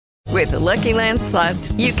With the Lucky Land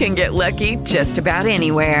Slots, you can get lucky just about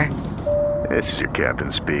anywhere. This is your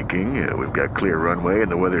captain speaking. We've got clear runway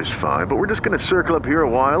and the weather's fine, but we're just going to circle up here a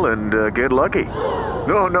while and get lucky.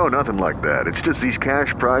 No, nothing like that. It's just these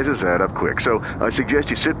cash prizes add up quick. So I suggest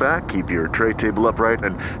you sit back, keep your tray table upright,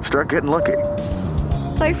 and start getting lucky.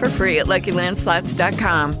 Play for free at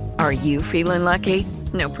LuckyLandSlots.com. Are you feeling lucky?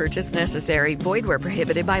 No purchase necessary. Void where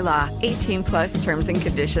prohibited by law. 18 plus terms and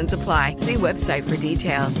conditions apply. See website for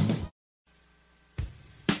details.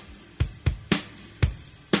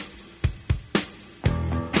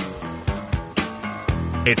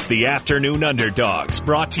 It's the Afternoon Underdogs,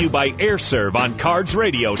 brought to you by AirServe on Cards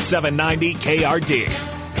Radio 790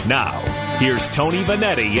 KRD. Now, here's Tony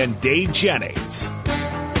Vanetti and Dave Jennings.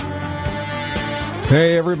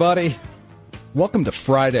 Hey, everybody. Welcome to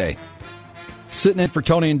Friday. Sitting in for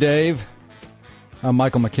Tony and Dave. I'm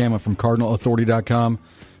Michael McCammon from CardinalAuthority.com.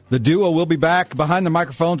 The duo will be back behind the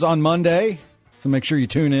microphones on Monday, so make sure you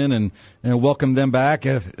tune in and welcome them back.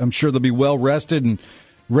 I'm sure they'll be well rested and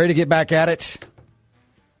ready to get back at it.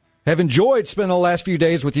 Have enjoyed spending the last few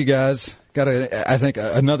days with you guys. Got, I think,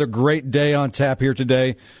 another great day on tap here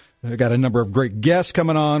today. Got a number of great guests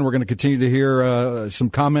coming on. We're going to continue to hear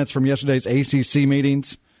some comments from yesterday's ACC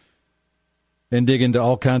meetings and dig into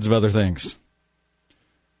all kinds of other things.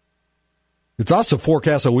 It's also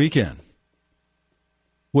forecast a weekend.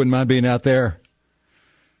 Wouldn't mind being out there.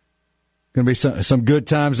 Going to be some good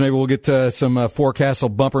times. Maybe we'll get some forecastle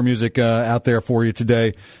bumper music out there for you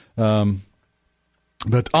today.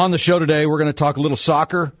 But on the show today, we're going to talk a little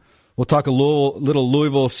soccer. We'll talk a little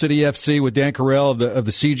Louisville City FC with Dan Karrell of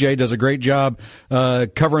the CJ. Does a great job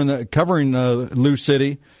covering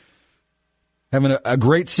LouCity. Having a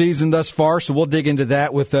great season thus far, so we'll dig into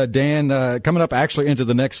that with Dan coming up actually into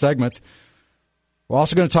the next segment. We're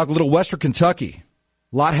also going to talk a little Western Kentucky.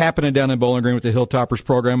 A lot happening down in Bowling Green with the Hilltoppers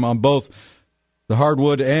program on both the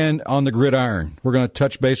hardwood and on the gridiron. We're going to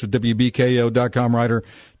touch base with WBKO.com writer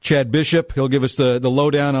Chad Bishop. He'll give us the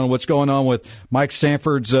lowdown on what's going on with Mike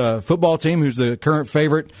Sanford's football team, who's the current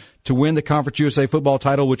favorite to win the Conference USA football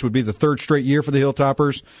title, which would be the third straight year for the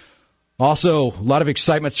Hilltoppers. Also, a lot of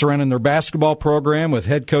excitement surrounding their basketball program with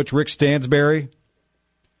head coach Rick Stansberry.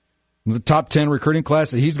 The top 10 recruiting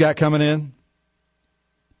class that he's got coming in.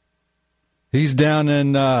 He's down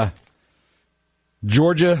in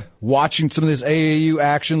Georgia, watching some of this AAU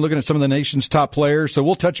action, looking at some of the nation's top players. So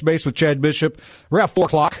we'll touch base with Chad Bishop around 4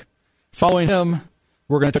 o'clock. Following him,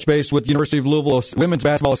 we're going to touch base with University of Louisville women's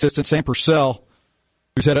basketball assistant Sam Purcell,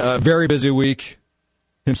 who's had a very busy week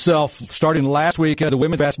himself. Starting last week, the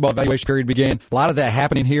women's basketball evaluation period began. A lot of that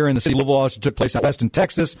happening here in the city of Louisville. Also took place out west in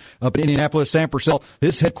Texas, up in Indianapolis. Sam Purcell,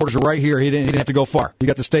 his headquarters are right here. He didn't have to go far. He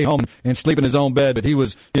got to stay home and sleep in his own bed, but he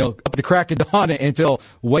was, up at the crack of dawn until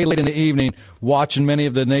way late in the evening, watching many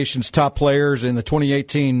of the nation's top players in the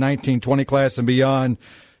 2018, 19, 20 class and beyond.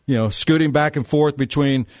 Scooting back and forth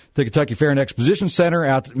between the Kentucky Fair and Exposition Center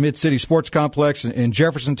out at Mid-City Sports Complex in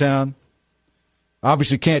Jeffersontown.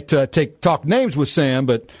 Obviously, can't talk names with Sam,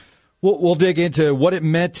 but we'll dig into what it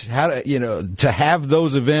meant, how to have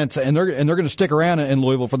those events, and they're going to stick around in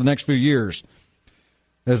Louisville for the next few years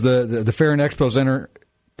as the Fair and Expo Center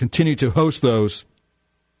continue to host those.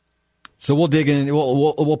 So we'll dig in.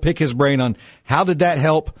 We'll pick his brain on how did that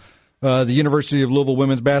help the University of Louisville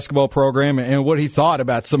women's basketball program, and what he thought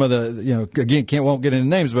about some of the again won't get into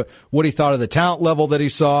names, but what he thought of the talent level that he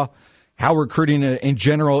saw, how recruiting in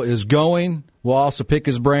general is going. We'll also pick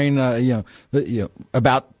his brain,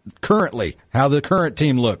 about currently how the current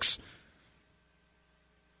team looks. A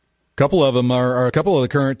couple of them are a couple of the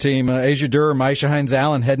current team. Asia Durham, Aisha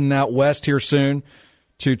Hines-Allen heading out west here soon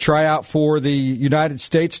to try out for the United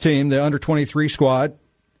States team, the under-23 squad,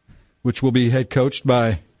 which will be head coached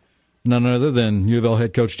by none other than UofL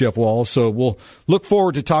head coach Jeff Walls. So we'll look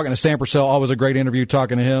forward to talking to Sam Purcell. Always a great interview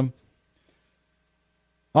talking to him.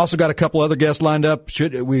 Also got a couple other guests lined up.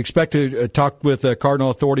 We expect to talk with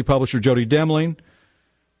Cardinal Authority publisher Jody Demling,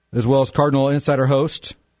 as well as Cardinal Insider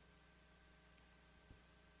host.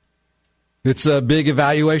 It's a big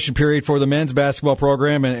evaluation period for the men's basketball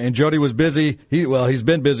program, and Jody was busy. He's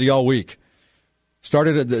been busy all week.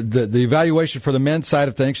 Started the evaluation for the men's side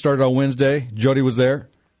of things started on Wednesday. Jody was there.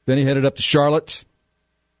 Then he headed up to Charlotte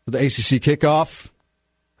for the ACC kickoff.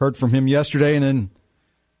 Heard from him yesterday, and then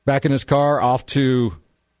back in his car off to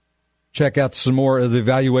check out some more of the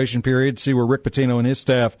evaluation period, see where Rick Pitino and his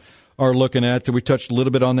staff are looking at. We touched a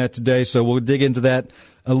little bit on that today, so we'll dig into that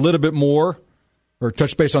a little bit more, or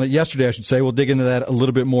touch base on it yesterday, I should say. We'll dig into that a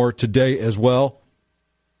little bit more today as well.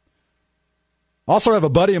 Also have a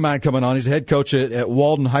buddy of mine coming on. He's a head coach at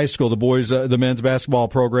Walden High School, the men's basketball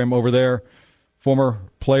program over there former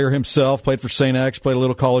player himself, played for St. X, played a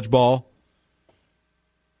little college ball.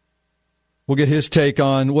 We'll get his take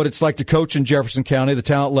on what it's like to coach in Jefferson County, the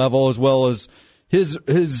talent level, as well as his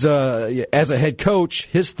as a head coach,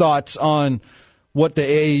 his thoughts on what the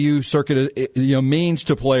AAU circuit means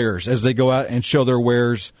to players as they go out and show their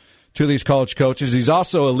wares to these college coaches. He's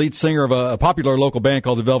also a lead singer of a popular local band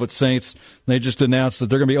called the Velvet Saints. They just announced that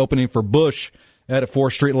they're going to be opening for Bush at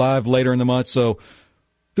 4th Street Live later in the month. So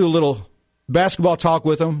do a little basketball talk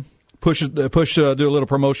with him. Do a little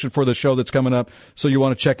promotion for the show that's coming up. So you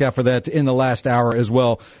want to check out for that in the last hour as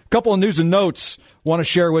well. A couple of news and notes want to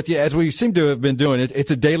share with you, as we seem to have been doing. It's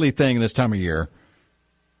a daily thing this time of year.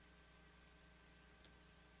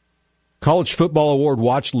 College Football Award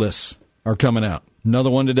watch lists are coming out. Another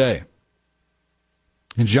one today.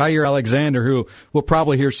 And Jair Alexander, who we'll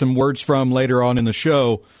probably hear some words from later on in the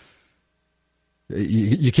show.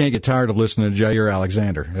 You can't get tired of listening to Jair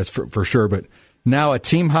Alexander, that's for sure. But now a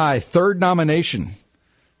team-high 3rd nomination.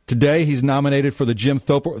 Today he's nominated for the Jim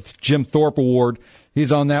Thorpe Award.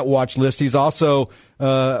 He's on that watch list. He's also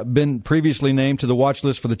been previously named to the watch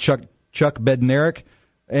list for the Chuck Bednarik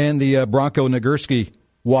and the Bronco Nagurski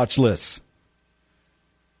watch lists.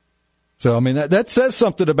 So, I mean, that says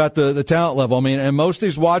something about the talent level. I mean, and most of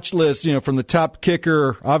these watch lists, from the top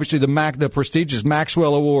kicker, obviously the prestigious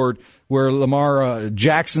Maxwell Award, where Lamar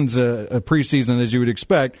Jackson's a preseason, as you would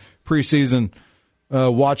expect, preseason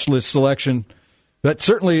watch list selection. That's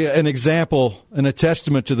certainly an example and a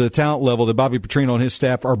testament to the talent level that Bobby Petrino and his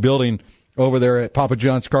staff are building over there at Papa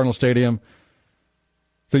John's Cardinal Stadium.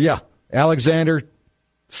 So, yeah, Alexander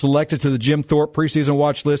selected to the Jim Thorpe preseason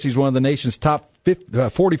watch list. He's one of the nation's top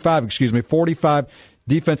 45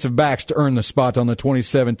 defensive backs to earn the spot on the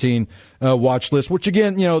 2017 watch list, which,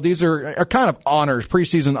 again, these are kind of honors,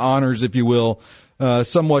 preseason honors, if you will.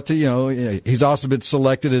 Somewhat, he's also been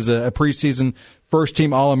selected as a preseason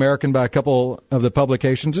first-team All-American by a couple of the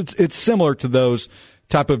publications. It's similar to those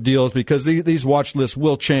type of deals because these watch lists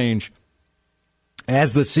will change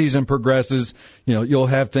as the season progresses. You'll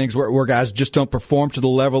have things where guys just don't perform to the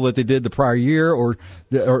level that they did the prior year or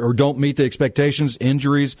don't meet the expectations.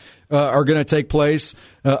 Injuries are going to take place.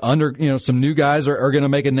 Some new guys are going to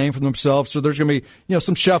make a name for themselves. So there's going to be,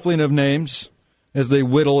 some shuffling of names as they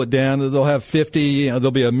whittle it down. They'll have 50.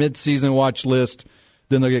 There'll be a mid-season watch list.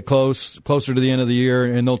 Then they'll get closer to the end of the year,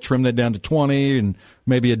 and they'll trim that down to 20 and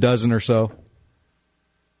maybe a dozen or so.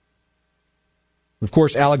 Of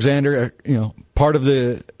course, Alexander, part of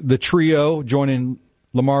the trio, joining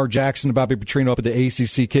Lamar Jackson and Bobby Petrino up at the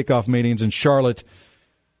ACC kickoff meetings in Charlotte,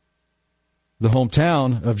 the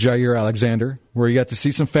hometown of Jair Alexander, where he got to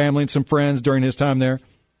see some family and some friends during his time there.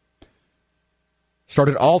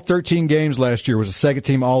 Started all 13 games last year, was a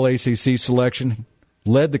second-team All-ACC selection,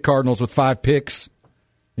 led the Cardinals with 5 picks,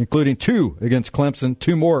 including 2 against Clemson,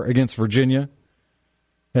 2 more against Virginia,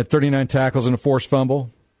 had 39 tackles and a forced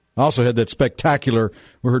fumble. Also had that spectacular,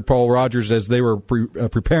 we heard Paul Rogers as they were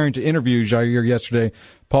preparing to interview Jair yesterday.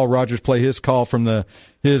 Paul Rogers play his call from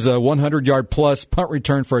his 100-yard-plus punt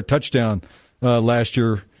return for a touchdown last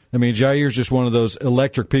year. I mean, Jair's just one of those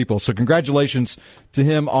electric people. So congratulations to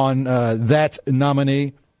him on that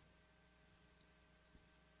nominee.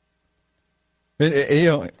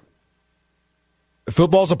 And,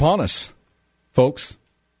 football's upon us, folks.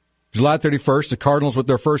 July 31st, the Cardinals with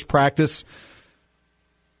their first practice.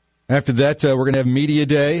 After that, we're going to have Media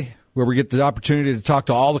Day, where we get the opportunity to talk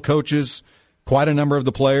to all the coaches, quite a number of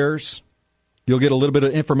the players. You'll get a little bit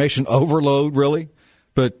of information overload, really.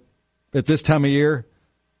 But at this time of year,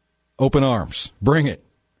 open arms. Bring it.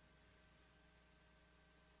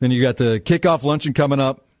 Then you got the kickoff luncheon coming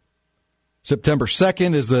up. September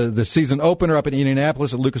 2nd is the season opener up in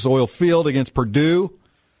Indianapolis at Lucas Oil Field against Purdue.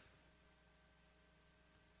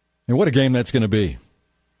 And what a game that's going to be.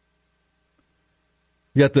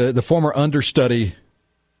 You got the former understudy,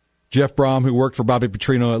 Jeff Brom, who worked for Bobby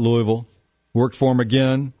Petrino at Louisville, worked for him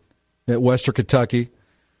again at Western Kentucky.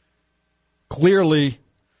 Clearly,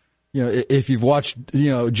 if you've watched,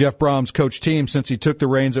 Jeff Brom's coach team since he took the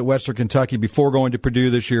reins at Western Kentucky before going to Purdue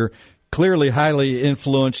this year, clearly highly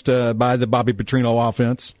influenced by the Bobby Petrino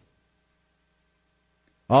offense.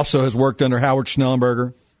 Also has worked under Howard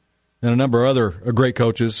Schnellenberger and a number of other great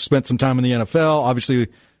coaches. Spent some time in the NFL, obviously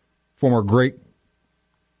former great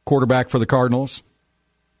quarterback for the Cardinals.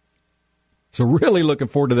 So really looking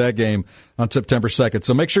forward to that game on September 2nd.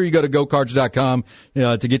 So make sure you go to gocards.com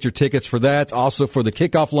to get your tickets for that. Also for the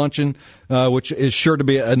kickoff luncheon, which is sure to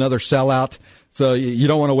be another sellout. So you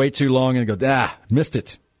don't want to wait too long and go, missed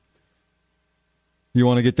it. You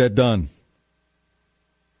want to get that done.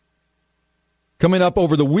 Coming up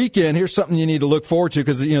over the weekend, here's something you need to look forward to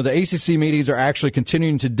because, the ACC meetings are actually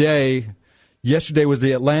continuing today. Yesterday was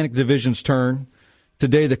the Atlantic Division's turn.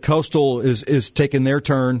 Today the Coastal is taking their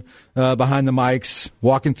turn behind the mics,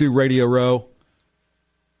 walking through Radio Row.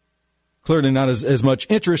 Clearly not as much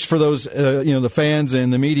interest for those, the fans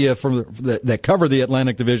and the media that cover the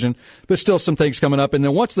Atlantic Division, but still some things coming up. And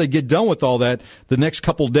then once they get done with all that, the next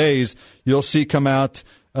couple days, you'll see come out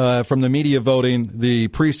from the media voting, the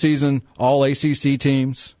preseason all-ACC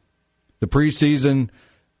teams, the preseason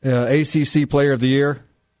ACC Player of the Year.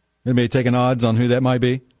 Anybody taking odds on who that might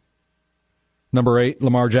be? Number 8,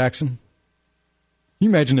 Lamar Jackson. Can you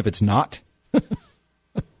imagine if it's not?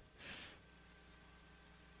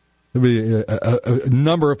 There'll be a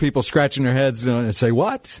number of people scratching their heads and say,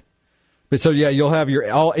 what? But so, yeah, you'll have your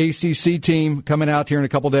all-ACC team coming out here in a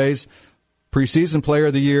couple days, preseason Player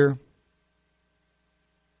of the Year.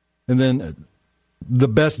 And then the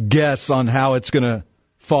best guess on how it's going to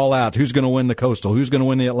fall out. Who's going to win the Coastal? Who's going to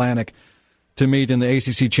win the Atlantic to meet in the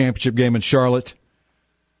ACC championship game in Charlotte?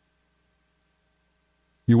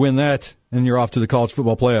 You win that, and you're off to the college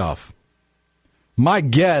football playoff. My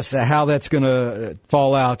guess at how that's going to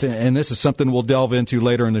fall out, and this is something we'll delve into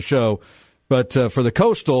later in the show, but for the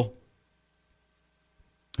Coastal,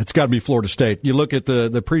 it's got to be Florida State. You look at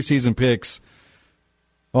the preseason picks.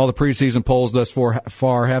 All the preseason polls thus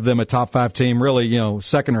far have them a top 5 team, really,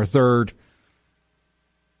 second or third.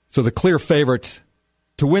 So the clear favorite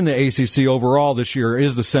to win the ACC overall this year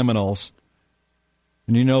is the Seminoles.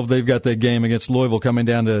 And they've got that game against Louisville coming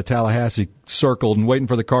down to Tallahassee circled and waiting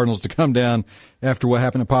for the Cardinals to come down after what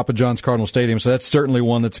happened at Papa John's Cardinal Stadium. So that's certainly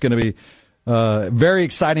one that's going to be very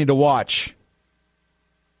exciting to watch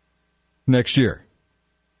next year.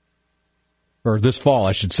 Or this fall,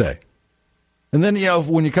 I should say. And then,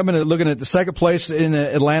 when you come in looking at the second place in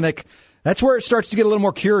the Atlantic, that's where it starts to get a little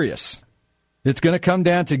more curious. It's going to come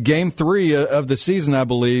down to Game 3 of the season, I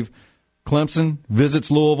believe. Clemson visits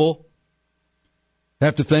Louisville. I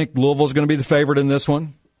have to think Louisville's going to be the favorite in this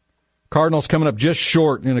one. Cardinals coming up just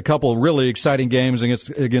short in a couple of really exciting games against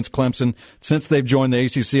Clemson. Since they've joined the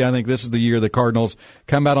ACC, I think this is the year the Cardinals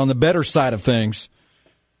come out on the better side of things.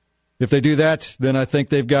 If they do that, then I think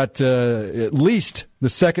they've got at least the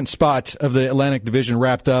second spot of the Atlantic Division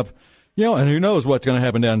wrapped up. And who knows what's going to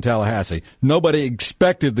happen down in Tallahassee. Nobody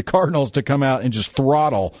expected the Cardinals to come out and just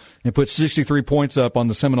throttle and put 63 points up on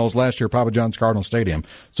the Seminoles last year at Papa John's Cardinal Stadium.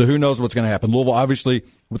 So who knows what's going to happen. Louisville, obviously,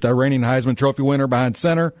 with that reigning Heisman Trophy winner behind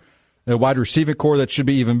center, a wide receiving core that should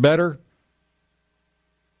be even better.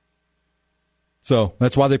 So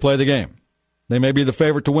that's why they play the game. They may be the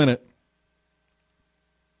favorite to win it,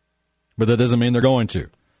 but that doesn't mean they're going to.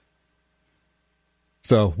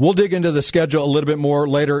 So we'll dig into the schedule a little bit more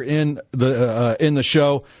later in the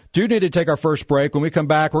show. Do need to take our first break. When we come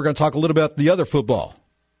back, we're going to talk a little bit about the other football.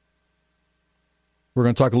 We're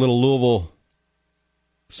going to talk a little Louisville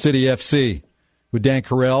City FC with Dan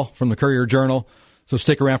Karrell from the Courier-Journal. So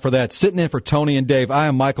stick around for that. Sitting in for Tony and Dave, I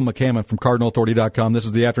am Michael McCammon from CardinalAuthority.com. This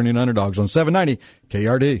is the Afternoon Underdogs on 790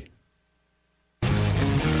 KRD.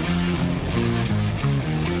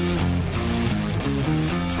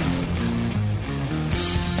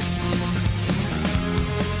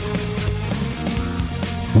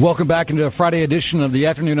 Welcome back into a Friday edition of the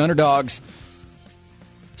Afternoon Underdogs.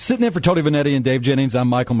 Sitting in for Tony Vanetti and Dave Jennings, I'm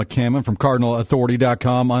Michael McCammon from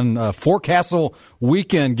CardinalAuthority.com on Forecastle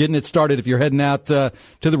weekend, getting it started. If you're heading out to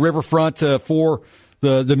the riverfront for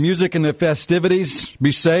the music and the festivities,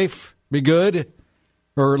 be safe, be good,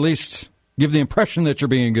 or at least give the impression that you're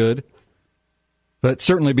being good, but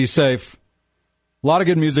certainly be safe. A lot of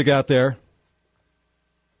good music out there.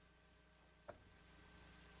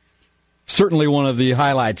 Certainly one of the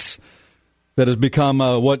highlights that has become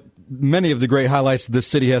what many of the great highlights this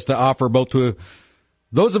city has to offer, both to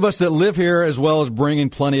those of us that live here as well as bringing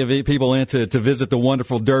plenty of people in to visit the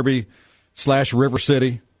wonderful Derby/River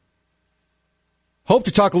City. Hope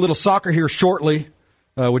to talk a little soccer here shortly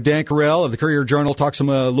with Dan Karrell of the Courier-Journal, talk some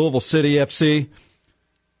Louisville City FC.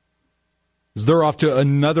 They're off to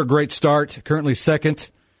another great start, currently second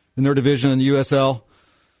in their division in the USL.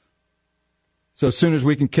 So as soon as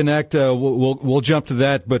we can connect, we'll jump to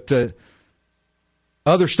that. But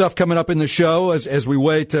other stuff coming up in the show as we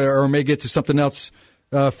wait, or may get to something else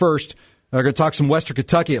first. We're going to talk some Western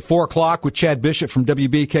Kentucky at 4 o'clock with Chad Bishop from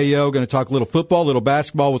WBKO. Going to talk a little football, a little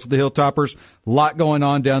basketball with the Hilltoppers. A lot going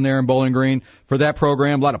on down there in Bowling Green for that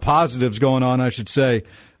program. A lot of positives going on, I should say,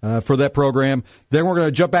 for that program. Then we're going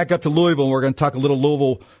to jump back up to Louisville, and we're going to talk a little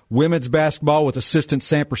Louisville women's basketball with assistant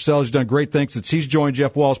Sam Purcell. He's done great things since he's joined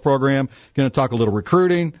Jeff Wall's program. Going to talk a little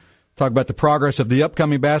recruiting, talk about the progress of the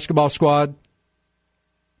upcoming basketball squad.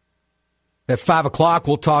 At 5 o'clock,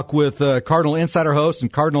 we'll talk with Cardinal Insider host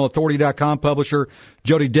and CardinalAuthority.com publisher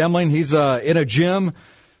Jody Demling. He's in a gym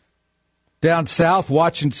down south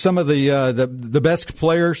watching some of the best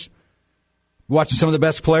players. Watching some of the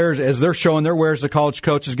best players as they're showing their wares. The college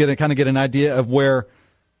coaches get an idea of where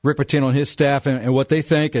Rick Pitino and his staff and what they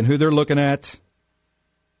think and who they're looking at.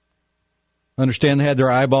 Understand they had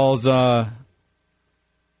their eyeballs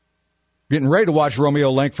getting ready to watch Romeo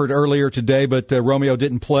Langford earlier today, but Romeo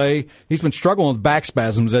didn't play. He's been struggling with back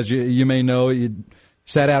spasms, as you may know. He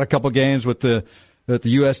sat out a couple games with the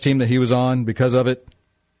U.S. team that he was on because of it.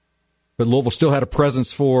 But Louisville still had a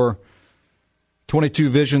presence for 22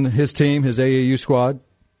 Vision, his team, his AAU squad.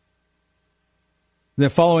 Then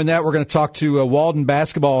following that, we're going to talk to Walden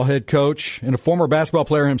basketball head coach and a former basketball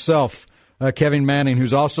player himself, Kevin Manning,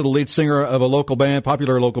 who's also the lead singer of a local band,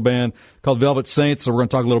 popular local band called Velvet Saints. So we're going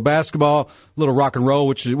to talk a little basketball, a little rock and roll,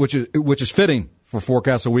 which is fitting for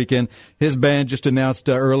Forecastle Weekend. His band just announced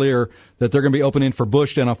earlier that they're going to be opening for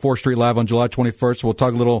Bush down on 4th Street Live on July 21st. So we'll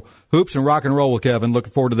talk a little hoops and rock and roll with Kevin.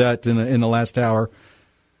 Looking forward to that in the last hour.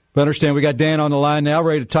 But understand we got Dan on the line now,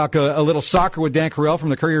 ready to talk a little soccer with Dan Karrell from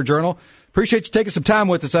the Courier-Journal. Appreciate you taking some time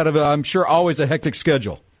with us out of, I'm sure, always a hectic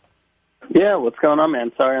schedule. Yeah, what's going on,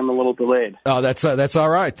 man? Sorry I'm a little delayed. Oh, that's all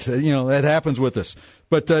right. That happens with us.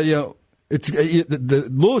 But, it's the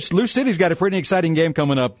LouCity's got a pretty exciting game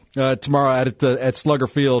coming up tomorrow at Slugger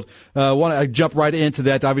Field. Want to jump right into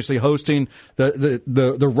that? Obviously, hosting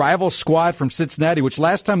the rival squad from Cincinnati, which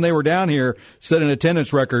last time they were down here set an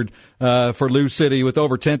attendance record for LouCity with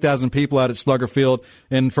over 10,000 people out at Slugger Field.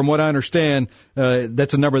 And from what I understand,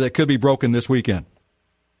 that's a number that could be broken this weekend.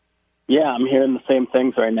 Yeah, I'm hearing the same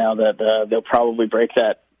things right now that they'll probably break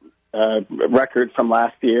that record from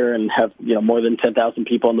last year and have more than 10,000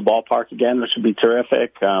 people in the ballpark again, which would be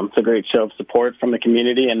terrific. It's a great show of support from the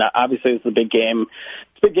community, and obviously it's a big game.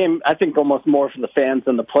 It's a big game, I think, almost more for the fans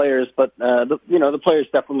than the players. But the players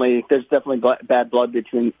there's definitely bad blood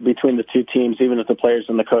between the two teams, even if the players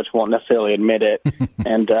and the coach won't necessarily admit it.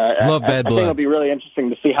 And Love bad blood. I think it'll be really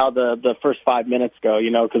interesting to see how the first 5 minutes go.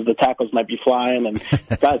 Because the tackles might be flying and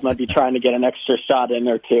guys might be trying to get an extra shot in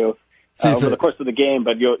or two. Over the course of the game,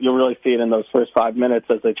 but you'll really see it in those first 5 minutes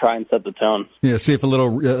as they try and set the tone. Yeah, see if a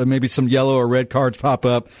little maybe some yellow or red cards pop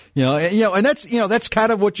up. And that's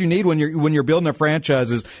kind of what you need when you're building a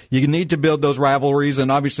franchise. Is you need to build those rivalries,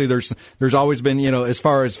 and obviously there's always been as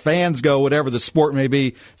far as fans go, whatever the sport may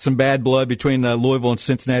be, some bad blood between Louisville and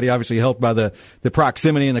Cincinnati. Obviously helped by the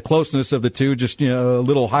proximity and the closeness of the two. Just a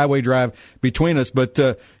little highway drive between us, but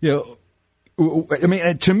I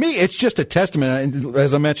mean, to me, it's just a testament.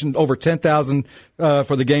 As I mentioned, over 10,000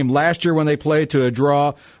 for the game last year when they played to a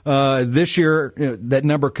draw. This year, that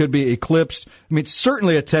number could be eclipsed. I mean, it's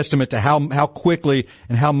certainly a testament to how quickly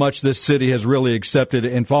and how much this city has really accepted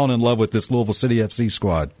and fallen in love with this Louisville City FC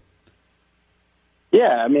squad.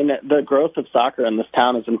 Yeah, I mean, the growth of soccer in this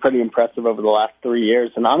town has been pretty impressive over the last 3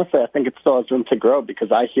 years. And honestly, I think it still has room to grow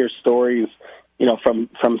because I hear stories, from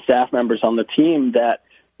staff members on the team that,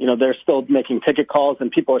 they're still making ticket calls, and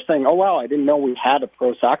people are saying, oh, wow, I didn't know we had a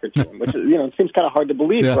pro soccer team, which, it seems kind of hard to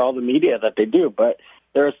believe for all the media that they do. But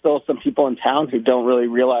there are still some people in town who don't really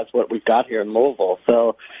realize what we've got here in Louisville.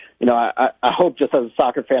 So, I hope just as a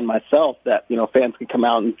soccer fan myself that, fans can come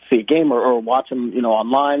out and see a game or watch them,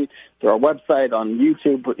 online through our website, on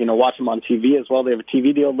YouTube, watch them on TV as well. They have a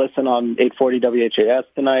TV deal. Listen on 840 WHAS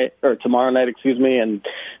tomorrow night, and,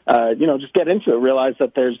 just get into it. Realize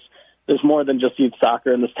that there's more than just youth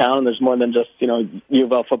soccer in this town. There's more than just,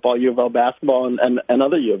 UofL football, UofL basketball, and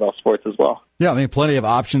other UofL sports as well. Yeah, I mean, plenty of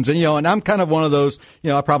options. And, and I'm kind of one of those,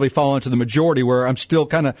 I probably fall into the majority where I'm still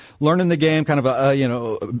kind of learning the game, kind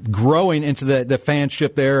of, growing into the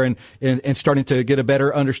fanship there and starting to get a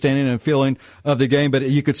better understanding and feeling of the game. But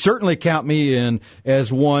you could certainly count me in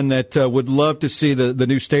as one that would love to see the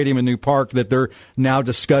new stadium and new park that they're now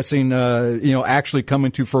discussing, actually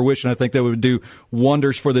coming to fruition. I think that would do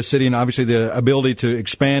wonders for the city and obviously the ability to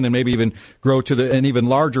expand and maybe even grow to an even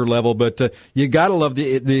larger level. But you got to love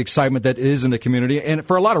the excitement that is in the community, and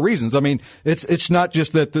for a lot of reasons. I mean, it's not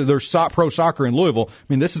just that there's pro soccer in Louisville. I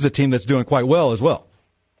mean, this is a team that's doing quite well as well.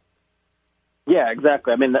 Yeah,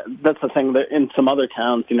 exactly. I mean, that's the thing. That in some other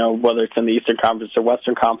towns, whether it's in the Eastern Conference or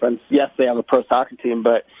Western Conference, yes, they have a pro soccer team,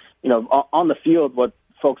 but on the field, what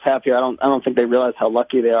folks have here, I don't think they realize how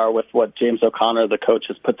lucky they are with what James O'Connor, the coach,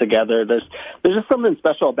 has put together. There's just something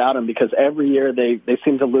special about him because every year they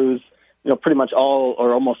seem to lose pretty much all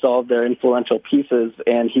or almost all of their influential pieces,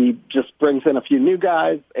 and he just brings in a few new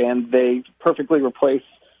guys, and they perfectly replace,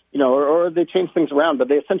 or they change things around, but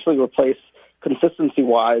they essentially replace,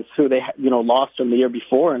 consistency-wise, who they lost from the year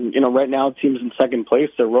before. And right now, the team's in second place.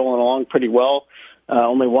 They're rolling along pretty well.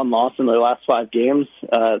 Only one loss in their last 5 games.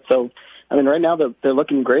 Right now they're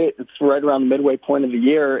looking great. It's right around the midway point of the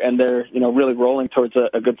year, and they're really rolling towards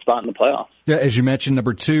a good spot in the playoffs. Yeah, as you mentioned,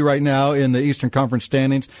 number 2 right now in the Eastern Conference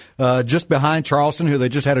standings, just behind Charleston, who they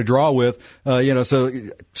just had a draw with. So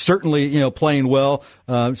certainly playing well.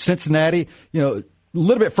 Cincinnati, a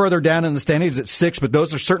little bit further down in the standings at 6, but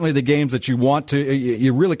those are certainly the games that you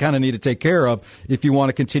really kind of need to take care of if you want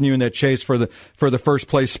to continue in that chase for the first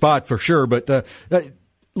place spot for sure. But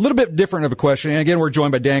a little bit different of a question. And again, we're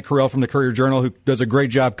joined by Dan Karrell from the Courier-Journal, who does a great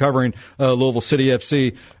job covering Louisville City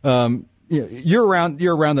FC. You're around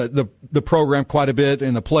the program quite a bit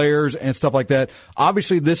and the players and stuff like that.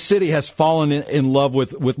 Obviously, this city has fallen in love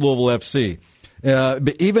with Louisville FC.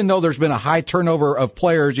 But even though there's been a high turnover of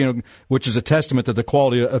players, which is a testament to the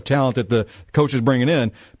quality of talent that the coach is bringing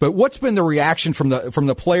in. But what's been the reaction from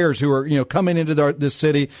the players who are coming into this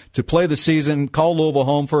city to play the season, call Louisville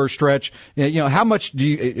home for a stretch? How much do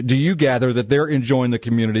you gather that they're enjoying the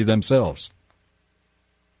community themselves?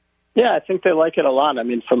 Yeah, I think they like it a lot. I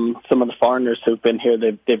mean, from some of the foreigners who've been here,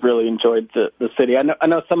 they've really enjoyed the city. I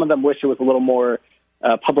know some of them wish it was a little more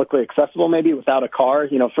publicly accessible, maybe without a car.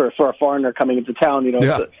 For a foreigner coming into town, it's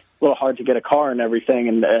a little hard to get a car and everything,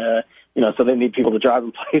 and so they need people to drive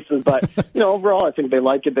them places. But overall, I think they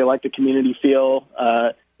like it. They like the community feel.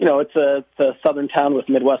 It's a southern town with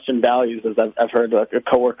Midwestern values, as I've heard a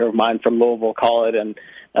coworker of mine from Louisville call it, and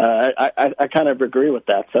I kind of agree with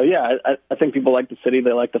that. So yeah, I think people like the city.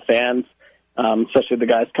 They like the fans, especially the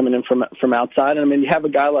guys coming in from outside. I mean, you have a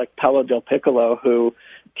guy like Paolo Del Piccolo who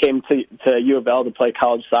came to UofL to play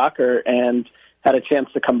college soccer and had a chance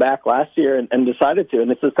to come back last year and decided to. And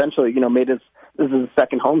it's essentially, this is his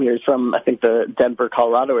second home here. He's from, I think, the Denver,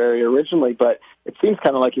 Colorado area originally, but it seems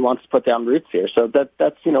kind of like he wants to put down roots here. So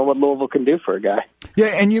that's what Louisville can do for a guy. Yeah,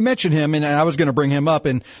 and you mentioned him, and I was going to bring him up,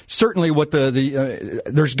 and certainly what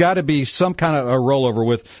there's got to be some kind of a rollover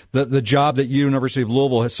with the job that University of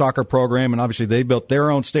Louisville has soccer program, and obviously they built their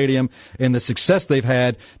own stadium and the success they've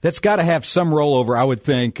had. That's got to have some rollover, I would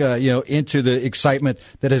think, into the excitement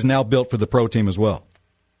that is now built for the pro team as well.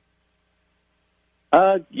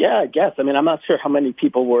 Yeah, I guess. I mean, I'm not sure how many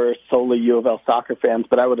people were solely U of L soccer fans,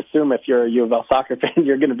 but I would assume if you're a U of L soccer fan,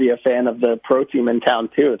 you're going to be a fan of the pro team in town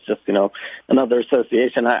too. It's just, another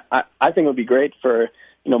association. I think it would be great for,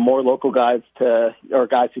 more local guys or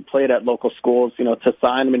guys who played at local schools, to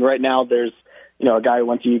sign. I mean, right now there's, a guy who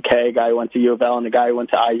went to UK, a guy who went to U of L, and a guy who went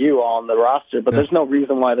to IU all on the roster, but there's no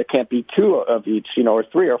reason why there can't be 2 of each, or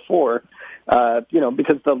 3 or 4,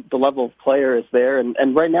 because the level of player is there.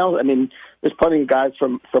 And right now, I mean, there's plenty of guys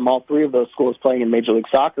from all 3 of those schools playing in Major League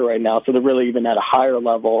Soccer right now, so they're really even at a higher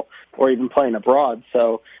level or even playing abroad.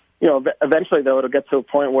 So, eventually, though, it'll get to a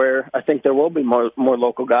point where I think there will be more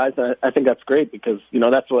local guys, and I think that's great because,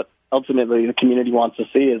 that's what ultimately the community wants to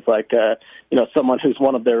see is like, someone who's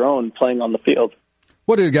one of their own playing on the field.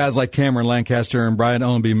 What do guys like Cameron Lancaster and Brian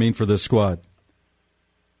Ownby mean for this squad?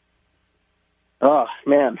 Oh,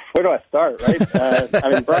 man, where do I start, right? I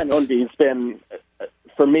mean, Brian Ownby's been,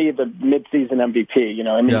 for me, the mid-season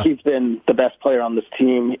MVP. He's been the best player on this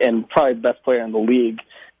team and probably the best player in the league,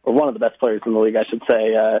 or one of the best players in the league, I should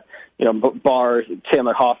say, bar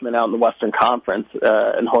Chandler Hoffman out in the Western Conference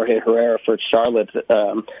and Jorge Herrera for Charlotte.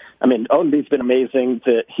 Ownby's been amazing.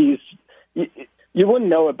 You wouldn't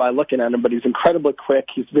know it by looking at him, but he's incredibly quick.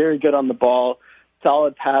 He's very good on the ball,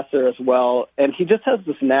 solid passer as well, and he just has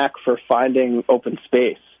this knack for finding open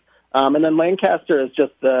space. And then Lancaster is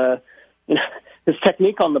just, his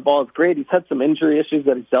technique on the ball is great. He's had some injury issues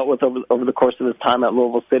that he's dealt with over the course of his time at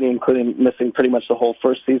Louisville City, including missing pretty much the whole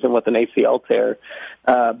first season with an ACL tear.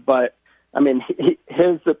 But,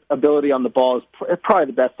 his ability on the ball is probably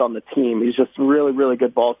the best on the team. He's just really, really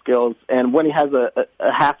good ball skills. And when he has a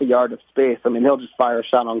half a yard of space, he'll just fire a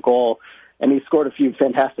shot on goal. And he scored a few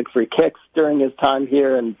fantastic free kicks during his time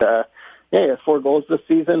here. And, he has 4 goals this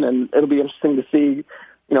season. And it'll be interesting to see,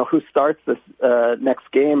 who starts this next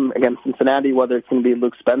game against Cincinnati, whether it's going to be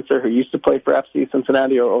Luke Spencer, who used to play for FC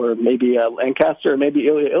Cincinnati, or maybe Lancaster, or maybe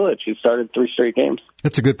Ilya Ilic, who started 3 straight games.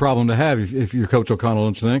 That's a good problem to have if you're Coach O'Connell,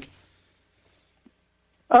 don't you think?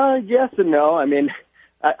 Yes and no.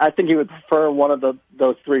 I think he would prefer one of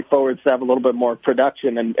those 3 forwards to have a little bit more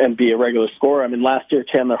production and be a regular scorer. Last year,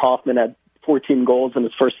 Chandler Hoffman had 14 goals in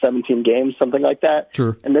his first 17 games, something like that.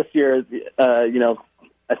 Sure. And this year,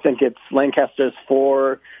 I think it's Lancaster's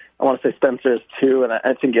 4. I want to say Spencer's 2, and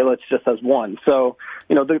I think Illich just has 1. So,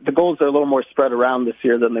 the goals are a little more spread around this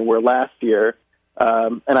year than they were last year.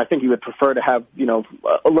 And I think he would prefer to have,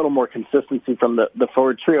 a little more consistency from the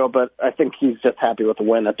forward trio, but I think he's just happy with the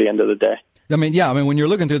win at the end of the day. I mean, when you're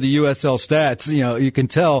looking through the USL stats, you can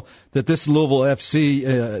tell that this Louisville City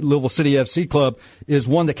FC club is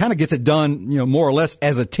one that kind of gets it done, more or less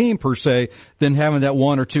as a team per se, than having that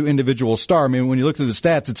one or two individual star. I mean, when you look through the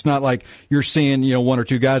stats, it's not like you're seeing, one or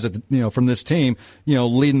two guys from this team,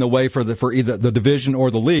 leading the way for either the division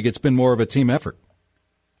or the league. It's been more of a team effort.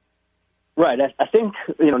 Right. I think,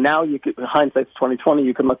 now hindsight's 2020,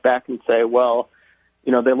 you can look back and say, well,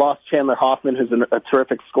 they lost Chandler Hoffman, who's a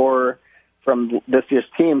terrific scorer from this year's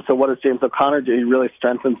team. So what does James O'Connor do? He really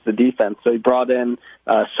strengthens the defense. So he brought in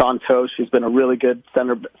Sean Tosh, who's been a really good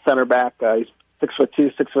center back. He's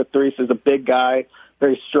 6'2", 6'3", so he's a big guy,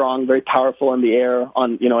 very strong, very powerful in the air.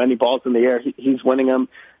 On any balls in the air, he's winning them.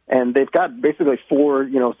 And they've got basically 4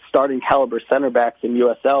 starting caliber center backs in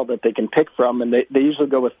USL that they can pick from, and they usually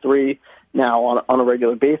go with 3 now on a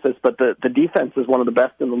regular basis. But the defense is one of the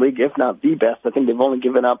best in the league, if not the best. I think they've only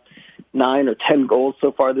given up 9 or 10 goals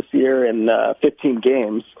so far this year in 15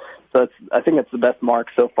 games. So I think it's the best mark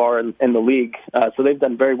so far in the league. So they've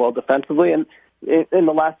done very well defensively. And in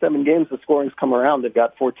the last 7 games, the scoring's come around. They've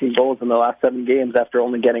got 14 goals in the last 7 games after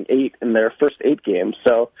only getting 8 in their first 8 games.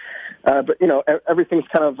 So, but everything's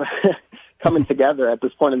kind of coming together at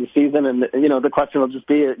this point in the season. And the question will just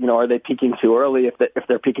be, are they peaking too early if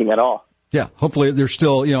they're peaking at all? Yeah, hopefully they're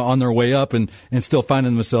still, on their way up and still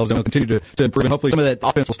finding themselves and will continue to improve. And hopefully some of that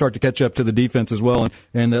offense will start to catch up to the defense as well,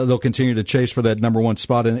 and they'll continue to chase for that number 1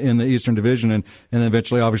 spot in the Eastern Division and then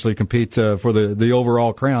eventually obviously compete for the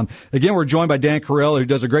overall crown. Again, we're joined by Dan Karrell, who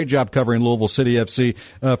does a great job covering Louisville City FC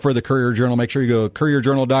for the Courier-Journal. Make sure you go to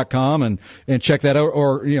courierjournal.com and check that out,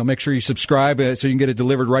 or make sure you subscribe so you can get it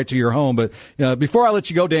delivered right to your home. But before I let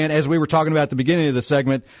you go, Dan, as we were talking about at the beginning of the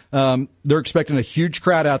segment, they're expecting a huge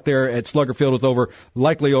crowd out there at Slugger Field with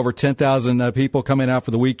likely over 10,000 people coming out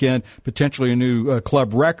for the weekend, potentially a new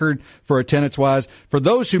club record for attendance-wise. For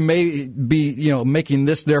those who may be, making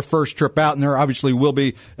this their first trip out, and there obviously will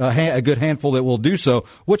be a good handful that will do so,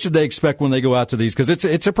 what should they expect when they go out to these? Because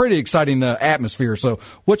it's a pretty exciting atmosphere. So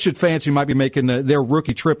what should fans who might be making their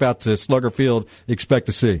rookie trip out to Slugger Field expect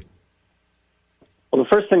to see? Well, the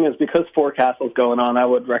first thing is, because Forecastle's going on, I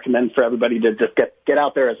would recommend for everybody to just get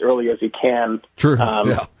out there as early as you can. True.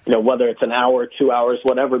 Yeah. Whether it's an hour, 2 hours,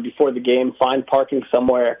 whatever, before the game, find parking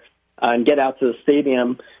somewhere and get out to the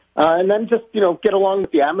stadium. And then just, get along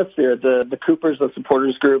with the atmosphere. The Coopers, the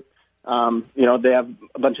supporters group, they have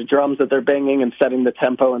a bunch of drums that they're banging and setting the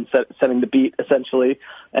tempo and setting the beat, essentially.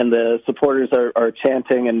 And the supporters are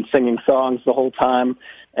chanting and singing songs the whole time.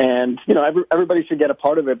 And, everybody should get a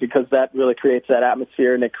part of it, because that really creates that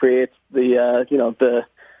atmosphere, and it creates the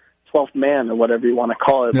 12th man, or whatever you want to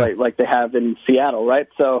call it, yeah, like they have in Seattle, right?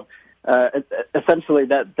 So essentially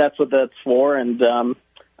that's what that's for. And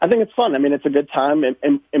I think it's fun. I mean, it's a good time.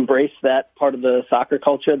 Embrace that part of the soccer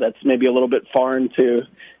culture that's maybe a little bit foreign to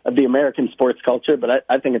the American sports culture, but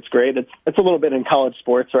I think it's great. It's a little bit in college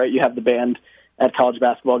sports, right? You have the band at college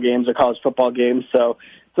basketball games or college football games, so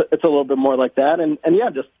it's a little bit more like that. And yeah,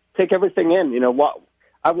 just take everything in.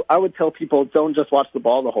 I would tell people, don't just watch the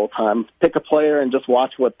ball the whole time. Pick a player and just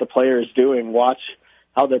watch what the player is doing. Watch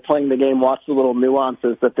how they're playing the game. Watch the little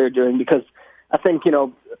nuances that they're doing, because I think,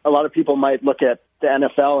 a lot of people might look at the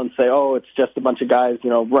NFL and say, oh, it's just a bunch of guys,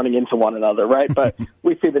 running into one another, right? But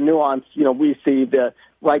we see the nuance. We see the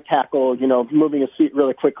right tackle, moving his feet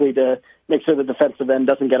really quickly to make sure the defensive end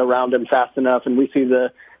doesn't get around him fast enough. And we see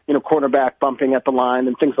the cornerback bumping at the line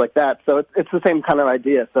and things like that. So it's the same kind of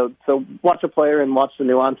idea. So watch a player and watch the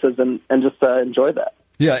nuances and just enjoy that.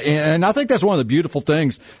 Yeah, and I think that's one of the beautiful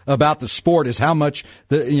things about the sport is how much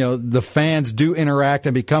the fans do interact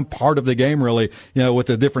and become part of the game, really, with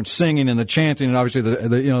the different singing and the chanting and obviously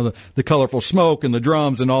the colorful smoke and the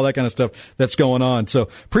drums and all that kind of stuff that's going on. So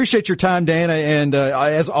appreciate your time, Dan, and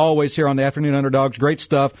as always here on the Afternoon Underdogs, great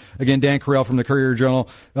stuff. Again, Dan Karrell from the Courier-Journal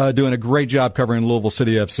doing a great job covering Louisville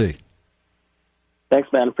City FC. Thanks,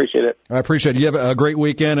 man. Appreciate it. I appreciate it. You have a great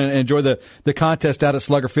weekend and enjoy the contest out at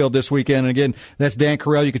Slugger Field this weekend. And again, that's Dan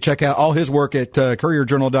Karrell. You can check out all his work at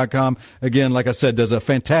courierjournal.com. Again, like I said, does a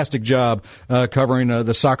fantastic job covering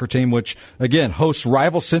the soccer team, which, again, hosts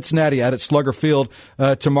rival Cincinnati out at Slugger Field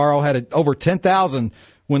tomorrow. Had over 10,000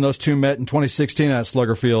 when those two met in 2016 at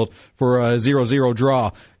Slugger Field for a 0-0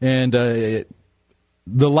 draw. And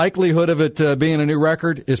the likelihood of it being a new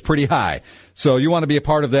record is pretty high. So you want to be a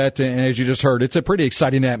part of that. And as you just heard, it's a pretty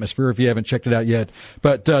exciting atmosphere if you haven't checked it out yet.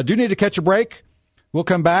 But do need to catch a break. We'll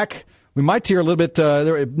come back. We might hear a little bit.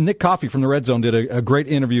 Nick Coffey from the Red Zone did a great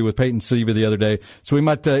interview with Peyton Siva the other day. So we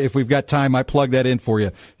might, if we've got time, might plug that in for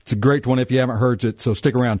you. It's a great one if you haven't heard it, so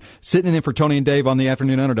stick around. Sitting in for Tony and Dave on the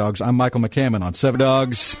Afternoon Underdogs, I'm Michael McCammon on 7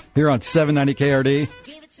 Dogs here on 790 KRD.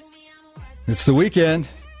 It's the weekend.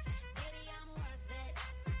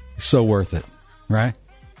 So worth it, right?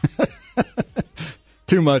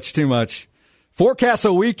 Too much. Forecast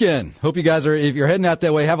a weekend. Hope you guys if you're heading out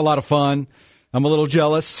that way, have a lot of fun. I'm a little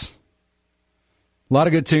jealous. A lot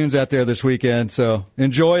of good tunes out there this weekend, so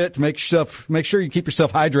enjoy it. Make sure you keep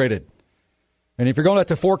yourself hydrated. And if you're going out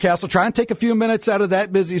to Forecastle, try and take a few minutes out of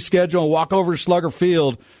that busy schedule and walk over to Slugger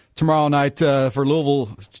Field tomorrow night for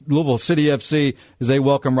Louisville City FC as they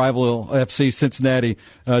welcome rival FC Cincinnati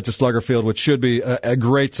to Slugger Field, which should be a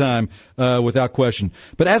great time without question.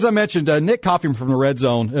 But as I mentioned, Nick Coffey from the Red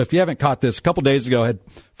Zone, if you haven't caught this, a couple days ago had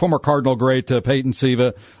former Cardinal great Peyton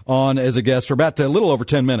Siva on as a guest for about a little over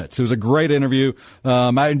 10 minutes. It was a great interview.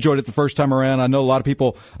 I enjoyed it the first time around. I know a lot of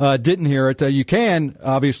people didn't hear it. You can,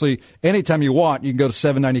 obviously, anytime you want, you can go to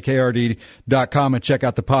 790krd.com and check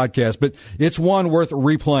out the podcast. But it's one worth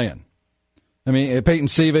replaying. I mean, Peyton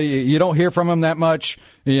Siva, you don't hear from him that much,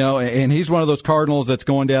 and he's one of those Cardinals that's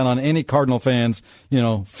going down on any Cardinal fan's,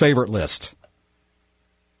 favorite list.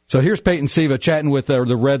 So here's Peyton Siva chatting with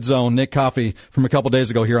the Red Zone, Nick Coffey, from a couple days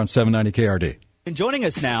ago here on 790 KRD. And joining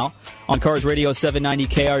us now on Cars Radio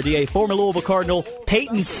 790 KRD, a former Louisville Cardinal,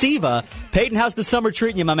 Peyton Siva. Peyton, how's the summer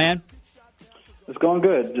treating you, my man? It's going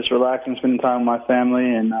good. Just relaxing, spending time with my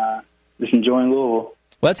family, and just enjoying Louisville.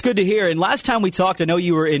 Well, that's good to hear. And last time we talked, I know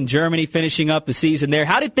you were in Germany finishing up the season there.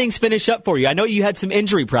 How did things finish up for you? I know you had some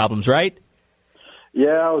injury problems, right?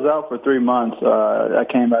 Yeah, I was out for 3 months. I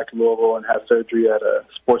came back to Louisville and had surgery at a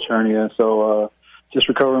sports hernia. So just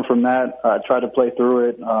recovering from that, I tried to play through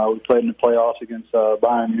it. We played in the playoffs against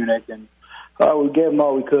Bayern Munich, and we gave them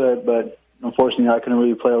all we could. But unfortunately, I couldn't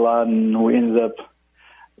really play a lot, and we ended up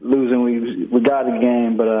losing. We got a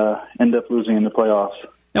game, but ended up losing in the playoffs.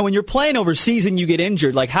 Now, when you're playing overseas and you get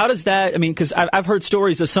injured, like how does that, because I've heard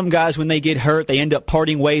stories of some guys when they get hurt, they end up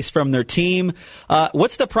parting ways from their team.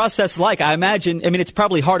 What's the process like? I imagine, it's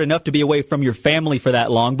probably hard enough to be away from your family for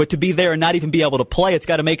that long, but to be there and not even be able to play, it's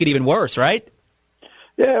got to make it even worse, right?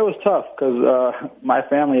 Yeah, it was tough because my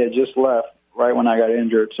family had just left right when I got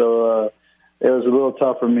injured. So it was a little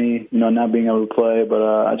tough for me, not being able to play, but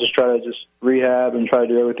I just tried to rehab and try to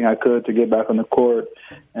do everything I could to get back on the court.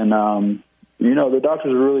 And, the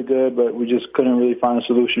doctors were really good, but we just couldn't really find a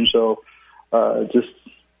solution. So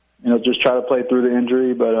just try to play through the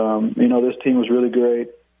injury. But, this team was really great,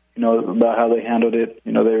 about how they handled it.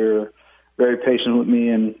 They were very patient with me.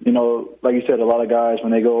 And, like you said, a lot of guys,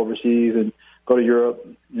 when they go overseas and go to Europe,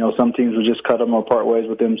 some teams would just cut them or part ways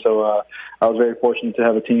with them. So I was very fortunate to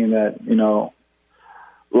have a team that,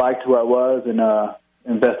 liked who I was and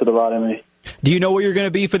invested a lot in me. Do you know where you're going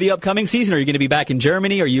to be for the upcoming season? Are you going to be back in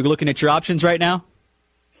Germany? Are you looking at your options right now?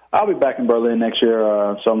 I'll be back in Berlin next year,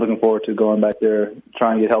 so I'm looking forward to going back there,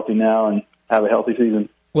 trying to get healthy now and have a healthy season.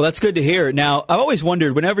 Well, that's good to hear. Now, I've always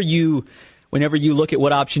wondered, whenever you look at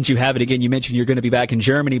what options you have, and again, you mentioned you're going to be back in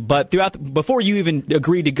Germany, but before you even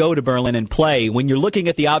agreed to go to Berlin and play, when you're looking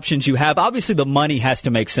at the options you have, obviously the money has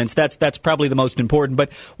to make sense. That's probably the most important.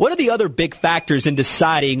 But what are the other big factors in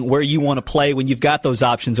deciding where you want to play when you've got those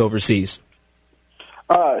options overseas?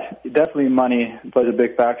 Definitely money plays a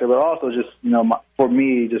big factor, but also just, for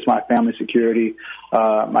me, just my family security,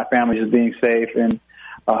 my family just being safe. And,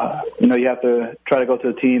 you have to try to go to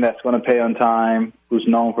a team that's going to pay on time, who's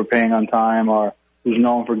known for paying on time, or who's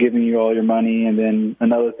known for giving you all your money. And then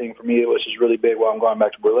another thing for me, which is really big while I'm going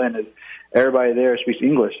back to Berlin, is everybody there speaks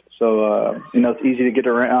English. So, it's easy to get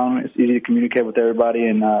around. It's easy to communicate with everybody.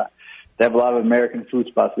 And they have a lot of American food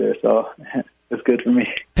spots there. So it's good for me.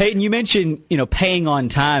 Peyton, you mentioned, paying on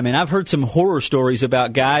time, and I've heard some horror stories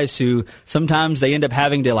about guys who sometimes they end up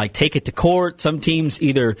having to take it to court. Some teams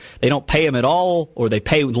either they don't pay them at all or they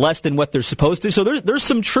pay less than what they're supposed to. So there's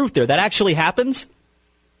some truth there. That actually happens?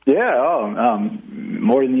 Yeah,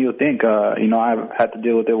 more than you would think. I've had to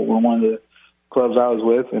deal with it with one of the clubs I was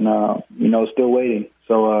with, and, still waiting.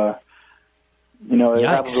 So, it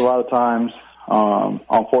happens a lot of times,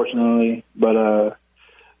 unfortunately, but,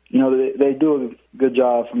 they do a good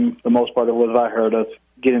job from the most part of what I heard of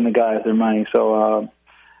getting the guys their money. So,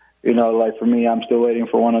 for me, I'm still waiting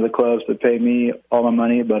for one of the clubs to pay me all my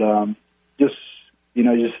money. But just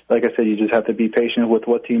like I said, you just have to be patient with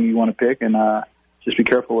what team you want to pick and just be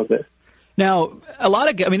careful with it. Now,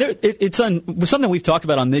 it's something we've talked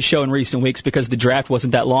about on this show in recent weeks because the draft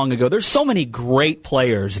wasn't that long ago. There's so many great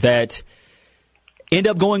players that end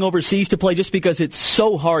up going overseas to play just because it's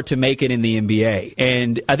so hard to make it in the NBA.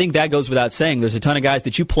 And I think that goes without saying. There's a ton of guys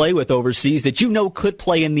that you play with overseas that you know could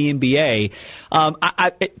play in the NBA.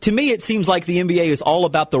 To me, it seems like the NBA is all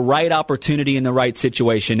about the right opportunity in the right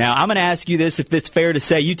situation. Now, I'm going to ask you this, if it's fair to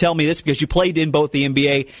say. You tell me this because you played in both the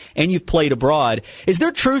NBA and you've played abroad. Is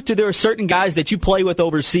there truth to there are certain guys that you play with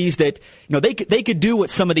overseas that they could do what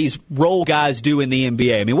some of these role guys do in the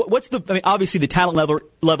NBA? I mean, obviously the talent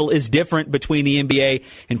level is different between the NBA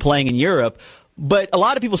and playing in Europe, but a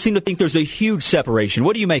lot of people seem to think there's a huge separation.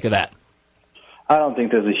 What do you make of that? I don't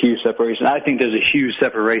think there's a huge separation. I think there's a huge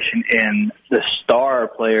separation in the star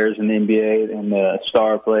players in the NBA and the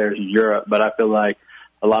star players in Europe, but I feel like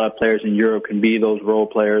a lot of players in Europe can be those role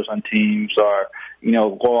players on teams or,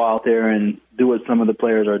 go out there and do what some of the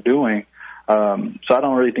players are doing. So I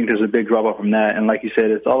don't really think there's a big drop-off from that. And like you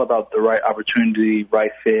said, it's all about the right opportunity,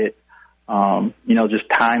 right fit, just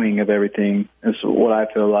timing of everything. Is what I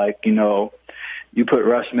feel like. You put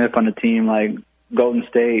Russ Smith on a team like Golden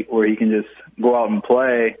State where he can just go out and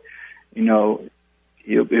play,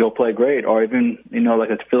 he'll play great. Or even,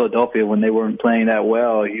 like at Philadelphia when they weren't playing that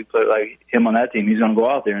well, you put like him on that team, he's going to go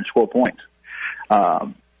out there and score points.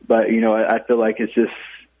 But, I feel like it's just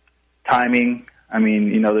timing. I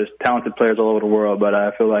mean, there's talented players all over the world, but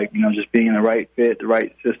I feel like, just being in the right fit, the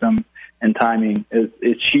right system and timing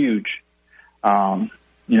it's huge.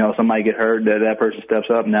 Somebody get hurt, that person steps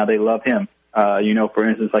up, now they love him. For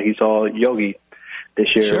instance, like you saw Yogi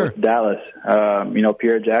this year with Dallas.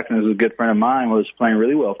 Pierre Jackson, who's a good friend of mine, was playing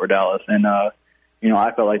really well for Dallas. And, I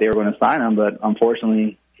felt like they were going to sign him, but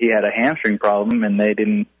unfortunately he had a hamstring problem and they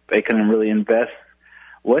couldn't really invest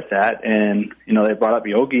with that. And, they brought up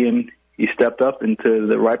Yogi and he stepped up into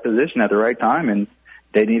the right position at the right time and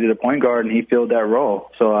they needed a point guard and he filled that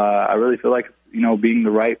role. So, I really feel like, being in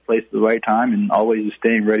the right place at the right time and always just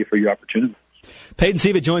staying ready for your opportunity. Peyton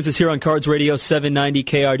Siva joins us here on Cards Radio 790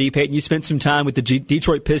 KRD. Peyton, you spent some time with the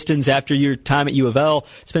Detroit Pistons after your time at UofL,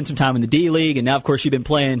 spent some time in the D-League, and now, of course, you've been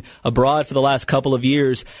playing abroad for the last couple of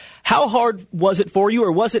years. How hard was it for you,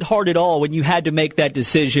 or was it hard at all when you had to make that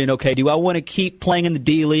decision, okay, do I want to keep playing in the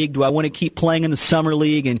D-League? Do I want to keep playing in the Summer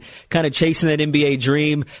League and kind of chasing that NBA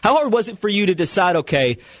dream? How hard was it for you to decide,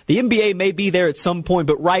 okay, the NBA may be there at some point,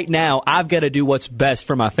 but right now I've got to do what's best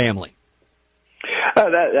for my family?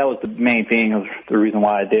 That was the main thing, of the reason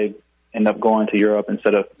why I did end up going to Europe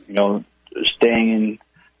instead of, staying in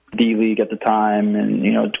D-League at the time and,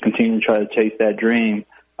 continue to try to chase that dream.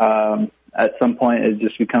 At some point, it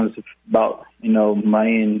just becomes about,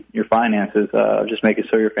 money and your finances, just making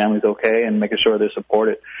sure your family's okay and making sure they're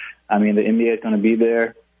supported. I mean, the NBA is going to be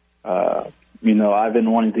there. I've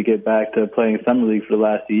been wanting to get back to playing Summer League for the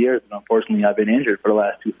last 2 years, but unfortunately I've been injured for the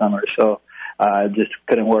last 2 summers. So, just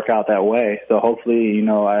couldn't work out that way. So hopefully,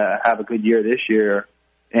 I have a good year this year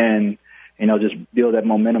and, just build that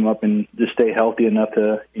momentum up and just stay healthy enough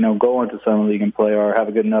to, go into Summer League and play, or have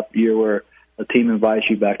a good enough year where a team invites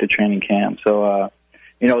you back to training camp. So,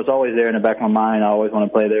 it's always there in the back of my mind. I always want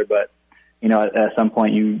to play there, but, at some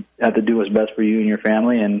point you have to do what's best for you and your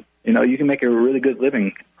family. And, you can make a really good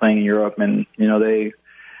living playing in Europe, and, they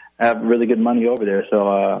have really good money over there.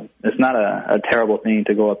 So it's not a terrible thing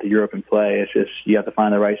to go up to Europe and play. It's just you have to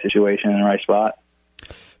find the right situation and the right spot.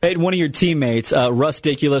 Peyton, one of your teammates, Russ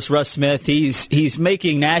Smith, he's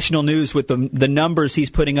making national news with the numbers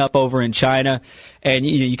he's putting up over in China. And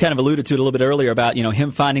you kind of alluded to it a little bit earlier about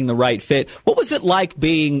him finding the right fit. What was it like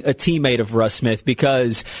being a teammate of Russ Smith?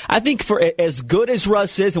 Because I think for as good as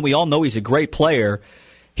Russ is, and we all know he's a great player,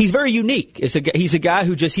 he's very unique. He's a guy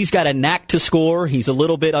who he's got a knack to score. He's a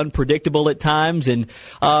little bit unpredictable at times. And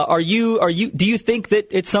do you think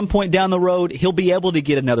that at some point down the road he'll be able to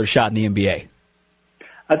get another shot in the NBA?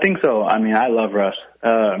 I think so. I mean, I love Russ.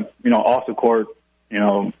 Off the court,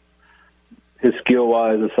 his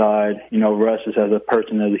skill-wise aside, Russ just as a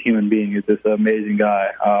person, as a human being, is just an amazing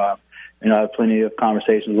guy. I have plenty of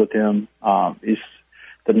conversations with him. He's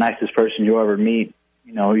the nicest person you'll ever meet.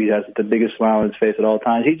 He has the biggest smile on his face at all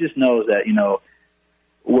times. He just knows that,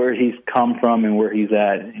 where he's come from and where he's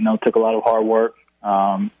at. Took a lot of hard work.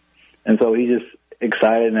 And so he's just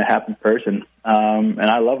excited and a happy person. And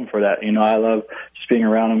I love him for that. I love just being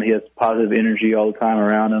around him. He has positive energy all the time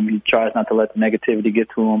around him. He tries not to let the negativity get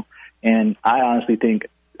to him. And I honestly think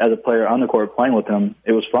as a player on the court playing with him,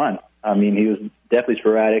 it was fun. I mean, he was definitely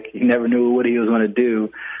sporadic. You never knew what he was going to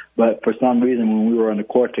do. But for some reason, when we were on the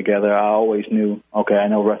court together, I always knew, okay, I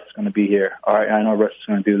know Russ is going to be here. All right, I know Russ is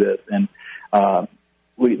going to do this. And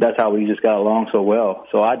that's how we just got along so well.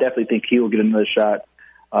 So I definitely think he will get another shot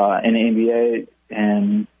in the NBA.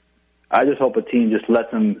 And I just hope a team just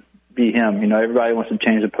lets him be him. Everybody wants to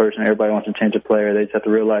change the person. Everybody wants to change the player. They just have to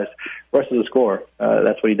realize Russ is a scorer.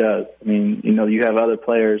 That's what he does. You have other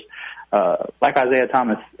players like Isaiah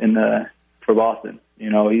Thomas for Boston.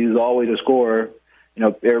 He's always a scorer.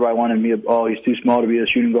 Everybody wanted me, he's too small to be a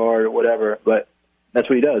shooting guard or whatever. But that's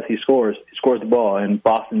what he does. He scores. He scores the ball. And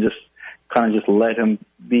Boston just kind of let him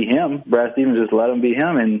be him. Brad Stevens just let him be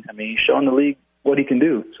him. And, he's showing the league what he can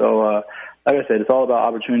do. So, like I said, it's all about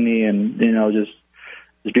opportunity and, just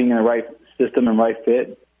being in the right system and right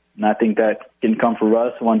fit. And I think that can come for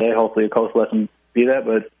Russ one day. Hopefully a coach lets him be that.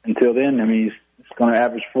 But until then, he's going to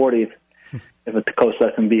average 40 if the coach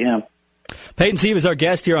lets him be him. Peyton Siva is our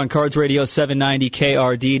guest here on Cards Radio 790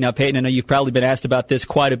 KRD. Now, Peyton, I know you've probably been asked about this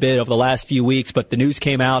quite a bit over the last few weeks, but the news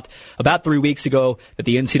came out about 3 weeks ago that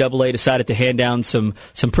the NCAA decided to hand down some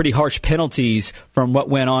pretty harsh penalties from what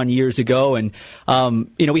went on years ago. And,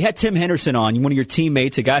 we had Tim Henderson on, one of your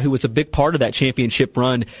teammates, a guy who was a big part of that championship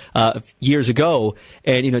run years ago.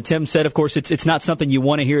 And, Tim said, of course, it's not something you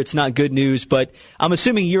want to hear. It's not good news. But I'm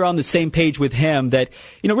assuming you're on the same page with him that,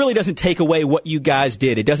 really doesn't take away what you guys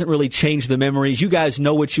did. It doesn't really change the memories. You guys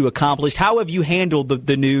know what you accomplished. How have you handled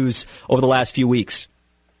the news over the last few weeks?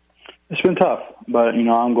 It's been tough, but,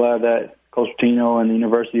 I'm glad that Coach Pitino and the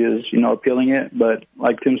university is, appealing it. But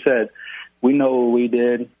like Tim said, we know what we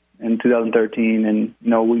did in 2013, and,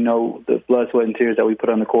 we know the blood, sweat, and tears that we put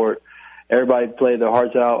on the court. Everybody played their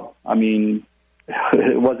hearts out.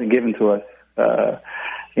 It wasn't given to us.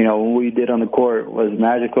 What we did on the court was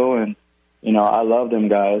magical, and I love them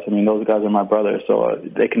guys. Those guys are my brothers, so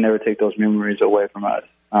they can never take those memories away from us.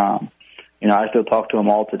 I still talk to them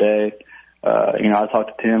all today. I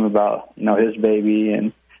talked to Tim about, his baby,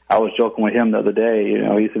 and I was joking with him the other day.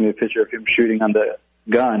 He sent me a picture of him shooting on the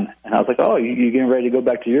gun, and I was like, oh, you're getting ready to go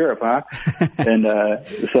back to Europe, huh? And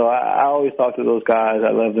so I always talk to those guys. I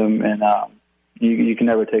love them, and you can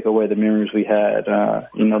never take away the memories we had.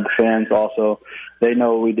 The fans also, they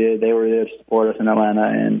know what we did. They were there to support us in Atlanta,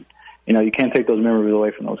 and you can't take those memories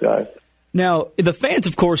away from those guys. Now, the fans,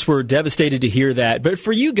 of course, were devastated to hear that. But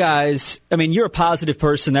for you guys, you're a positive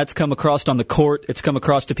person. That's come across on the court. It's come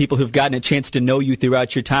across to people who've gotten a chance to know you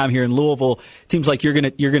throughout your time here in Louisville. It seems like you're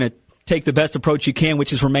gonna take the best approach you can,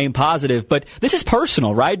 which is remain positive. But this is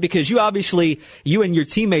personal, right? Because you and your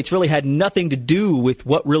teammates really had nothing to do with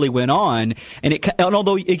what really went on. And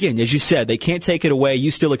although, again, as you said, they can't take it away.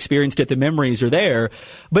 You still experienced it. The memories are there.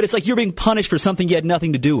 But it's like you're being punished for something you had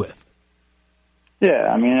nothing to do with.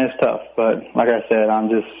 Yeah, it's tough, but like I said, I'm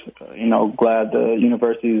just, glad the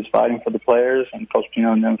university is fighting for the players and Coach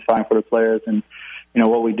Pitino and them fighting for the players and,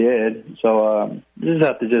 what we did. So, you just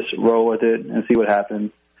have to just roll with it and see what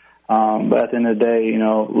happens. But at the end of the day,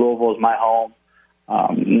 Louisville is my home.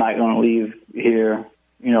 I'm not going to leave here,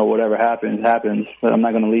 whatever happens. But I'm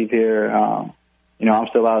not going to leave here. I'm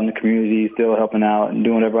still out in the community, still helping out and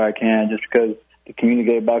doing whatever I can just because the community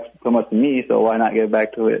gave back so much to me, so why not give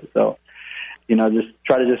back to it? So, just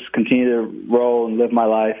try to just continue to roll and live my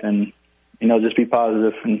life and, just be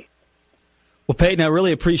positive. Well, Peyton, I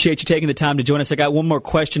really appreciate you taking the time to join us. I got one more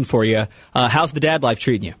question for you. How's the dad life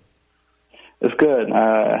treating you? It's good.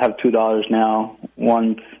 I have two daughters now.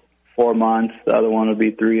 One's 4 months. The other one will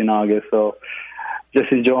be 3 in August. So just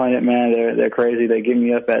enjoying it, man. They're crazy. They get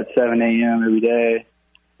me up at 7 a.m. every day.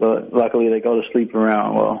 But luckily they go to sleep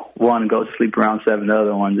around, one goes to sleep around 7. The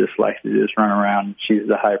other one just likes to just run around. She's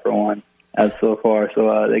the hyper one. As so far.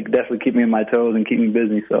 So they definitely keep me on my toes and keep me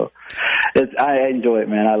busy. So I enjoy it,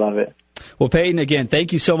 man. I love it. Well, Peyton, again,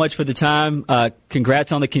 thank you so much for the time.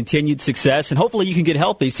 Congrats on the continued success, and hopefully you can get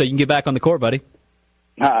healthy so you can get back on the court, buddy.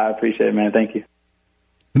 I appreciate it, man. Thank you.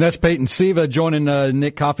 And that's Peyton Siva joining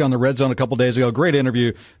Nick Coffey on the Red Zone a couple days ago. Great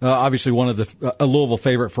interview. Obviously one of a Louisville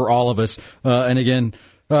favorite for all of us. And again,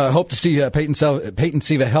 hope to see Peyton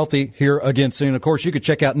Siva healthy here again soon. Of course, you could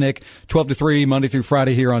check out Nick 12 to 3 Monday through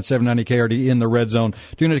Friday here on 790 KRD in the Red Zone.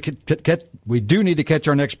 We do need to catch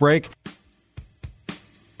our next break.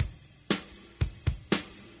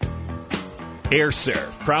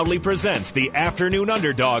 AirServe proudly presents the Afternoon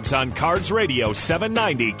Underdogs on Cards Radio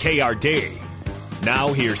 790 KRD.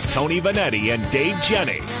 Now here's Tony Vanetti and Dave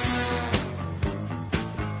Jennings.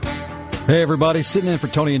 Hey, everybody. Sitting in for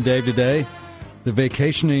Tony and Dave today. The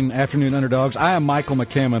vacationing Afternoon Underdogs. I am Michael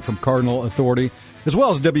McCammon from Cardinal Authority, as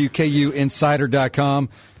well as WKUinsider.com.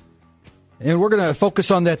 And we're going to focus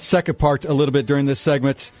on that second part a little bit during this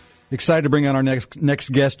segment. Excited to bring on our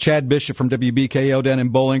next guest, Chad Bishop from WBKO down in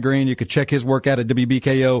Bowling Green. You can check his work out at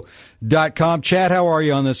WBKO.com. Chad, how are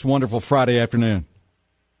you on this wonderful Friday afternoon?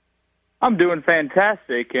 I'm doing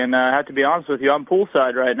fantastic, and I have to be honest with you, I'm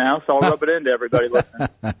poolside right now, so I'll rub it into everybody listening.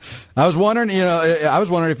 I was wondering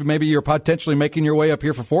if maybe you're potentially making your way up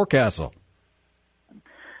here for Forecastle.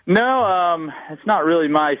 No, it's not really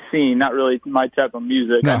my scene, not really my type of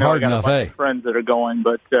music. Not I know hard I got enough, a bunch of friends that are going,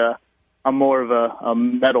 but I'm more of a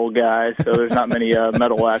metal guy, so there's not many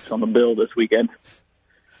metal acts on the bill this weekend.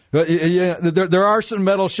 But yeah, there are some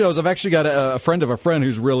metal shows. I've actually got a friend of a friend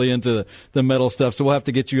who's really into the metal stuff, so we'll have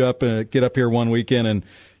to get you up, get up here one weekend and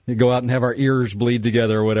go out and have our ears bleed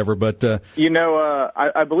together or whatever. But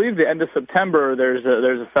I believe the end of September there's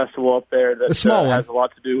a festival up there that has a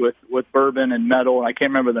lot to do with bourbon and metal, and I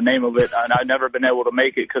can't remember the name of it, and I've never been able to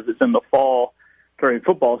make it because it's in the fall during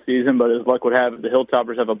football season. But as luck would have it, the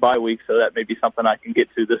Hilltoppers have a bye week, so that may be something I can get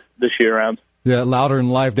to this year round. Yeah, Louder Than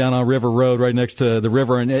Life down on River Road, right next to the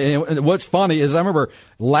river. And what's funny is I remember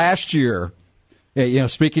last year,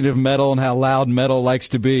 speaking of metal and how loud metal likes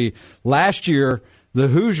to be, last year the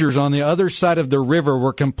Hoosiers on the other side of the river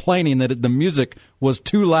were complaining that the music was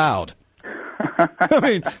too loud. I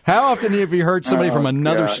mean, how often have you heard somebody from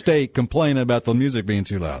another state complain about the music being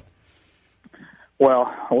too loud?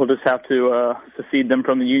 Well, we'll just have to secede them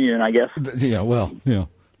from the union, I guess. Yeah, well,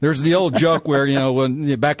 There's the old joke where,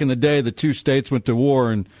 when back in the day, the two states went to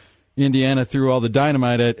war and Indiana threw all the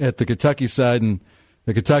dynamite at the Kentucky side and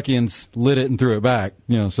the Kentuckians lit it and threw it back.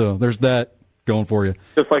 So there's that going for you.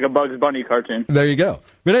 Just like a Bugs Bunny cartoon. There you go.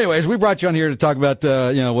 But anyways, we brought you on here to talk about,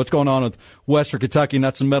 what's going on with Western Kentucky,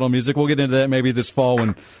 not some metal music. We'll get into that maybe this fall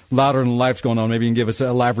when Louder Than Life's going on. Maybe you can give us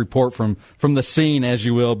a live report from the scene, as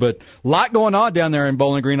you will. But a lot going on down there in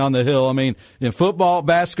Bowling Green on the Hill. I mean, in football,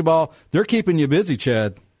 basketball, they're keeping you busy,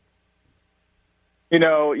 Chad.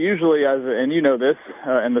 Usually, and you know this,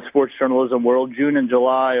 in the sports journalism world, June and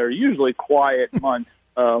July are usually quiet months.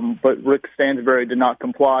 But Rick Stansbury did not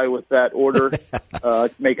comply with that order,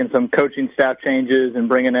 making some coaching staff changes and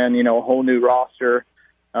bringing in, a whole new roster.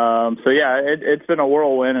 It's been a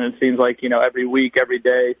whirlwind, and it seems like, every week, every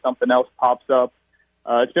day, something else pops up.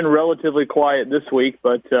 It's been relatively quiet this week,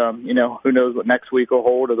 but, who knows what next week will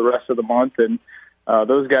hold or the rest of the month. And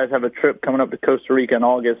those guys have a trip coming up to Costa Rica in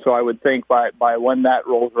August, so I would think by when that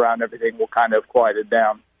rolls around, everything will kind of quiet it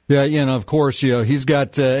down. Yeah, of course, he's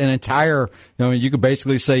got an entire, you could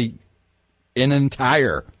basically say an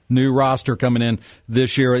entire new roster coming in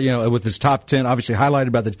this year, with his top 10, obviously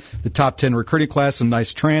highlighted by the top 10 recruiting class, some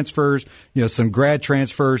nice transfers, some grad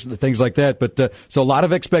transfers, things like that. But so a lot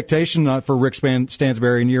of expectation for Rick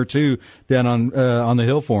Stansbury in year two down on the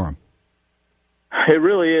Hill for him. It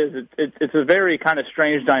really is. It's a very kind of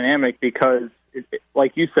strange dynamic because,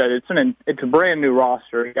 like you said, it's a brand new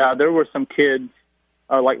roster. Yeah, there were some kids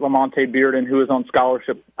like Lamonte Bearden, who was on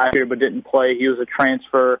scholarship last year but didn't play. He was a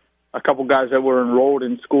transfer. A couple guys that were enrolled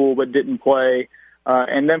in school but didn't play.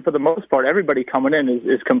 And then for the most part, everybody coming in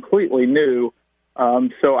is completely new.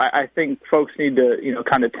 So I think folks need to,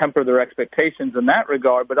 kind of temper their expectations in that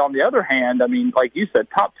regard. But on the other hand, I mean, like you said,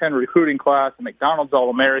 top 10 recruiting class, a McDonald's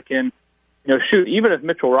All-American. Even if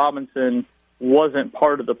Mitchell Robinson wasn't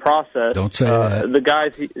part of the process, don't say that.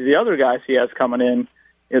 The other guys he has coming in,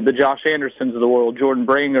 the Josh Andersons of the world, Jordan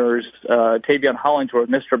Bringers, Tavion Hollingsworth,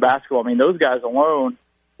 Mr. Basketball. I mean, those guys alone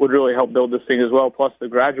would really help build this thing as well, plus the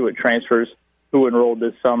graduate transfers who enrolled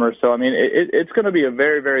this summer. So, I mean, it's going to be a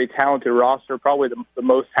very, very talented roster, probably the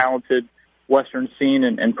most talented Western scene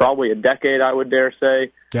in probably a decade, I would dare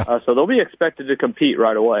say. Yeah. So they'll be expected to compete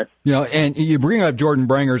right away. And you bring up Jordan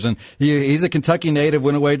Bringers, and he's a Kentucky native,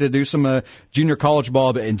 went away to do some junior college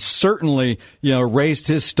ball, and certainly, raised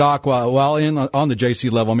his stock while on the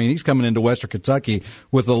JC level. I mean, he's coming into Western Kentucky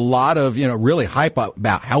with a lot of, really hype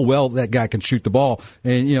about how well that guy can shoot the ball.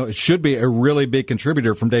 And, it should be a really big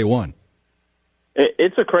contributor from day one.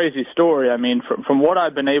 It's a crazy story. I mean, from what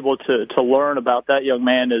I've been able to learn about that young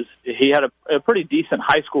man is he had a pretty decent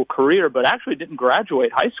high school career, but actually didn't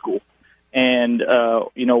graduate high school. And,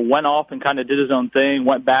 went off and kind of did his own thing,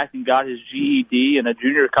 went back and got his GED, and a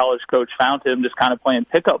junior college coach found him just kind of playing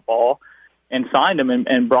pickup ball and signed him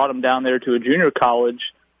and brought him down there to a junior college.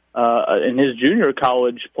 And his junior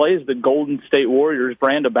college plays the Golden State Warriors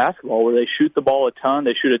brand of basketball where they shoot the ball a ton.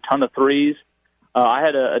 They shoot a ton of threes. I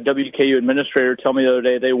had a WKU administrator tell me the other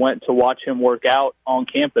day they went to watch him work out on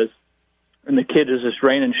campus, and the kid is just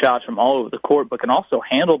raining shots from all over the court, but can also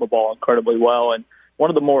handle the ball incredibly well. And one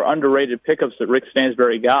of the more underrated pickups that Rick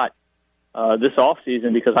Stansbury got this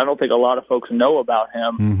offseason, because I don't think a lot of folks know about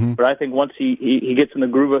him, mm-hmm. but I think once he gets in the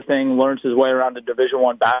groove of things, learns his way around the Division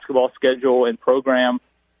I basketball schedule and program,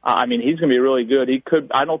 he's going to be really good.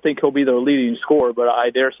 I don't think he'll be their leading scorer, but I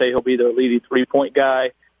dare say he'll be their leading three-point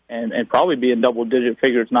guy. and probably be in double-digit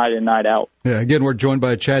figures night in, night out. Yeah, again, we're joined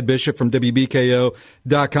by Chad Bishop from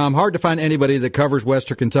WBKO.com. Hard to find anybody that covers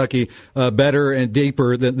Western Kentucky better and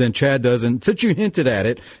deeper than Chad does. And since you hinted at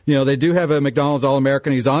it, they do have a McDonald's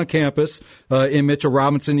All-American. He's on campus in Mitchell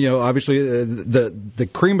Robinson. Obviously the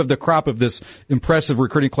cream of the crop of this impressive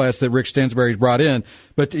recruiting class that Rick Stansbury's brought in.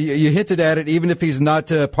 But you hinted at it, even if he's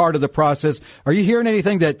not part of the process. Are you hearing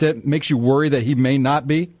anything that makes you worry that he may not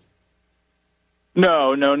be?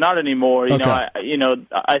 No, not anymore. Okay.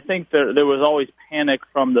 I think there was always panic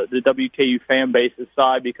from the WKU fan base's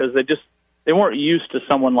side because they weren't used to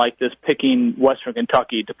someone like this picking Western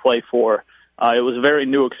Kentucky to play for. It was a very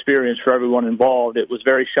new experience for everyone involved. It was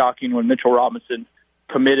very shocking when Mitchell Robinson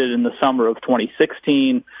committed in the summer of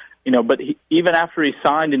 2016. But even after he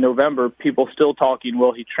signed in November, people still talking,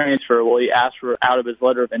 will he transfer? Will he ask for out of his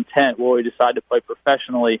letter of intent? Will he decide to play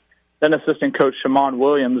professionally? Then assistant coach Shamon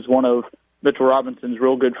Williams, one of Mitchell Robinson's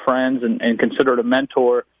real good friends and considered a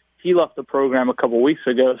mentor, he left the program a couple weeks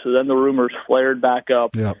ago, so then the rumors flared back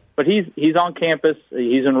up. Yep. But he's on campus.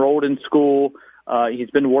 He's enrolled in school. He's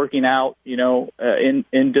been working out, in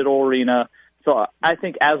Diddle Arena. So I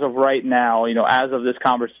think as of right now, as of this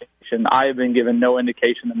conversation, I have been given no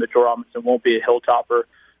indication that Mitchell Robinson won't be a Hilltopper.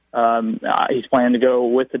 He's planning to go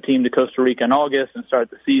with the team to Costa Rica in August and start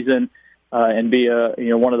the season. And be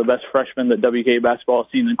one of the best freshmen that WKU basketball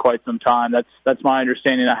has seen in quite some time. That's my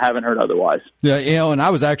understanding. I haven't heard otherwise. Yeah, and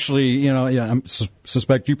I was actually, I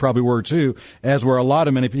suspect you probably were too, as were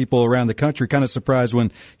many people around the country, kind of surprised when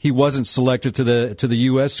he wasn't selected to the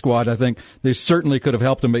U.S. squad. I think they certainly could have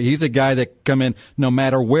helped him, but he's a guy that come in no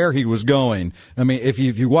matter where he was going. I mean, if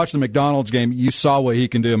you watch the McDonald's game, you saw what he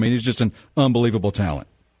can do. I mean, he's just an unbelievable talent.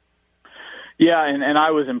 Yeah, and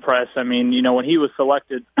I was impressed. I mean, when he was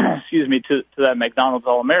selected, to that McDonald's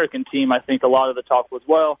All-American team, I think a lot of the talk was,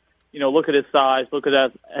 look at his size, look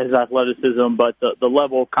at his athleticism, but the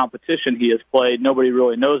level of competition he has played, nobody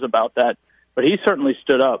really knows about that. But he certainly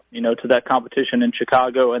stood up, to that competition in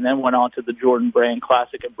Chicago and then went on to the Jordan Brand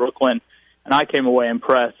Classic in Brooklyn, and I came away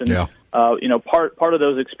impressed. And, part of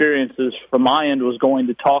those experiences from my end was going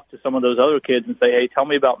to talk to some of those other kids and say, hey, tell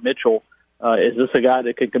me about Mitchell. Is this a guy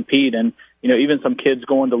that could compete? And, even some kids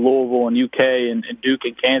going to Louisville and UK and Duke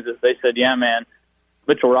and Kansas, they said, yeah, man,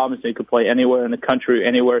 Mitchell Robinson could play anywhere in the country,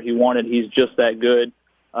 anywhere he wanted. He's just that good.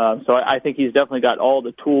 So I think he's definitely got all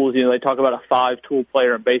the tools. They talk about a 5-tool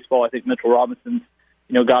player in baseball. I think Mitchell Robinson's,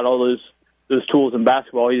 got all those tools in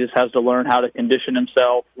basketball. He just has to learn how to condition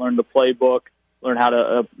himself, learn the playbook, learn how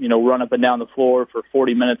to, run up and down the floor for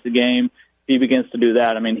 40 minutes a game. If he begins to do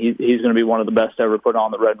that, I mean, he's going to be one of the best ever put on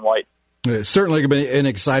the red and white. It's certainly going to be an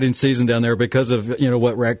exciting season down there because of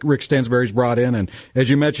what Rick Stansbury's brought in, and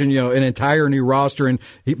as you mentioned, an entire new roster, and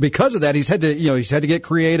because of that, he's had to get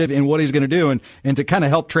creative in what he's going to do, and to kind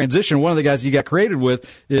of help transition. One of the guys he got creative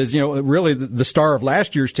with is really the star of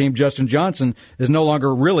last year's team, Justin Johnson, is no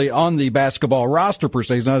longer really on the basketball roster per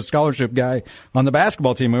se. He's not a scholarship guy on the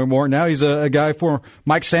basketball team anymore. Now he's a guy for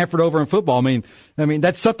Mike Sanford over in football. I mean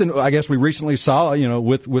that's something I guess we recently saw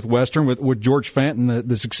with Western with George Fenton,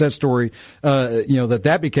 the success story.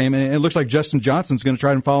 That became, and it looks like Justin Johnson's going to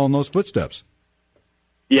try and follow in those footsteps.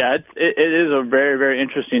 Yeah, it is a very, very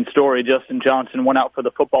interesting story. Justin Johnson went out for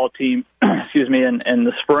the football team, in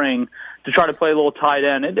the spring to try to play a little tight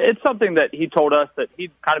end. It's something that he told us that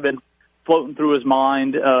he'd kind of been floating through his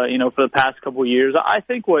mind, for the past couple of years. I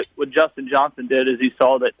think what Justin Johnson did is he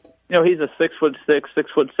saw that, he's a 6'6",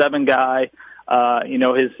 6'7" guy.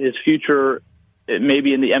 His future,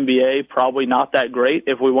 maybe in the NBA, probably not that great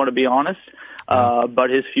if we want to be honest. But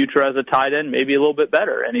his future as a tight end may be a little bit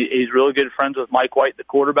better. And he's really good friends with Mike White, the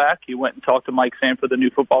quarterback. He went and talked to Mike Sanford, the new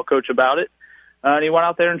football coach, about it. And he went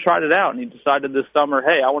out there and tried it out. And he decided this summer,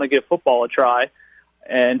 hey, I want to give football a try.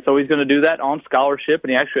 And so he's going to do that on scholarship.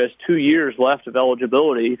 And he actually has 2 years left of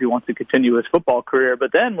eligibility if he wants to continue his football career.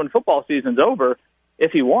 But then when football season's over,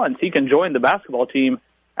 if he wants, he can join the basketball team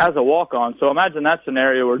as a walk-on. So imagine that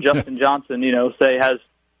scenario where Justin Johnson, say has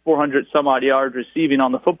 400 some odd yards receiving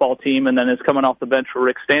on the football team and then is coming off the bench for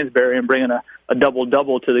Rick Stansbury and bringing a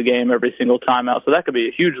double-double to the game every single time out. So that could be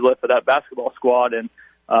a huge lift for that basketball squad. And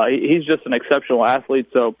he's just an exceptional athlete.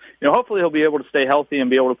 So, hopefully he'll be able to stay healthy and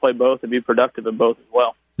be able to play both and be productive in both as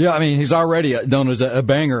well. Yeah, I mean, he's already known as a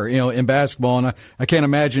banger, in basketball, and I can't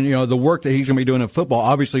imagine, the work that he's going to be doing in football,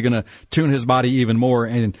 obviously going to tune his body even more,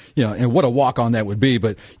 and what a walk-on that would be.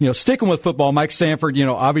 But, sticking with football, Mike Sanford,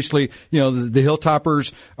 obviously, the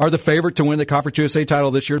Hilltoppers are the favorite to win the Conference USA title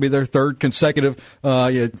this year, to be their third consecutive,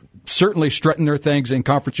 certainly strutting their things in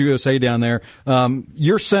Conference USA down there.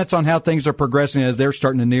 Your sense on how things are progressing as they're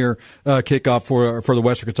starting to near kickoff for the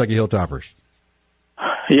Western Kentucky Hilltoppers?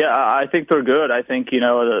 Yeah, I think they're good. I think,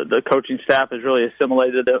 the coaching staff has really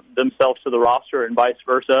assimilated themselves to the roster and vice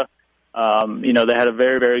versa. They had a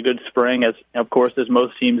very, very good spring, as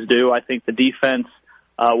most teams do. I think the defense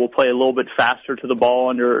will play a little bit faster to the ball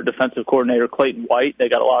under defensive coordinator Clayton White. They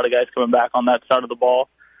got a lot of guys coming back on that side of the ball.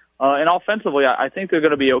 And offensively, I think they're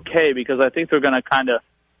going to be okay because I think they're going to kind of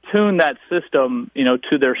tune that system,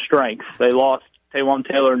 to their strengths. They lost Taywan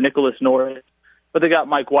Taylor, Nicholas Norris, but they got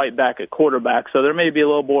Mike White back at quarterback. So there may be a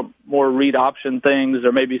little more read option things.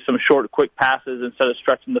 There may be some short, quick passes instead of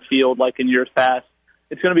stretching the field like in years past.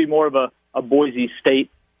 It's going to be more of a Boise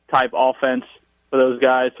State-type offense for those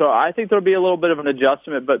guys. So I think there'll be a little bit of an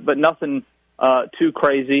adjustment, but nothing too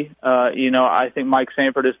crazy. I think Mike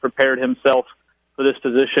Sanford has prepared himself for this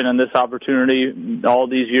position and this opportunity all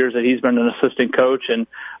these years that he's been an assistant coach. And,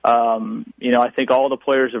 I think all the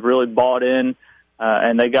players have really bought in,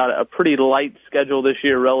 and they got a pretty light schedule this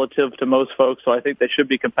year relative to most folks. So I think they should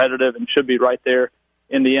be competitive and should be right there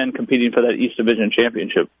in the end competing for that East Division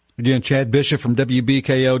championship. Again, Chad Bishop from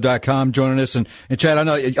WBKO.com joining us. And Chad, I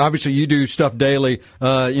know obviously you do stuff daily,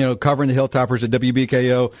 covering the Hilltoppers at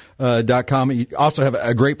WBKO.com. You also have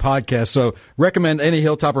a great podcast. So recommend any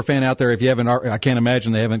Hilltopper fan out there, if you haven't, I can't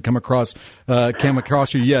imagine they haven't come across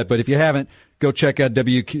you yet, but if you haven't, go check out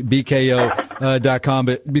WBKO.com.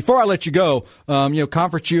 But before I let you go,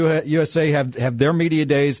 Conference USA have their media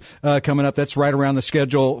days coming up. That's right around the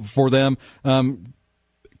schedule for them.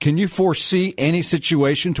 Can you foresee any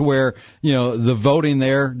situation to where, the voting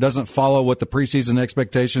there doesn't follow what the preseason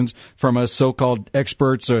expectations from us so-called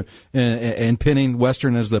experts and pinning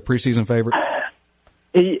Western as the preseason favorite?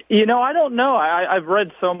 I don't know. I've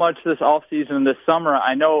read so much this offseason, this summer.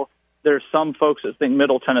 I know there's some folks that think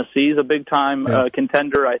Middle Tennessee is a big-time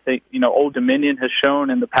contender. I think, Old Dominion has shown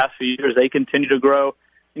in the past few years they continue to grow.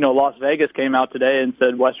 Las Vegas came out today and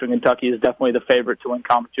said Western Kentucky is definitely the favorite to win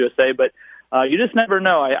Conference USA, but you just never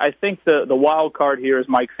know. I think the wild card here is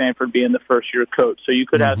Mike Sanford being the first-year coach. So you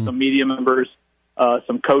could have some media members,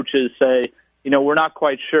 some coaches say, we're not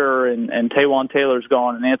quite sure, and Taywan Taylor's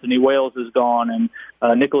gone, and Anthony Wales is gone, and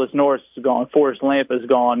Nicholas Norris is gone, Forrest Lamp is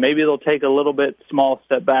gone. Maybe they'll take a little bit small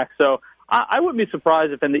step back. So I wouldn't be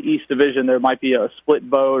surprised if in the East Division there might be a split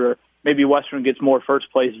vote, or maybe Western gets more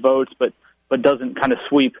first-place votes but doesn't kind of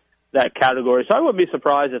sweep that category. So I wouldn't be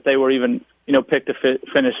surprised if they were even picked to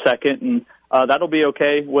finish second, and that'll be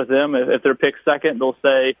okay with them. If they're picked second, they'll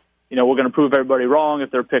say, we're going to prove everybody wrong.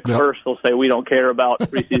 If they're picked first, they'll say we don't care about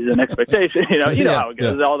preseason expectations. You know how it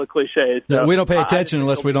goes, all the cliches. So we don't pay attention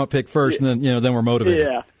unless we don't pick first, and then we're motivated.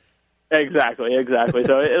 Yeah, exactly.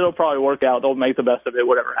 So it'll probably work out. They'll make the best of it,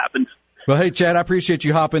 whatever happens. Well, hey, Chad, I appreciate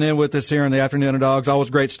you hopping in with us here in the Afternoon Underdogs.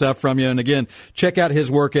 Always great stuff from you. And again, check out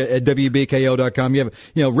his work at WBKO.com. You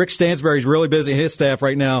have, Rick Stansberry's really busy, his staff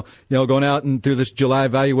right now, going out and through this July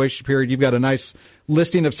evaluation period. You've got a nice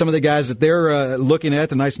listing of some of the guys that they're looking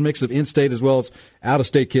at, a nice mix of in-state as well as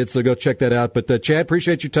out-of-state kids. So go check that out. But Chad,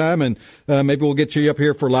 appreciate your time, and maybe we'll get you up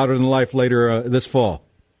here for Louder Than Life later this fall.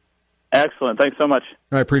 Excellent. Thanks so much.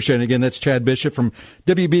 I appreciate it. Again, that's Chad Bishop from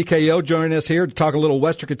WBKO joining us here to talk a little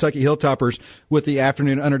Western Kentucky Hilltoppers with the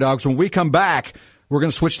Afternoon Underdogs. When we come back, we're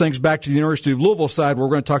going to switch things back to the University of Louisville side. We're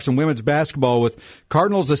going to talk some women's basketball with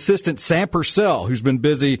Cardinals assistant Sam Purcell, who's been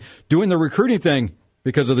busy doing the recruiting thing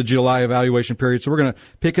because of the July evaluation period. So we're going to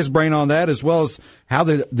pick his brain on that, as well as how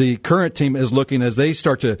the current team is looking as they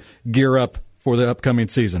start to gear up for the upcoming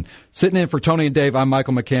season. Sitting in for Tony and Dave, I'm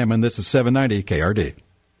Michael McCammon. This is 790 KRD.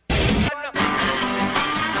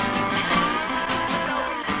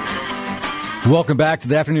 Welcome back to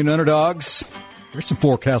the Afternoon Underdogs. There's some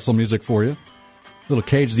Forecastle music for you. Little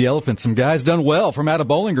Cage the Elephant. Some guys done well from out of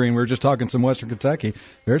Bowling Green. We were just talking some Western Kentucky.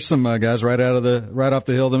 There's some guys right off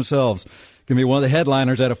the hill themselves. Going to be one of the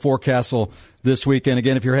headliners out of Forecastle this weekend.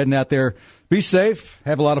 Again, if you're heading out there, be safe.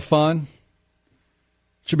 Have a lot of fun.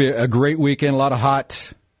 Should be a great weekend. A lot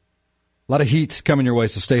of heat coming your way,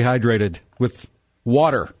 so stay hydrated with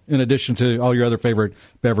water in addition to all your other favorite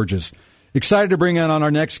beverages. Excited to bring on our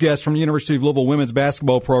next guest from the University of Louisville Women's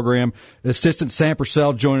Basketball Program, Assistant Sam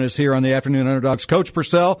Purcell, joining us here on the Afternoon Underdogs. Coach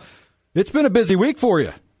Purcell, it's been a busy week for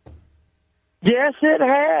you. Yes, it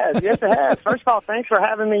has. First of all, thanks for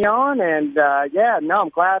having me on. And, I'm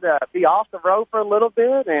glad to be off the road for a little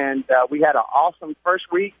bit. And we had an awesome first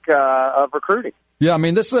week of recruiting. Yeah, I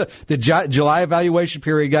mean, this the July evaluation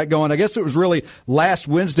period got going. I guess it was really last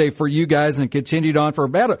Wednesday for you guys and continued on for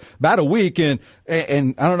about a week. And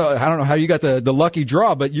and I don't know how you got the lucky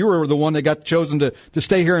draw, but you were the one that got chosen to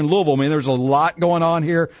stay here in Louisville. I mean, there's a lot going on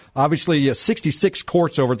here. Obviously, 66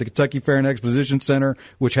 courts over at the Kentucky Fair and Exposition Center,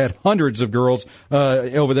 which had hundreds of girls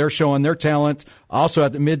over there showing their talent. Also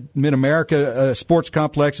at the Mid-America Sports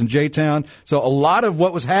Complex in J-Town. So a lot of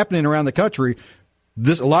what was happening around the country,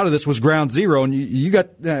 a lot of this was ground zero, and you got.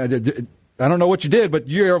 I don't know what you did, but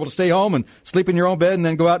you were able to stay home and sleep in your own bed and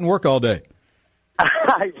then go out and work all day.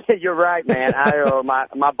 You're right, man.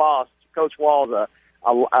 My boss, Coach Wall's, a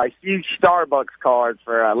huge Starbucks card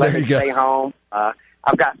for letting me stay home.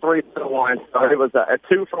 I've got 3 for 1, so it was a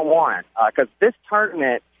 2 for 1. Because this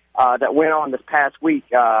tournament that went on this past week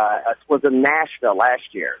was in Nashville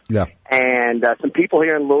last year. Yeah. And some people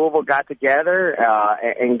here in Louisville got together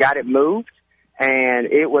and got it moved. And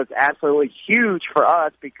it was absolutely huge for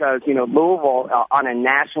us because, Louisville on a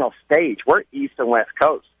national stage, we're East and West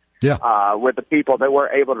Coast. Yeah. With the people that we're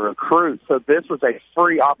able to recruit. So this was a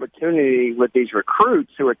free opportunity with these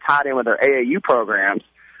recruits who are tied in with their AAU programs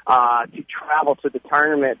to travel to the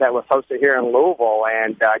tournament that was hosted here in Louisville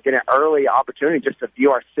and get an early opportunity just to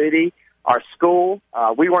view our city, our school.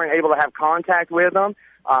 We weren't able to have contact with them,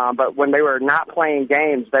 but when they were not playing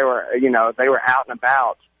games, they were out and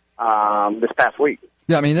about this past week.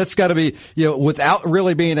 Yeah, I mean, that's got to be, without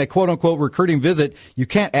really being a quote-unquote recruiting visit, you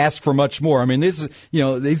can't ask for much more. I mean,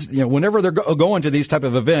 whenever they're going to these type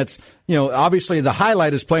of events, obviously the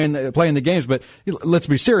highlight is playing the games, but let's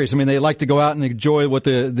be serious. I mean, they like to go out and enjoy what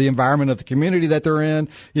the environment of the community that they're in.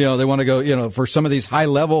 They want to go, for some of these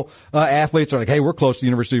high-level athletes are like, hey, we're close to the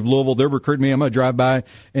University of Louisville. They're recruiting me. I'm going to drive by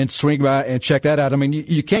and swing by and check that out. I mean,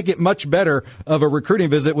 you can't get much better of a recruiting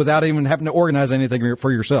visit without even having to organize anything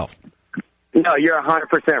for yourself. No, you're 100%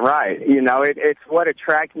 right. It's what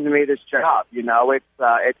attracted me to this job.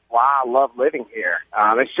 It's why I love living here.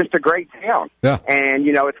 It's just a great town. Yeah. And,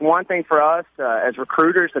 it's one thing for us as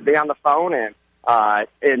recruiters to be on the phone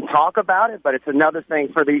and talk about it, but it's another thing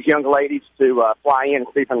for these young ladies to fly in and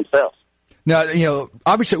see for themselves. Now,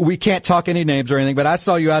 obviously we can't talk any names or anything, but I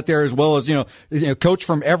saw you out there as well as, coach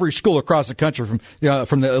from every school across the country, from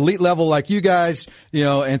the elite level like you guys,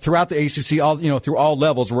 and throughout the ACC, through all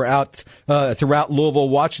levels. We're out throughout Louisville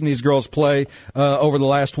watching these girls play over the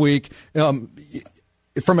last week.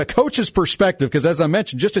 From a coach's perspective, because as I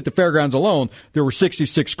mentioned, just at the fairgrounds alone, there were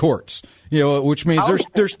 66 courts, which means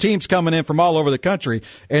there's teams coming in from all over the country,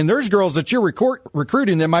 and there's girls that you're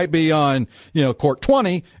recruiting that might be on, court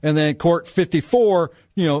 20 and then court 54,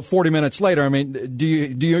 40 minutes later. I mean, do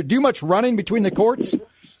you do much running between the courts?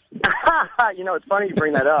 It's funny you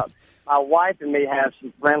bring that up. My wife and me have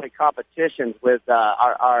some friendly competitions with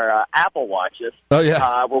our Apple Watches. Oh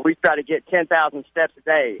yeah, where we try to get 10,000 steps a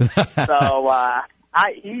day. So.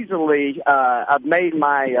 I easily I've made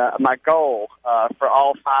my goal for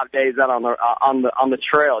all 5 days out on the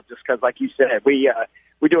trail, just because, like you said, we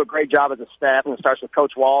do a great job as a staff, and it starts with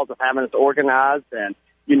Coach Walls of having us organized and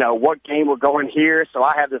what game we're going here. So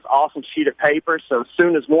I have this awesome sheet of paper. So as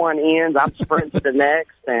soon as one ends, I'm sprinting to the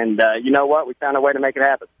next. And you know what? We found a way to make it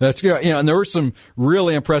happen. That's good. And there was some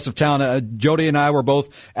really impressive talent. Jody and I were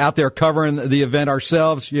both out there covering the event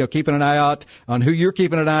ourselves, keeping an eye out on who you're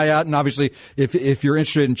keeping an eye out. And obviously, if you're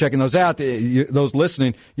interested in checking those out, those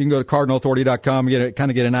listening, you can go to cardinalauthority.com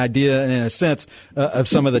and get an idea and a sense of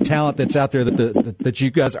some of the talent that's out there that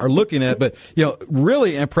you guys are looking at. But,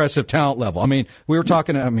 really impressive talent level. I mean, we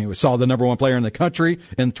saw the number one player in the country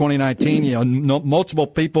in 2019, multiple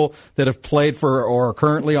people that have played for or are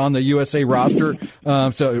currently on the USA roster.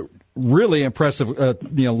 So really impressive,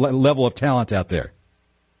 level of talent out there.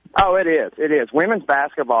 Oh, it is. It is. Women's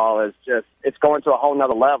basketball is it's going to a whole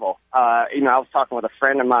nother level. I was talking with a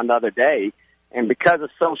friend of mine the other day, and because of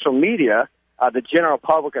social media, the general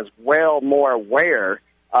public is well more aware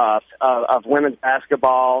of women's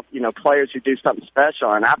basketball, players who do something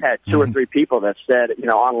special. And I've had 2 or 3 people that said,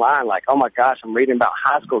 online, like, oh my gosh, I'm reading about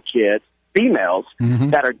high school kids, females,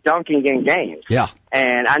 that are dunking in games. Yeah.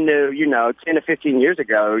 And I knew, 10 to 15 years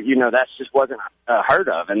ago, that just wasn't heard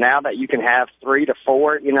of. And now that you can have 3 to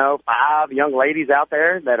 4, 5 young ladies out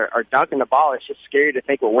there that are dunking the ball, it's just scary to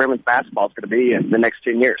think what women's basketball is going to be in the next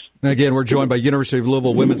 10 years. And again, we're joined by University of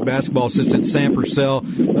Louisville women's basketball assistant Sam Purcell,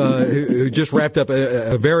 who just wrapped up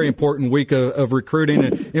a very important week of recruiting,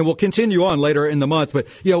 and will continue on later in the month. But,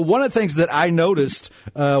 one of the things that I noticed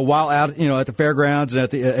while out, at the fairgrounds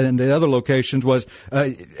and and the other locations was,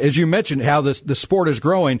 as you mentioned, how the sport is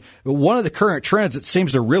growing. One of the current trends that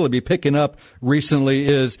seems to really be picking up recently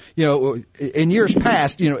is, in years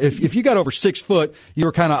past, if you got over 6 foot, you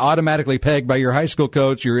were kind of automatically pegged by your high school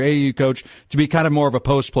coach, your AAU coach, to be kind of more of a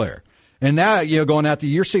post player. And now, going out there,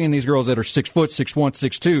 you're seeing these girls that are 6 foot, 6'1",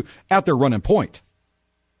 6'2", out there running point.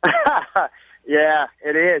 Yeah,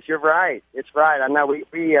 it is. You're right. It's right. I know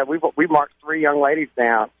we marked 3 young ladies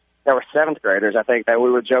down that were 7th graders, I think, that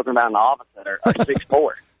we were joking about in the office that are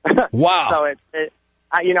 6'4". Wow. So I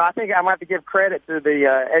think I'm going to have to give credit to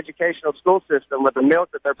the educational school system with the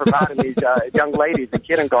milk that they're providing these young ladies in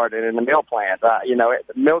kindergarten and the meal plans.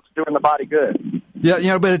 The milk's doing the body good.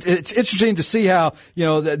 Yeah, but it's interesting to see how,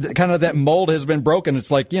 kind of that mold has been broken.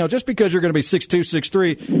 It's like, just because you're going to be 6'2",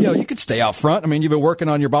 6'3", you could stay out front. I mean, you've been working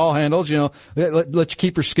on your ball handles, let you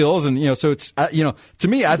keep your skills. And, so it's, to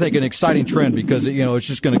me, I think an exciting trend because, it's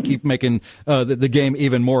just going to keep making the game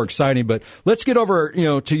even more exciting. But let's get over,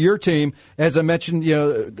 to your team. As I mentioned,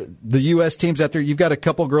 the U.S. teams out there, you've got a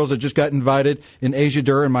couple girls that just got invited in Asia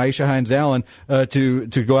Durr and Maisha Hines-Allen to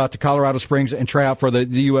go out to Colorado Springs and try out for the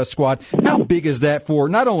U.S. squad. How big is that for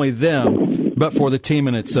not only them, but for the team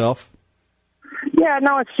in itself? Yeah,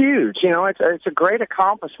 no, it's huge. It's a great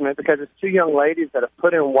accomplishment because it's 2 young ladies that have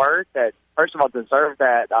put in work that, first of all, deserve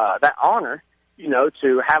that honor.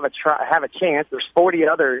 To have a chance. There's 40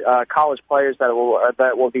 other college players that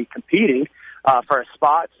will be competing for a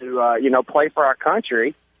spot to play for our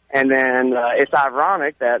country. And then it's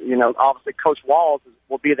ironic that obviously Coach Walls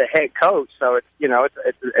will be the head coach, so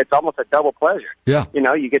it's almost a double pleasure. Yeah,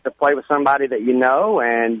 you get to play with somebody that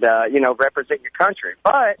and represent your country.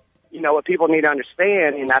 But what people need to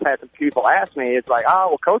understand, and I've had some people ask me, it's like, oh,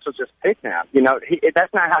 well, Coach was just picked now.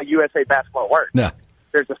 That's not how USA basketball works. No.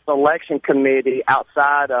 There's a selection committee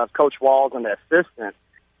outside of Coach Walls and the assistant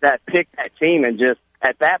that picked that team, and just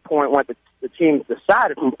at that point, when the team's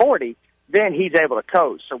decided from 40, then he's able to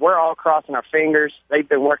coach. So we're all crossing our fingers. They've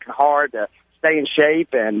been working hard to stay in shape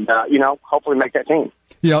and, hopefully make that team.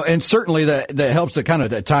 And certainly that helps to kind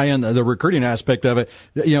of tie in the recruiting aspect of it.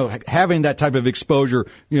 Having that type of exposure,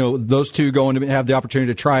 those 2 going to have the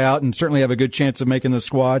opportunity to try out and certainly have a good chance of making the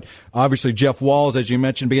squad. Obviously, Jeff Walls, as you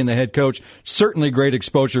mentioned, being the head coach, certainly great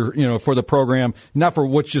exposure, for the program, not for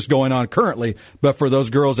what's just going on currently, but for those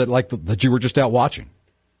girls that you were just out watching.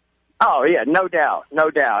 Oh, yeah, no doubt.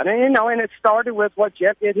 And, and it started with what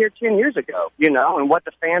Jeff did here 10 years ago, and what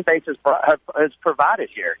the fan base has provided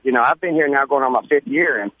here. I've been here now going on my 5th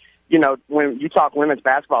year, and, when you talk women's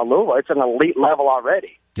basketball in Louisville, it's an elite level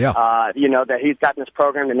already. Yeah. That he's gotten this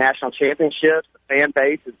program to national championships. The fan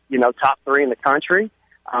base is, top 3 in the country.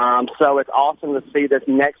 So it's awesome to see this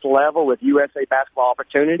next level with USA basketball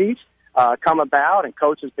opportunities come about, and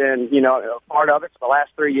Coach has been, a part of it for the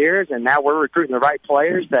last 3 years, and now we're recruiting the right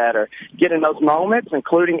players that are getting those moments,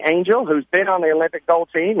 including Angel, who's been on the Olympic gold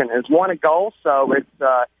team and has won a gold. So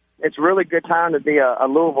it's really good time to be a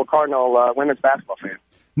Louisville Cardinal women's basketball fan.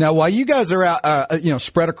 Now, while you guys are out,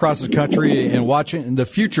 spread across the country and watching the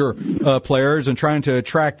future players and trying to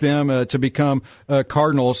attract them to become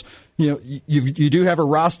Cardinals, you do have a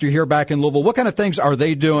roster here back in Louisville. What kind of things are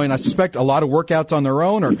they doing? I suspect a lot of workouts on their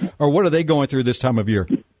own, or what are they going through this time of year?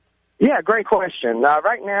 Yeah, great question.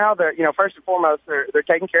 Right now, they're first and foremost they're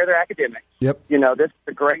taking care of their academics. Yep. This is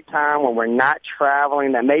a great time when we're not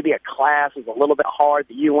traveling. That maybe a class is a little bit hard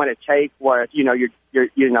that you want to take, where you're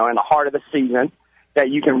in the heart of the season, that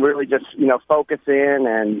you can really just focus in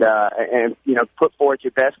and put forth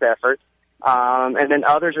your best effort. And then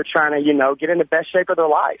others are trying to get in the best shape of their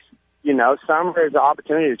life. Summer is an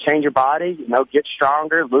opportunity to change your body, get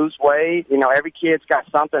stronger, lose weight. Every kid's got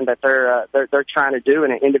something that they're trying to do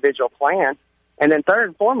in an individual plan. And then third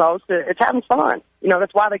and foremost, it's having fun.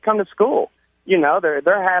 That's why they come to school.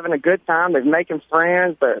 They're having a good time. They're making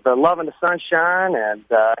friends. They're loving the sunshine, and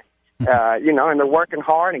and they're working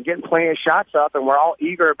hard and getting plenty of shots up. And we're all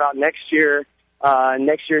eager about next year's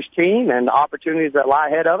team and the opportunities that lie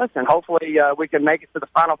ahead of us. And hopefully we can make it to the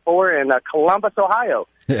Final Four in Columbus, Ohio.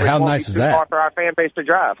 Yeah, how nice is that? Far for our fan base to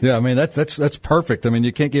drive. Yeah, I mean that's perfect. I mean,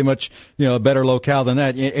 you can't get much a better locale than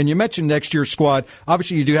that. And you mentioned next year's squad.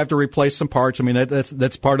 Obviously, you do have to replace some parts. I mean,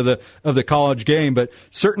 that's part of the college game. But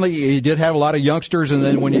certainly, you did have a lot of youngsters. And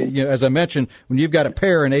then when you as I mentioned, when you've got a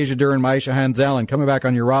pair in Asia Durr and Maisha Hines-Allen coming back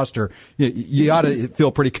on your roster, you ought to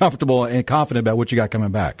feel pretty comfortable and confident about what you got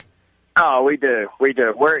coming back. Oh, we do.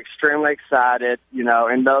 We're extremely excited,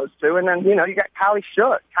 in those 2. And then, you got Kylie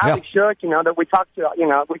Shook. Shook, that we talk to,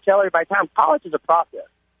 we tell everybody time, college is a process.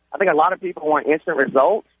 I think a lot of people want instant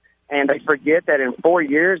results, and they forget that in 4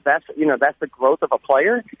 years, that's the growth of a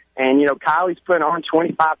player. And, Kylie's putting on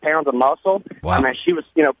 25 pounds of muscle. Wow. I mean, she was,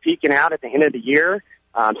 peaking out at the end of the year.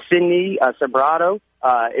 Sydney Sobrato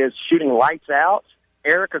is shooting lights out.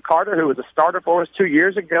 Erica Carter, who was a starter for us 2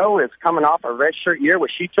 years ago, is coming off a redshirt year, which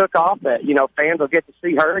she took off that, fans will get to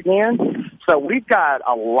see her again. so we've got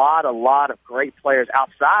a lot of great players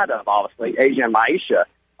outside of, obviously, Asia and Maisha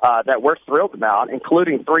that we're thrilled about,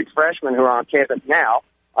 including 3 freshmen who are on campus now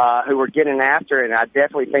who are getting after it, and I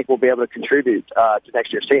definitely think we'll be able to contribute to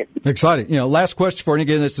next year's team. Exciting. Last question for you.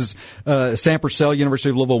 Again, this is Sam Purcell, University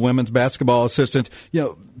of Louisville Women's Basketball Assistant.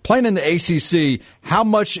 Playing in the ACC, how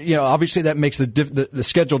much, obviously that makes the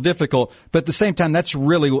schedule difficult, but at the same time, that's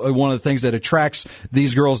really one of the things that attracts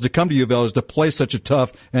these girls to come to UofL is to play such a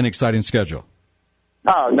tough and exciting schedule.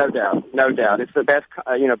 Oh, no doubt. It's the best,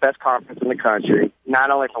 best conference in the country, not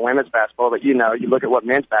only for women's basketball, but, you look at what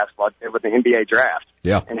men's basketball did with the NBA draft.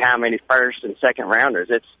 Yeah. And how many first and second rounders.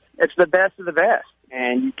 It's the best of the best.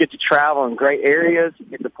 And you get to travel in great areas, you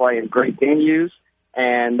get to play in great venues,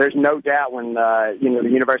 and there's no doubt when, the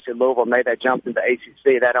University of Louisville made that jump into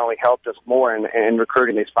ACC, that only helped us more in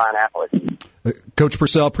recruiting these fine athletes. Coach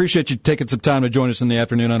Purcell, appreciate you taking some time to join us in the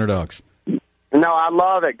afternoon Underdogs. No, I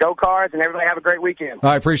love it. Go Cards, and everybody have a great weekend.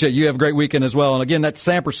 I appreciate it. You have a great weekend as well. And again, that's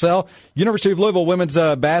Sam Purcell, University of Louisville Women's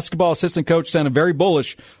Basketball Assistant Coach, sounding very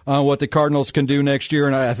bullish on what the Cardinals can do next year,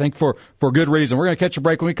 and I think for good reason. We're going to catch a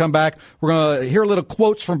break. When we come back, we're going to hear a little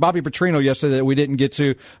quotes from Bobby Petrino yesterday that we didn't get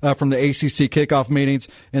to from the ACC kickoff meetings.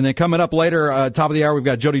 And then coming up later, top of the hour, we've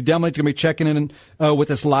got Jody Demling going to be checking in with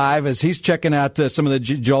us live as he's checking out some of the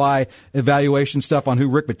July evaluation stuff on who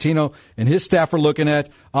Rick Pitino and his staff are looking at.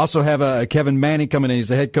 Also have Kevin Manning coming in. He's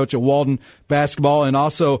the head coach at Walden Basketball, and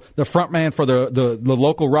also the front man for the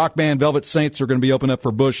local rock band Velvet Saints are going to be opening up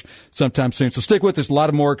for Bush sometime soon. So stick with us. A lot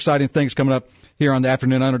of more exciting things coming up here on the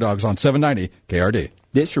Afternoon Underdogs on 790 KRD.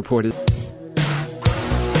 This report is...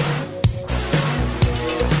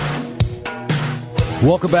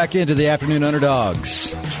 Welcome back into the Afternoon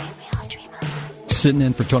Underdogs. Sitting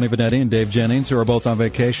in for Tony Vanetti and Dave Jennings, who are both on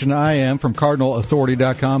vacation. I am from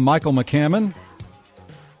CardinalAuthority.com. Michael McCammon.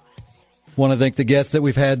 Want to thank the guests that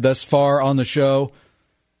we've had thus far on the show.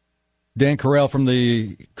 Dan Karrell from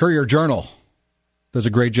the Courier-Journal does a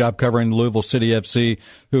great job covering LouCity FC,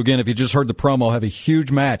 who, again, if you just heard the promo, have a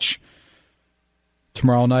huge match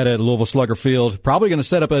tomorrow night at Louisville Slugger Field. Probably going to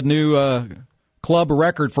set up a new club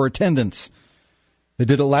record for attendance. They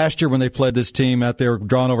did it last year when they played this team out there,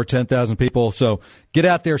 drawing over 10,000 people. So get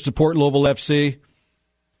out there, support Louisville FC.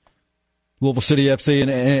 LouCity FC,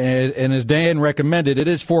 and as Dan recommended, it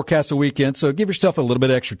is forecast a weekend, so give yourself a little bit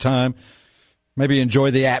extra time. Maybe enjoy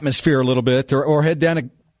the atmosphere a little bit, or head down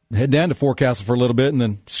to Forecastle for a little bit, and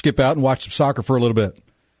then skip out and watch some soccer for a little bit.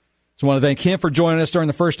 So I want to thank him for joining us during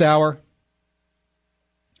the first hour.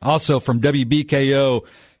 Also from WBKO,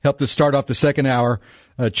 helped us start off the second hour.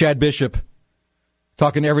 Chad Bishop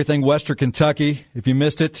talking everything Western Kentucky. If you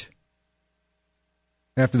missed it,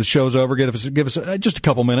 after the show's over, give us just a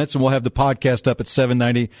couple minutes, and we'll have the podcast up at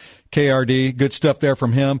 790 KRD. Good stuff there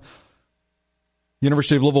from him.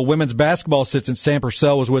 University of Louisville Women's Basketball Assistant Sam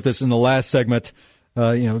Purcell was with us in the last segment,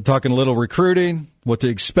 talking a little recruiting, what to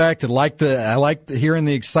expect. I liked hearing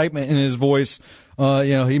the excitement in his voice.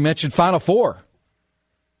 He mentioned Final Four.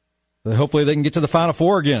 Hopefully they can get to the Final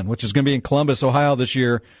Four again, which is going to be in Columbus, Ohio this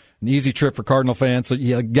year. An easy trip for Cardinal fans. So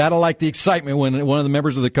you got to like the excitement when one of the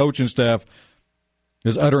members of the coaching staff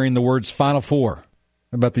is uttering the words Final Four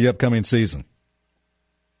about the upcoming season.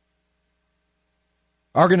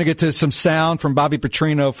 Are going to get to some sound from Bobby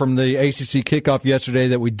Petrino from the ACC kickoff yesterday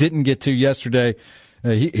that we didn't get to yesterday.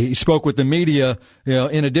 He spoke with the media,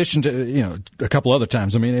 in addition to, a couple other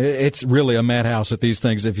times. I mean, it's really a madhouse at these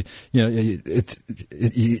things. If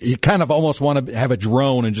you kind of almost want to have a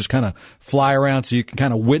drone and just kind of fly around so you can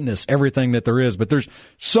kind of witness everything that there is. But there's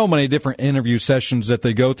so many different interview sessions that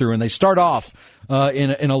they go through, and they start off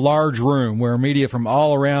in a large room where media from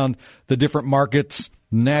all around the different markets,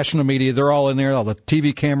 national media, they're all in there. All the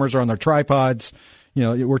TV cameras are on their tripods.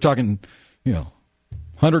 We're talking,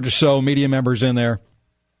 100 or so media members in there.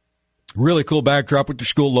 Really cool backdrop with your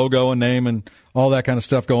school logo and name and all that kind of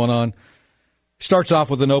stuff going on. Starts off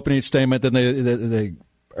with an opening statement, then they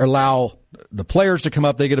allow the players to come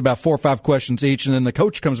up. They get about 4 or 5 questions each, and then the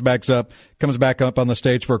coach comes back up on the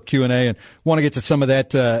stage for Q&A, and want to get to some of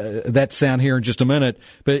that sound here in just a minute.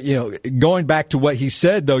 But going back to what he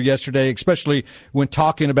said though yesterday, especially when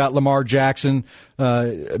talking about Lamar Jackson,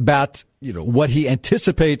 about what he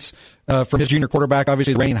anticipates from his junior quarterback,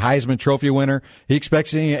 obviously the reigning Heisman Trophy winner. He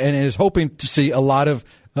expects and is hoping to see a lot of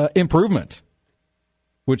improvement,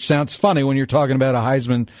 which sounds funny when you're talking about a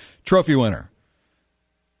Heisman Trophy winner.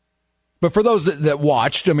 But for those that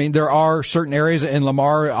watched, I mean, there are certain areas, and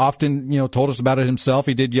Lamar often, told us about it himself.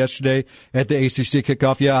 He did yesterday at the ACC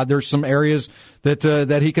kickoff. Yeah, there's some areas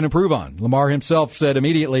that he can improve on. Lamar himself said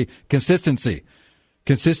immediately, consistency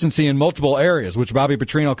in multiple areas, which Bobby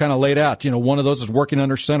Petrino kind of laid out. One of those is working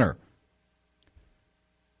under center.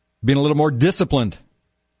 being a little more disciplined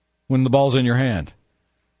when the ball's in your hand.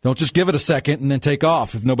 Don't just give it a second and then take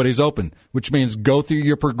off if nobody's open, which means go through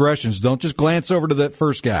your progressions. Don't just glance over to that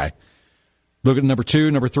first guy. Look at number 2,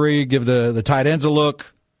 number 3, give the tight ends a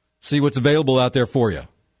look, see what's available out there for you.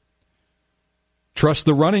 Trust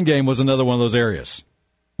the running game was another one of those areas,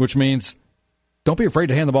 which means don't be afraid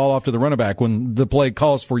to hand the ball off to the running back when the play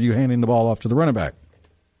calls for you handing the ball off to the running back.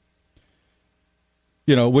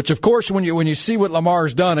 Which of course, when you see what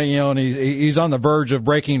Lamar's done, and he's on the verge of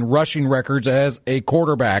breaking rushing records as a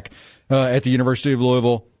quarterback at the University of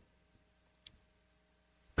Louisville.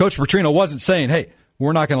 Coach Petrino wasn't saying, "Hey,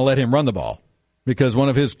 we're not going to let him run the ball," because one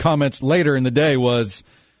of his comments later in the day was,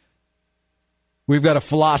 "We've got a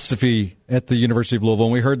philosophy at the University of Louisville,"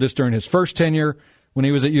 and we heard this during his first tenure when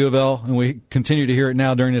he was at U of L, and we continue to hear it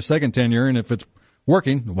now during his second tenure. And if it's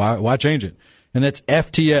working, why change it? And that's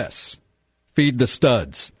FTS. Feed the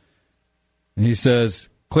studs. And he says,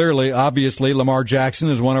 clearly, obviously, Lamar Jackson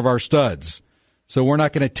is one of our studs. So we're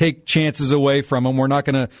not going to take chances away from him. We're not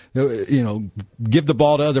going to, give the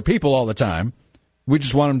ball to other people all the time. We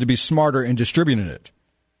just want him to be smarter in distributing it.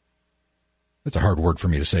 That's a hard word for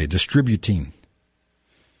me to say, distributing.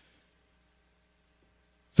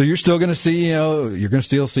 So you're still going to see, you're going to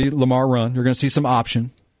still see Lamar run. You're going to see some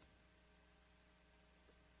option.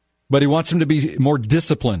 But he wants him to be more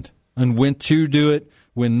disciplined on when to do it,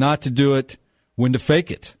 when not to do it, when to fake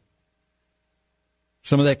it.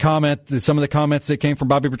 Some of the comments that came from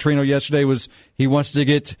Bobby Petrino yesterday was he wants to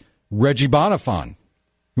get Reggie Bonifon.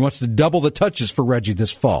 He wants to double the touches for Reggie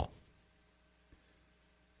this fall.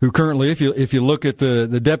 Who currently, if you look at the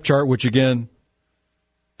depth chart, which again,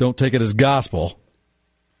 don't take it as gospel,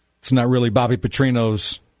 it's not really Bobby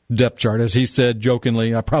Petrino's depth chart. As he said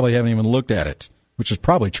jokingly, I probably haven't even looked at it, which is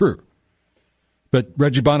probably true. But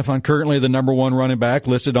Reggie Bonifon currently the number 1 running back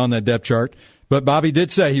listed on that depth chart. But Bobby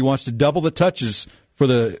did say he wants to double the touches for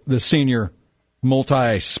the senior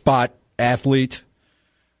multi-spot athlete,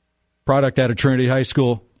 product out of Trinity High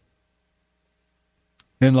School.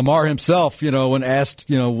 And Lamar himself, when asked,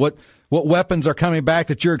 what weapons are coming back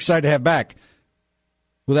that you're excited to have back,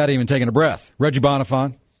 without even taking a breath, Reggie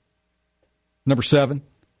Bonifon, number 7.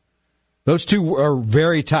 Those two are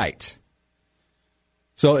very tight.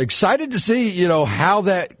 So excited to see, how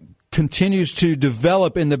that continues to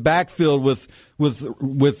develop in the backfield with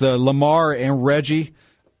Lamar and Reggie,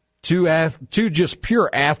 two just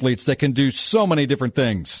pure athletes that can do so many different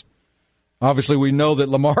things. Obviously, we know that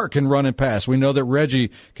Lamar can run and pass. We know that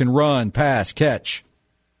Reggie can run, pass, catch.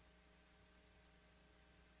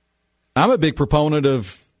 I'm a big proponent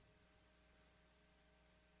of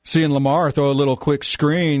seeing Lamar throw a little quick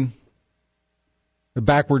screen, a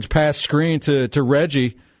backwards pass screen to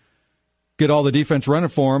Reggie, get all the defense running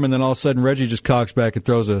for him, and then all of a sudden Reggie just cocks back and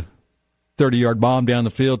throws a 30-yard bomb down the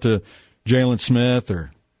field to Jalen Smith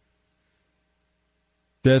or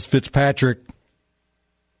Des Fitzpatrick,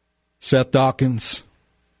 Seth Dawkins,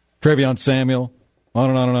 Travion Samuel, on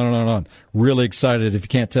and on and on and on and on. Really excited, if you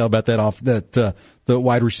can't tell, about the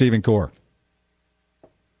wide receiving core.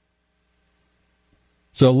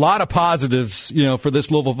 So a lot of positives, for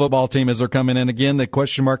this Louisville football team as they're coming in. Again, the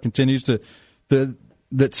question mark continues to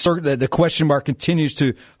the question mark continues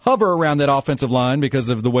to hover around that offensive line because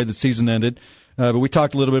of the way the season ended. But we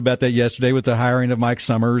talked a little bit about that yesterday with the hiring of Mike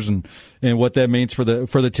Summers and what that means for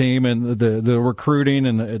the team and the recruiting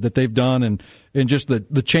and that they've done and just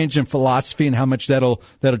the change in philosophy and how much that'll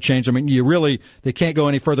change. I mean, they can't go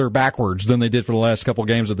any further backwards than they did for the last couple of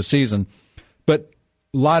games of the season. But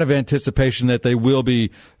a lot of anticipation that they will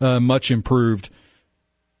be much improved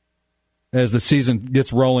as the season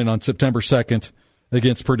gets rolling on September 2nd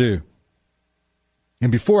against Purdue.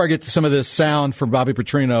 And before I get to some of this sound from Bobby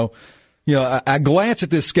Petrino, I glance at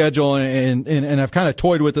this schedule and I've kind of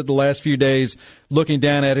toyed with it the last few days, looking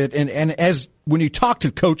down at it. And as when you talk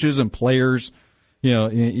to coaches and players,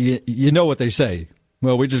 you know what they say.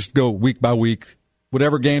 Well, we just go week by week.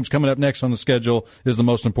 Whatever game's coming up next on the schedule is the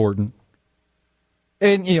most important.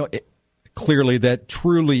 And, clearly that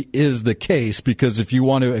truly is the case, because if you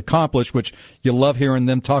want to accomplish, which you love hearing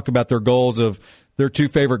them talk about their goals of their two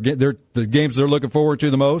favorite, the games they're looking forward to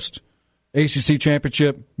the most, ACC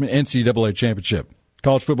championship, NCAA championship,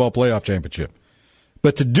 college football playoff championship.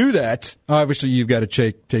 But to do that, obviously you've got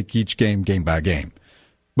to take each game by game.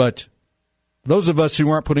 But those of us who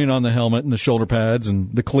aren't putting on the helmet and the shoulder pads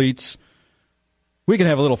and the cleats, we can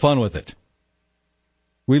have a little fun with it.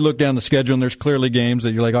 We look down the schedule, and there's clearly games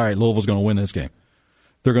that you're like, all right, Louisville's going to win this game.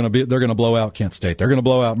 They're going to blow out Kent State. They're going to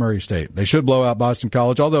blow out Murray State. They should blow out Boston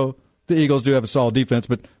College, although the Eagles do have a solid defense,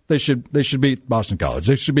 but they should beat Boston College.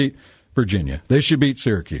 They should beat Virginia. They should beat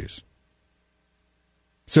Syracuse.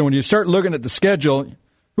 So when you start looking at the schedule,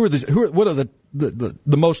 what are the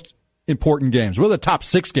most important games? What are the top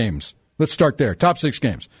 6 games? Let's start there. Top 6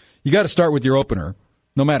 games. You got to start with your opener,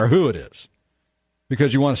 no matter who it is,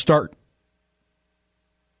 because you want to start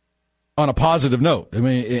on a positive note. I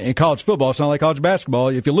mean, in college football, it's not like college basketball.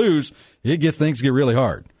 If you lose, things get really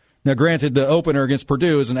hard. Now, granted, the opener against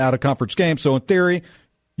Purdue is an out-of-conference game, so in theory,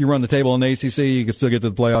 you run the table in the ACC, you can still get to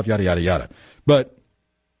the playoff, yada, yada, yada. But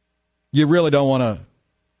you really don't want to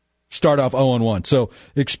start off 0-1. So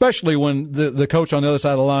especially when the coach on the other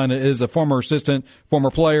side of the line is a former assistant, former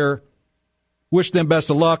player, wish them best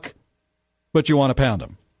of luck, but you want to pound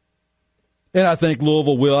them. And I think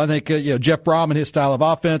Louisville will. I think Jeff Brom and his style of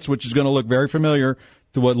offense, which is going to look very familiar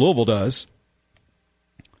to what Louisville does,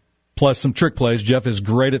 plus some trick plays. Jeff is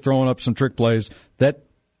great at throwing up some trick plays that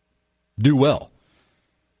do well.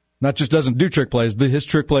 Not just doesn't do trick plays, his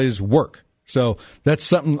trick plays work. So that's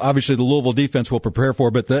something, obviously, the Louisville defense will prepare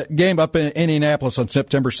for. But the game up in Indianapolis on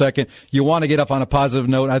September 2nd, you want to get off on a positive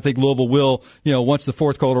note. I think Louisville will, once the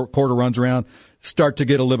fourth quarter runs around, start to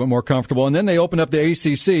get a little bit more comfortable. And then they open up the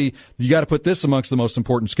ACC. You got to put this amongst the most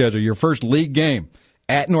important schedule. Your first league game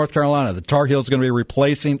at North Carolina. The Tar Heels are going to be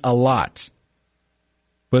replacing a lot.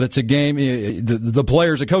 But it's a game, the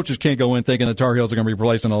players and coaches can't go in thinking the Tar Heels are going to be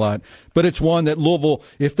replacing a lot. But it's one that Louisville,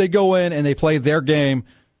 if they go in and they play their game,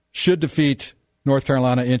 should defeat North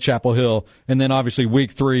Carolina in Chapel Hill. And then obviously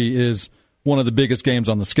week 3 is one of the biggest games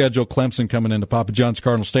on the schedule. Clemson coming into Papa John's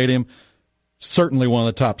Cardinal Stadium. Certainly one of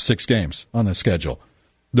the top 6 games on the schedule.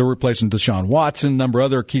 They're replacing Deshaun Watson, a number of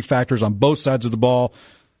other key factors on both sides of the ball.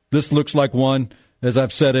 This looks like one. As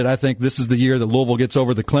I've said it, I think this is the year that Louisville gets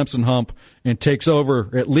over the Clemson hump and takes over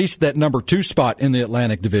at least that number 2 spot in the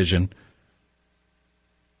Atlantic Division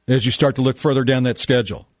as you start to look further down that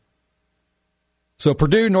schedule. So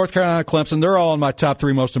Purdue, North Carolina, Clemson, they're all in my top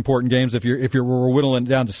 3 most important games if we're whittling it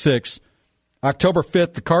down to 6. October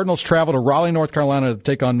 5th, the Cardinals travel to Raleigh, North Carolina to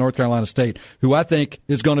take on North Carolina State, who I think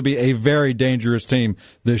is going to be a very dangerous team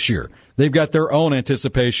this year. They've got their own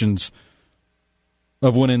anticipations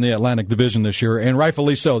of winning the Atlantic Division this year, and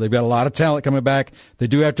rightfully so. They've got a lot of talent coming back. They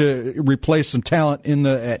do have to replace some talent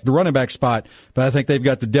at the running back spot, but I think they've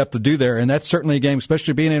got the depth to do there, and that's certainly a game,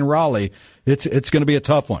 especially being in Raleigh, it's going to be a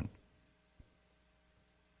tough one.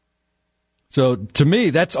 So to me,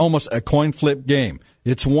 that's almost a coin flip game.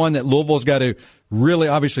 It's one that Louisville's got to really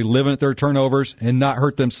obviously limit their turnovers and not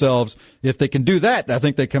hurt themselves. If they can do that, I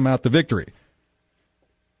think they come out the victory.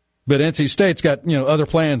 But NC State's got other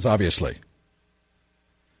plans, obviously.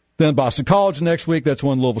 Then Boston College next week. That's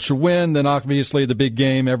one Louisville should win. Then obviously the big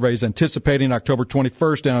game everybody's anticipating, October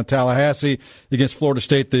 21st down in Tallahassee against Florida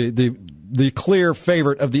State, the clear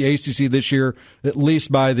favorite of the ACC this year, at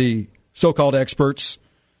least by the so-called experts.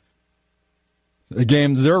 A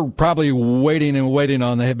game they're probably waiting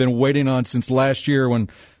on. They have been waiting on since last year when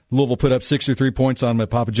Louisville put up 63 points on them at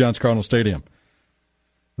Papa John's Cardinal Stadium.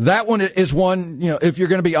 That one is one, if you're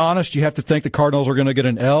going to be honest, you have to think the Cardinals are going to get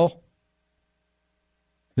an L.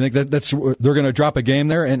 You think they're going to drop a game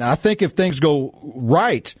there? And I think if things go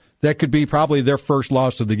right, that could be probably their first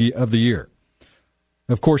loss of the year.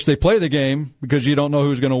 Of course, they play the game because you don't know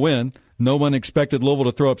who's going to win. No one expected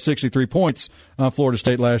Louisville to throw up 63 points on Florida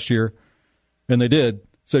State last year. And they did.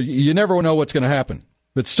 So you never know what's going to happen.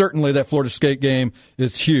 But certainly that Florida State game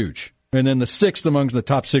is huge. And then the 6th among the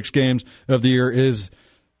top 6 games of the year is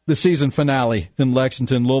the season finale in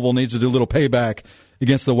Lexington. Louisville needs to do a little payback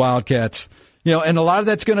against the Wildcats. And a lot of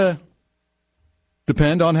that's going to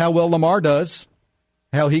depend on how well Lamar does,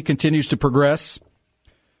 how he continues to progress.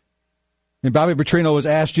 And Bobby Petrino was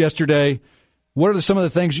asked yesterday, what are some of the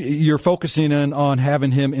things you're focusing on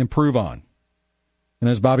having him improve on? And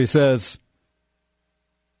as Bobby says,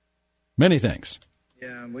 many things.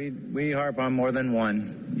 Yeah, we harp on more than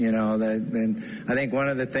one, and I think one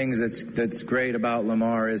of the things that's great about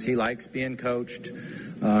Lamar is he likes being coached.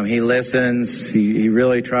 He listens. He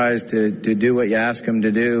really tries to do what you ask him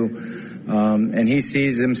to do, and he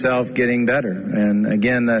sees himself getting better. And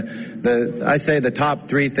again, I say the top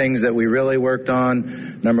 3 things that we really worked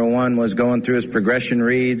on. Number 1 was going through his progression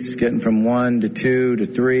reads, getting from 1 to 2 to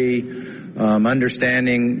 3.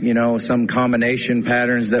 Understanding, some combination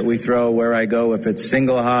patterns that we throw, where I go if it's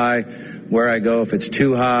single high, where I go if it's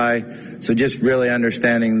too high. So just really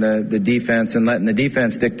understanding the defense and letting the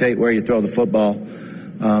defense dictate where you throw the football.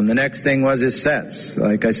 The next thing was his sets.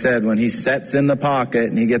 Like I said, when he sets in the pocket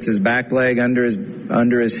and he gets his back leg under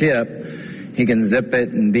his hip, he can zip it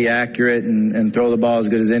and be accurate and throw the ball as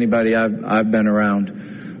good as anybody I've been around.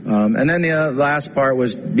 And then the last part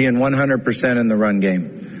was being 100% in the run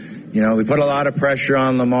game. You know, we put a lot of pressure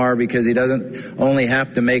on Lamar because he doesn't only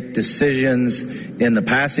have to make decisions in the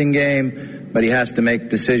passing game, but he has to make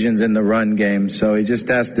decisions in the run game. So he just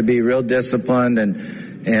has to be real disciplined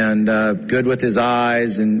and good with his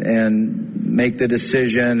eyes and make the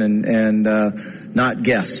decision and not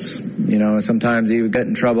guess. You know, sometimes he would get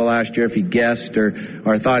in trouble last year if he guessed or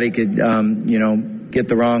thought he could, get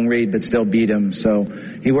the wrong read but still beat him. So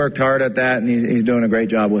he worked hard at that, and he's doing a great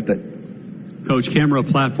job with it. Coach, camera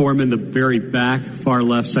platform in the very back, far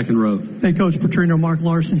left, second row. Hey, Coach Petrino, Mark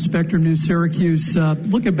Larson, Spectrum News, Syracuse.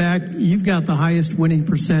 Looking back, you've got the highest winning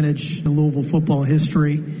percentage in Louisville football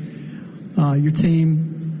history. Your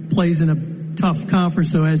team plays in a tough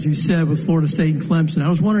conference, though, as you said, with Florida State and Clemson. I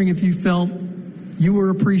was wondering if you felt you were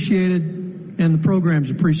appreciated and the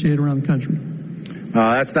program's appreciated around the country.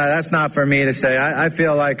 That's not for me to say. I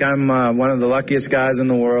feel like I'm one of the luckiest guys in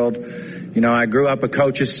the world. You know, I grew up a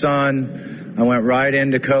coach's son. I went right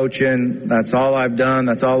into coaching. That's all I've done.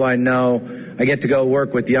 That's all I know. I get to go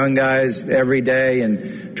work with young guys every day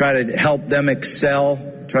and try to help them excel,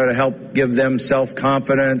 try to help give them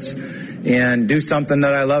self-confidence and do something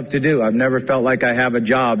that I love to do. I've never felt like I have a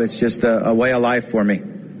job. It's just a way of life for me.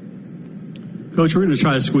 Coach, we're going to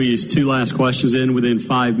try to squeeze two last questions in within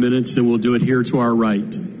 5 minutes, and we'll do it here to our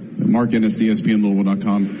right. Mark Ennis,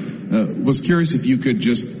 ESPNLouisville.com. Was curious if you could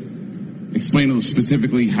just explain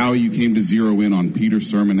specifically how you came to zero in on Peter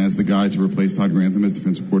Sirmon as the guy to replace Todd Grantham as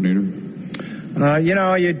defensive coordinator.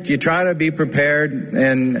 You try to be prepared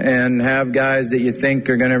and have guys that you think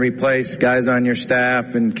are going to replace guys on your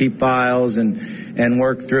staff and keep files and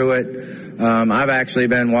work through it. I've actually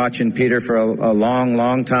been watching Peter for a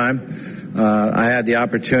long time. I had the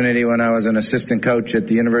opportunity when I was an assistant coach at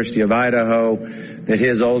the University of Idaho that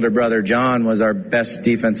his older brother John was our best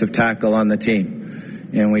defensive tackle on the team.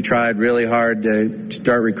 And we tried really hard to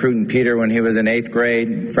start recruiting Peter when he was in 8th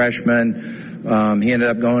grade, freshman. He ended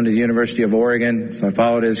up going to the University of Oregon, so I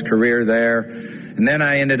followed his career there. And then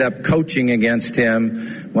I ended up coaching against him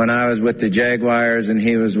when I was with the Jaguars and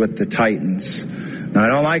he was with the Titans. Now, I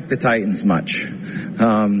don't like the Titans much.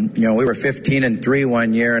 We were 15-3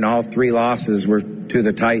 one year, and all 3 losses were to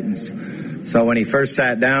the Titans. So when he first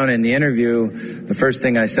sat down in the interview, the first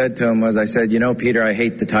thing I said to him was, Peter, I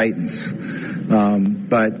hate the Titans.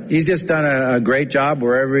 But he's just done a great job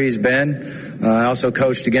wherever he's been. I also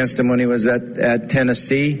coached against him when he was at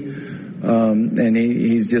Tennessee. And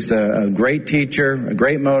he's just a great teacher, a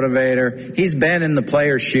great motivator. He's been in the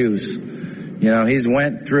players' shoes. He's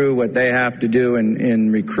went through what they have to do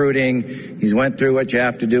in recruiting. He's went through what you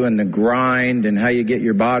have to do in the grind and how you get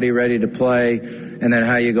your body ready to play and then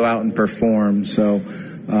how you go out and perform. So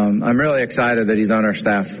I'm really excited that he's on our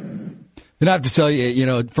staff. And I have to tell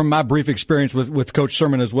you, from my brief experience with Coach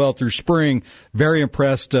Sirmon as well through spring, very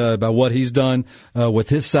impressed by what he's done with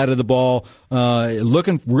his side of the ball.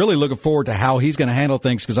 Looking forward to how he's going to handle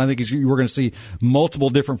things because I think we're going to see multiple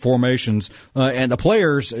different formations. And the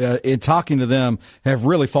players, in talking to them, have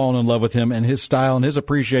really fallen in love with him and his style and his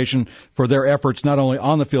appreciation for their efforts, not only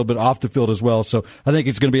on the field but off the field as well. So I think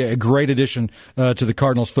it's going to be a great addition to the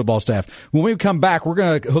Cardinals football staff. When we come back, we're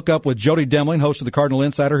going to hook up with Jody Demling, host of the Cardinal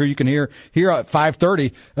Insider, who you can hear here at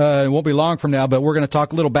 5:30. It won't be long from now, but we're going to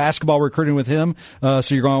talk a little basketball recruiting with him, so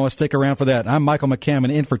you're going to want to stick around for that. I'm Michael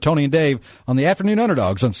McCammon in for Tony and Dave on the Afternoon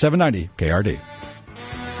Underdogs on 790 KRD.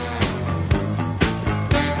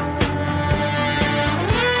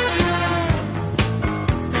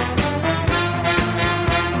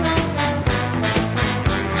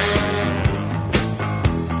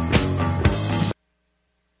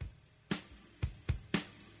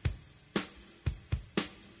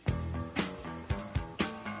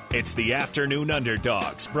 It's the Afternoon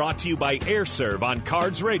Underdogs, brought to you by AirServe on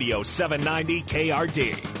Cards Radio 790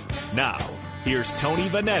 KRD. Now, here's Tony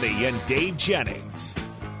Vanetti and Dave Jennings.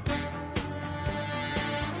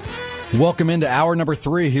 Welcome into hour number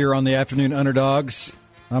 3 here on the Afternoon Underdogs.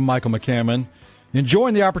 I'm Michael McCammon.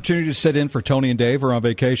 Enjoying the opportunity to sit in for Tony and Dave. We're on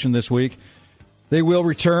vacation this week. They will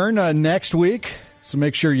return next week, so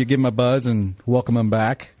make sure you give them a buzz and welcome them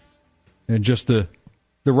back in just the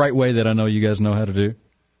right way that I know you guys know how to do.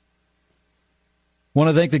 Want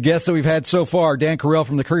to thank the guests that we've had so far. Dan Karrell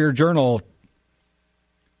from the Courier-Journal,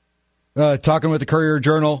 talking with the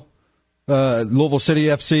Courier-Journal, Louisville City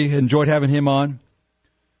FC. Enjoyed having him on.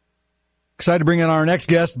 Excited to bring in our next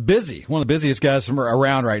guest, one of the busiest guys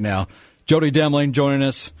around right now. Jody Demling joining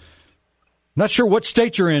us. Not sure what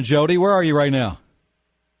state you're in, Jody. Where are you right now?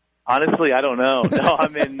 Honestly, I don't know. No,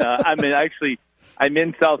 I I'm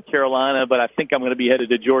in South Carolina, but I think I'm going to be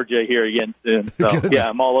headed to Georgia here again soon. So, yeah,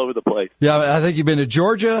 I'm all over the place. Yeah, I think you've been to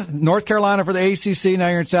Georgia, North Carolina for the ACC. Now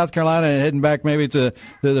you're in South Carolina and heading back maybe to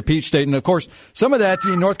the Peach State. And, of course, some of that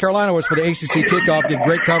in North Carolina was for the ACC kickoff. Did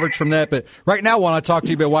great coverage from that. But right now I want to talk to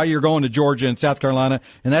you about why you're going to Georgia and South Carolina,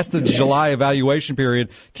 and that's the July evaluation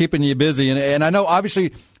period, keeping you busy. And I know,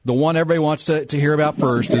 obviously, the one everybody wants to hear about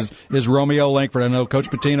first is Romeo Langford. I know Coach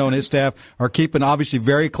Pitino and his staff are keeping obviously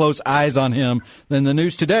very close eyes on him. Then the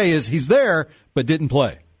news today is he's there but didn't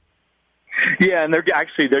play. Yeah, and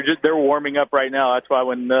they're warming up right now. That's why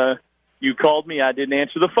when you called me, I didn't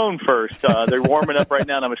answer the phone first. They're warming up right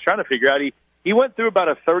now, and I was trying to figure out. He went through about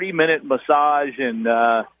a 30-minute massage and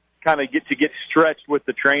kind of get stretched with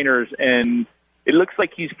the trainers, and it looks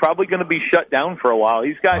like he's probably going to be shut down for a while.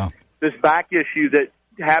 He's got this back issue that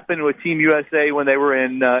happened with Team USA when they were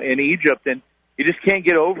in Egypt, and he just can't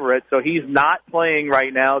get over it. So he's not playing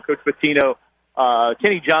right now. Coach Pitino,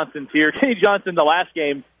 Kenny Johnson's here. Kenny Johnson, the last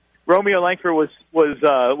game, Romeo Langford was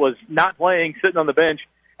not playing, sitting on the bench,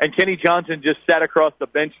 and Kenny Johnson just sat across the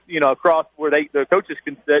bench, across where the coaches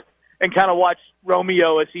can sit, and kind of watched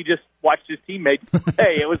Romeo as he just watched his teammates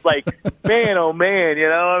play. It was like, man, oh man,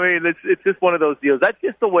 I mean, it's just one of those deals. That's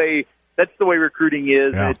the way recruiting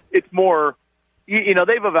is. Yeah. It's more.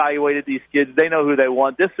 They've evaluated these kids. They know who they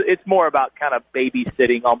want. It's more about kind of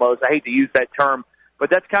babysitting almost. I hate to use that term, but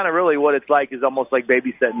that's kind of really what it's like, is almost like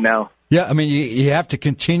babysitting now. Yeah, I mean, you have to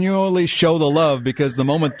continually show the love, because the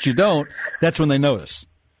moment you don't, that's when they notice.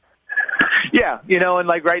 Yeah, and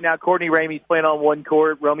like right now, Courtney Ramey's playing on one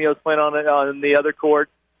court. Romeo's playing on the other court.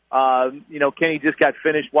 Kenny just got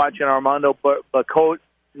finished watching Armando Bacote,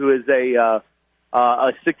 who is a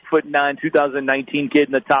 6'9", 2019 kid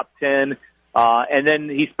in the top 10. And then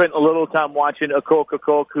he spent a little time watching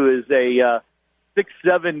Akok, who is a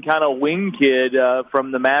 6'7" kind of wing kid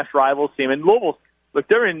from the Mass Rivals team. And Louisville, look,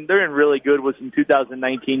 they're in really good with some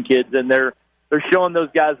 2019 kids, and they're showing those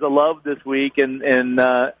guys the love this week. And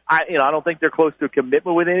I don't think they're close to a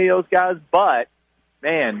commitment with any of those guys, but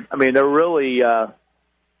man, I mean, they're really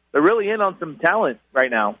in on some talent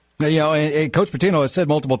right now. And Coach Pitino has said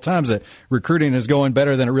multiple times that recruiting is going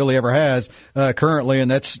better than it really ever has currently,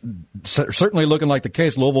 and that's certainly looking like the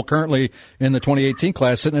case. Louisville currently in the 2018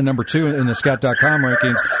 class sitting at number 2 in the Scout.com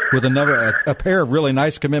rankings with a pair of really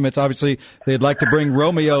nice commitments. Obviously, they'd like to bring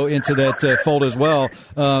Romeo into that fold as well.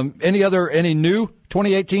 Any new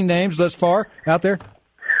 2018 names thus far out there?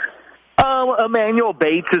 Emmanuel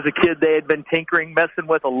Bates is a kid they had been messing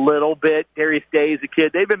with a little bit. Darius Day is a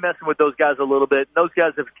kid. They've been messing with those guys a little bit. Those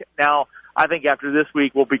guys have now, I think after this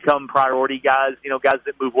week, will become priority guys, guys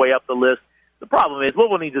that move way up the list. The problem is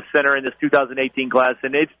Louisville needs a center in this 2018 class,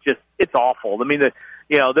 and it's awful. I mean,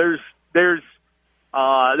 there's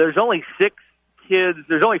only 6 kids.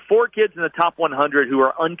 There's only 4 kids in the top 100 who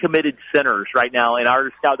are uncommitted centers right now in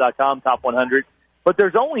our Scout.com top 100. But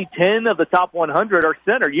there's only 10 of the top 100 are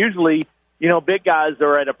center. Usually, big guys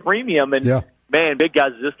are at a premium, and man, big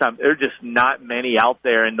guys this time, there are just not many out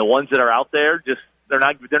there, and the ones that are out there, they're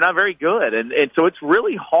not very good, and so it's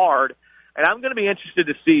really hard. And I'm going to be interested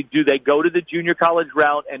to see, do they go to the junior college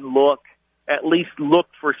route and at least look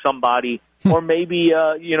for somebody, or maybe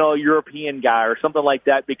a European guy or something like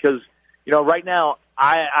that? Because right now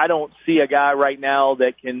I don't see a guy right now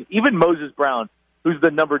that can, even Moses Brown, who's the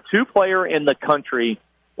number 2 player in the country.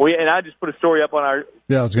 And I just put a story up on our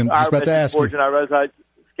just about to ask you. Our website,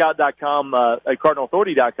 Scout.com,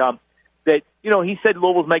 CardinalAuthority.com, that, he said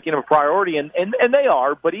Louisville's making him a priority, and they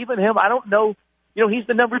are, but even him, I don't know, he's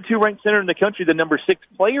the number 2 ranked center in the country, the number 6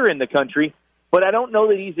 player in the country, but I don't know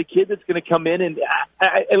that he's a kid that's going to come in and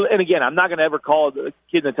again, I'm not going to ever call the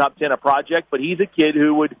kid in the top 10 a project, but he's a kid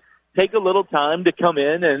who would take a little time to come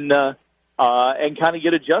in and kind of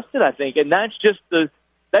get adjusted, I think. And that's just the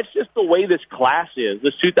way this class is,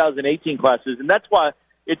 this 2018 class is. And that's why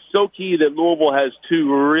it's so key that Louisville has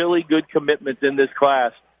 2 really good commitments in this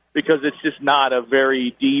class, because it's just not a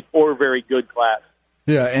very deep or very good class.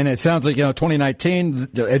 Yeah, and it sounds like, 2019,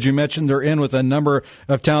 as you mentioned, they're in with a number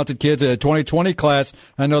of talented kids. A 2020 class,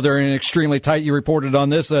 I know they're in extremely tight. You reported on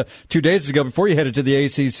this 2 days ago before you headed to the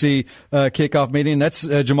ACC kickoff meeting. That's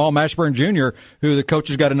Jamal Mashburn Jr., who the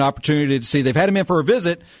coaches got an opportunity to see. They've had him in for a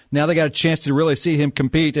visit. Now they got a chance to really see him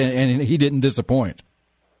compete, and he didn't disappoint.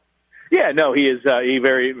 Yeah, no, he is. He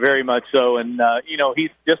very, very much so. And, he's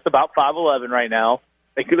just about 5'11" right now.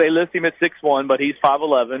 They list him at 6'1", but he's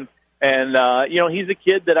 5'11". And he's a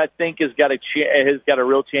kid that I think has got a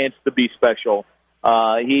real chance to be special.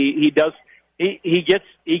 He gets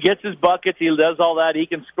his buckets, he does all that, he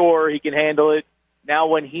can score, he can handle it. Now,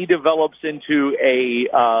 when he develops into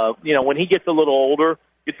when he gets a little older,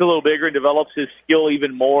 gets a little bigger and develops his skill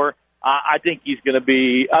even more, I think he's going to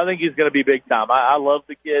be big time. I love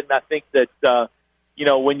the kid, and I think that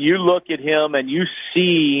when you look at him and you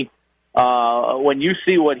see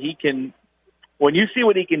what he can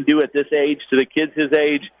do at this age to the kids his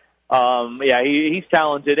age, he's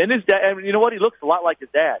talented. And his dad, you know what? He looks a lot like his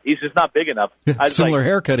dad. He's just not big enough. Similar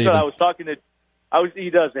haircut, even. He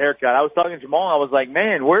does the haircut. I was talking to Jamal. I was like,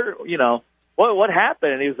 man, what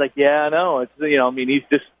happened? And he was like, yeah, I know. It's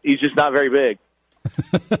he's just not very big.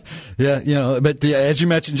 Yeah, but as you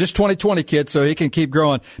mentioned, just 2020 kids, so he can keep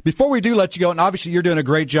growing. Before we do let you go, and obviously you're doing a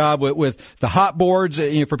great job with the hot boards,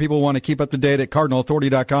 for people who want to keep up to date at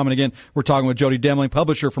CardinalAuthority.com. And again, we're talking with Jody Demling,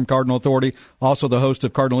 publisher from Cardinal Authority, also the host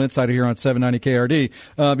of Cardinal Insider here on 790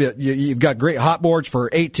 KRD. You've got great hot boards for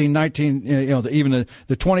 18, 19, even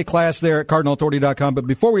the 20 class there at CardinalAuthority.com. But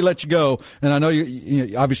before we let you go, and I know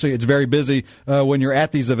you obviously it's very busy when you're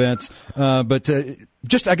at these events, but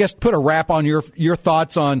just, I guess, put a wrap on your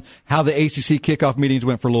thoughts on how the ACC kickoff meetings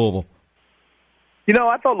went for Louisville.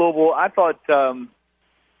 I thought,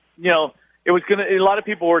 it was going to, a lot of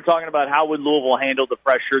people were talking about how would Louisville handle the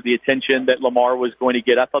pressure, the attention that Lamar was going to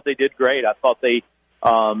get. I thought they did great. I thought they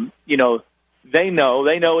know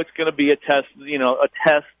it's going to be a test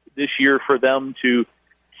this year for them to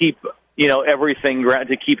keep, everything,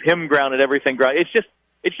 to keep him grounded, everything grounded.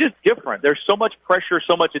 It's just different. There's so much pressure,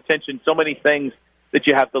 so much attention, so many things that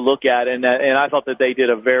you have to look at, and I thought that they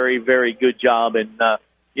did a very, very good job. And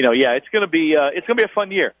it's going to be a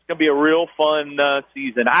fun year. It's going to be a real fun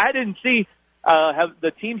season. I didn't see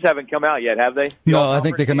the teams haven't come out yet, have they? No, I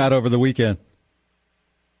think they come out over the weekend.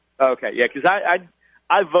 Okay, yeah, because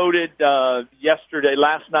I voted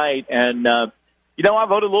last night, and I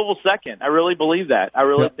voted Louisville second. I really believe that. I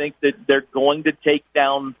really think that they're going to take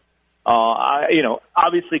down.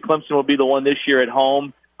 Obviously Clemson will be the one this year at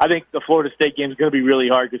home. I think the Florida State game is going to be really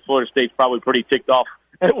hard because Florida State's probably pretty ticked off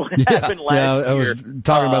at what happened last year. I was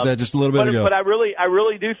talking about that just a little bit ago. But I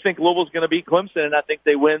really do think Louisville's going to beat Clemson, and I think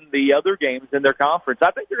they win the other games in their conference. I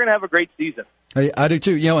think they're going to have a great season. I do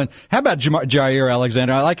too. And how about Jair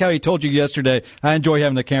Alexander? I like how he told you yesterday, I enjoy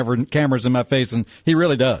having the cameras in my face, and he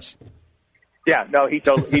really does. Yeah, no, he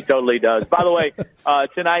totally does. By the way,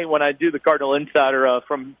 tonight when I do the Cardinal Insider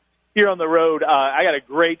from here on the road, I got a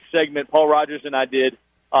great segment Paul Rogers and I did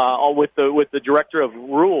with the director of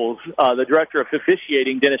rules, the director of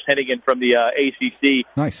officiating, Dennis Hennigan from the ACC.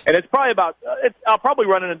 Nice. And it's probably I'll probably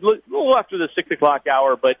run it a little after the 6:00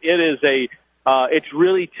 hour, but it is it's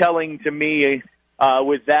really telling to me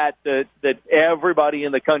with that everybody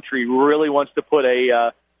in the country really wants to put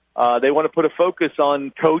they want to put a focus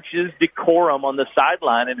on coaches' decorum on the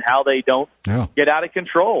sideline and how they don't get out of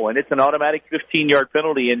control. And it's an automatic 15-yard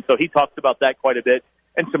penalty. And so he talks about that quite a bit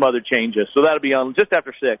and some other changes. So that'll be on just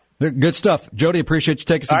after 6. Good stuff. Jody, appreciate you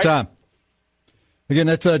taking some time. Again,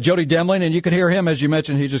 that's Jody Demling, and you can hear him, as you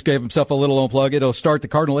mentioned, he just gave himself a little unplug. It'll start the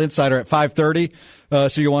Cardinal Insider at 5:30,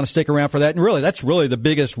 so you'll want to stick around for that. And really, that's really the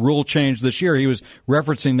biggest rule change this year. He was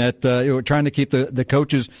referencing that trying to keep the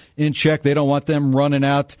coaches in check. They don't want them running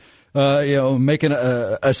out, making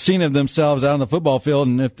a scene of themselves out on the football field.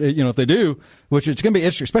 And if they do, which it's going to be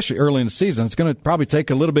interesting, especially early in the season, it's going to probably take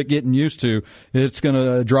a little bit getting used to. It's going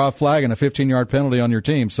to draw a flag and a 15-yard penalty on your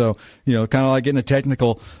team. So, kind of like getting a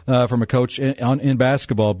technical from a coach in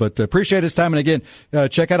basketball. But appreciate his time. And again,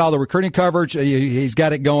 check out all the recruiting coverage. He's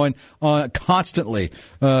got it going on constantly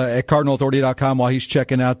at CardinalAuthority.com while he's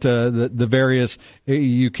checking out the various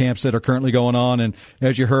AAU camps that are currently going on. And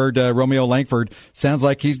as you heard, Romeo Langford sounds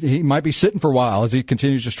like he might be sitting for a while as he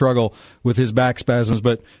continues to struggle with his back spasms.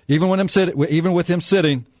 But even with him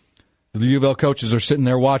sitting, the UofL coaches are sitting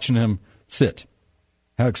there watching him sit.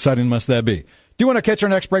 How exciting must that be? Do you want to catch our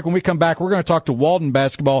next break? When we come back, we're going to talk to Walden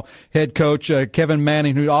basketball head coach Kevin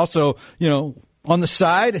Manning, who also, on the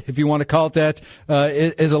side, if you want to call it that,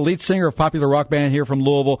 is a lead singer of popular rock band here from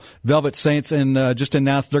Louisville, Velvet Saints, and just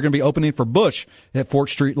announced they're going to be opening for Bush at 4th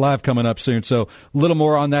Street Live coming up soon. So a little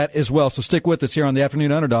more on that as well. So stick with us here on the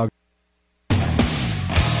Afternoon Underdog.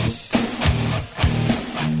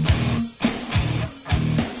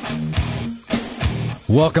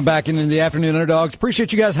 Welcome back into the Afternoon Underdogs.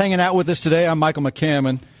 Appreciate you guys hanging out with us today. I'm Michael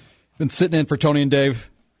McCammon. Been sitting in for Tony and Dave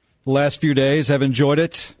the last few days. Have enjoyed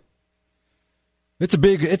it. It's a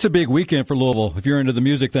big weekend for Louisville. If you're into the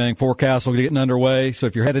music thing, Forecastle getting underway. So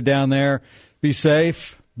if you're headed down there, be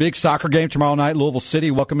safe. Big soccer game tomorrow night. Louisville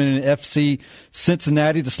City welcoming in FC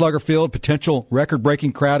Cincinnati to Slugger Field. Potential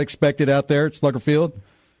record-breaking crowd expected out there at Slugger Field.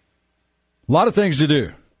 A lot of things to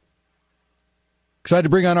do. Excited to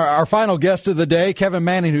bring on our final guest of the day, Kevin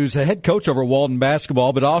Manning, who's a head coach over Walden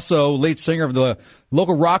Basketball, but also lead singer of the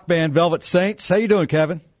local rock band Velvet Saints. How you doing,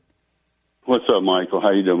 Kevin? What's up, Michael?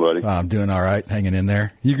 How you doing, buddy? I'm doing all right, hanging in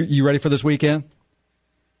there. You ready for this weekend?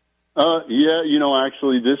 Yeah,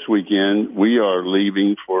 actually this weekend we are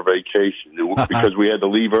leaving for vacation because we had to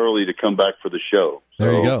leave early to come back for the show. So.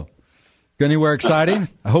 There you go. Go anywhere exciting,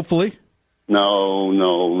 hopefully?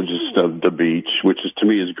 No, just the beach, which to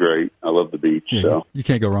me is great. I love the beach. Yeah, so you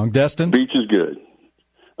can't go wrong. Destin? Beach is good.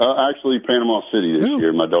 Actually, Panama City this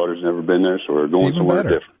year. My daughter's never been there, so we're going even somewhere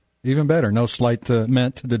better. different. Even better. No slight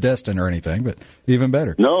meant to Destin or anything, but even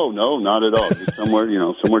better. No, not at all. Just somewhere,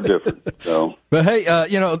 somewhere different. So, but hey,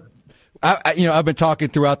 I've been talking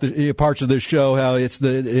throughout the parts of this show how it's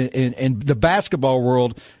in the basketball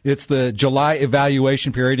world, it's the July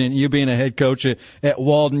evaluation period, and you being a head coach at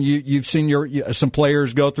Walden, you've seen some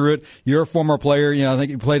players go through it. You're a former player, I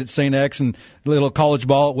think you played at St. X and little college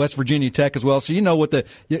ball at West Virginia Tech as well, so you know what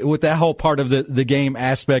that whole part of the game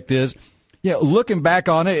aspect is. Looking back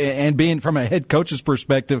on it and being from a head coach's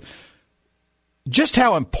perspective, just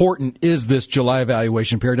how important is this July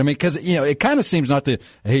evaluation period? I mean, because, it kind of seems I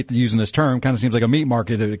hate using this term, kind of seems like a meat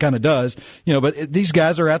market. It kind of does, but these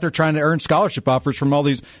guys are out there trying to earn scholarship offers from all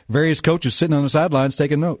these various coaches sitting on the sidelines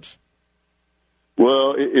taking notes.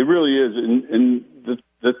 Well, it really is. And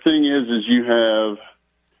the thing is you have,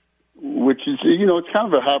 which is, it's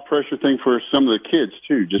kind of a high pressure thing for some of the kids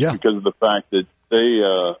too, just because of the fact that they,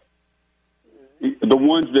 the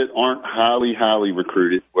ones that aren't highly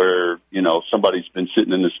recruited, where, somebody's been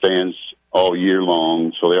sitting in the stands all year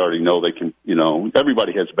long, so they already know they can,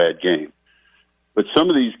 everybody has a bad game. But some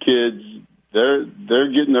of these kids, they're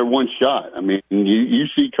getting their one shot. I mean, you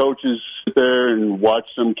see coaches sit there and watch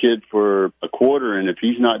some kid for a quarter, and if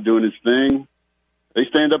he's not doing his thing, they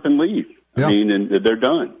stand up and leave. Yeah. I mean, and they're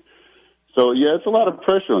done. So, yeah, it's a lot of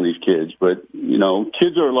pressure on these kids, but,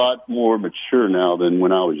 kids are a lot more mature now than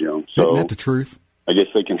when I was young. So isn't that the truth? I guess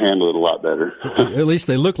they can handle it a lot better. At least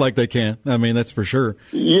they look like they can. I mean, that's for sure.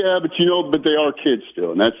 Yeah, but but they are kids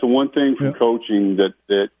still, and that's the one thing from coaching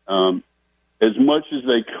that as much as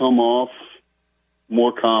they come off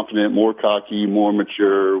more confident, more cocky, more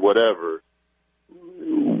mature, whatever,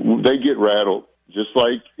 they get rattled just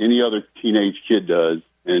like any other teenage kid does.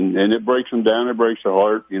 And it breaks them down. It breaks their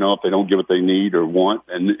heart, if they don't get what they need or want.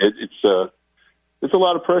 And it's a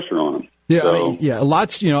lot of pressure on them. Yeah, so,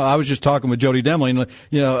 lots. I was just talking with Jody Demling.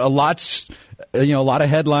 A lot of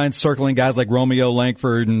headlines circling guys like Romeo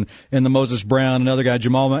Langford and the Moses Brown, another guy,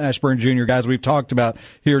 Jamal Ashburn Jr., guys we've talked about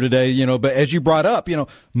here today. But as you brought up,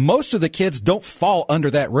 most of the kids don't fall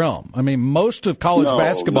under that realm. I mean, most of college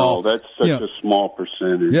basketball. No, that's such a small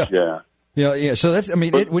percentage. Yeah. Yeah. So that's,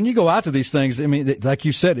 when you go out to these things, like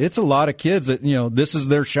you said, it's a lot of kids that, this is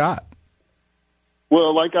their shot.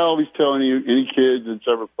 Well, like I always tell any kid that's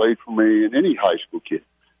ever played for me and any high school kid,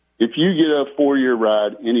 if you get a 4-year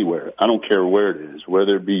ride anywhere, I don't care where it is,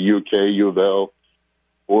 whether it be UK, UofL,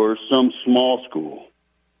 or some small school,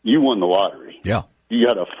 you won the lottery. Yeah. You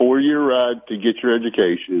got a 4-year ride to get your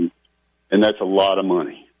education, and that's a lot of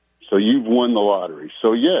money. So you've won the lottery.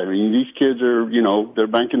 So, yeah, these kids are, they're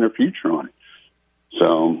banking their future on it.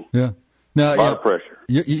 So, yeah. Now, a lot of pressure.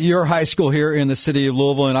 Your high school here in the city of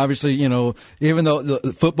Louisville, and obviously, even though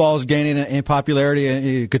the football is gaining in popularity, and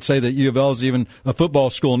you could say that UofL is even a football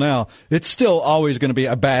school now, it's still always going to be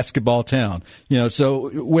a basketball town. So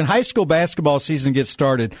when high school basketball season gets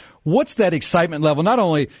started, what's that excitement level? Not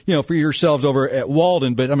only, for yourselves over at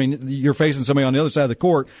Walden, but you're facing somebody on the other side of the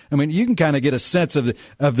court. You can kind of get a sense of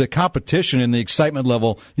the competition and the excitement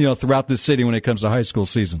level, throughout the city when it comes to high school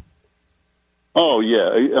season. Oh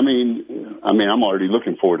yeah, I'm already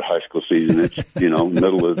looking forward to high school season. It's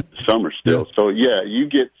middle of summer still, so yeah, you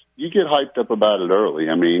get hyped up about it early.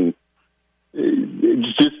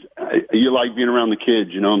 It's just you like being around the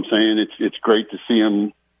kids. You know what I'm saying? It's great to see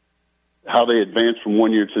them how they advance from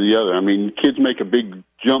one year to the other. Kids make a big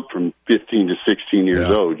jump from 15 to 16 years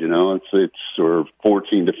old. It's or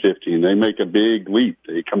 14 to 15. They make a big leap.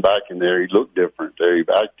 They come back in there. You look different. They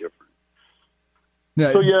act different.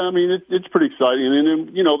 Yeah. So, yeah, it's pretty exciting. And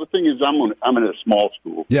then, the thing is, I'm in a small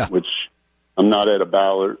school, which I'm not at a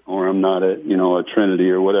Ballard or I'm not at, a Trinity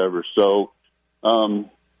or whatever. So the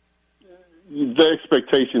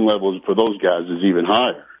expectation levels for those guys is even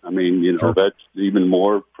higher. Sure. That's even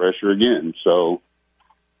more pressure again. So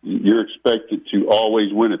you're expected to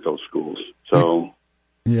always win at those schools. So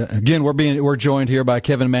Yeah. Again, we're joined here by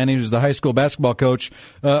Kevin Manning, who's the high school basketball coach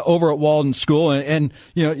over at Walden School, and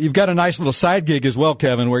you've got a nice little side gig as well,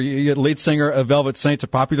 Kevin, where you're the lead singer of Velvet Saints, a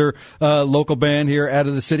popular local band here out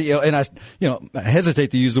of the city. And I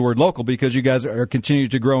hesitate to use the word local because you guys are continuing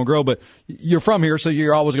to grow and grow, but you're from here, so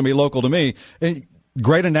you're always going to be local to me. And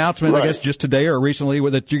great announcement, right. I guess, just today or recently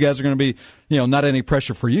that you guys are going to be, not any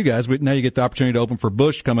pressure for you guys, but now you get the opportunity to open for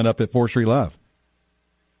Bush coming up at 4th Street Live.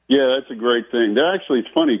 Yeah, that's a great thing. It's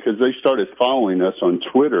funny because they started following us on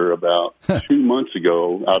Twitter about 2 months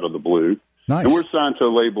ago out of the blue. Nice. And we're signed to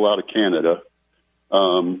a label out of Canada.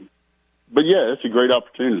 But, yeah, it's a great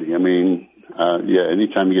opportunity. I mean,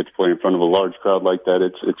 anytime you get to play in front of a large crowd like that,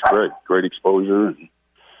 it's great. Great exposure. And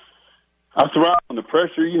I thrive on the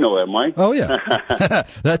pressure. You know that, Mike. Oh, yeah.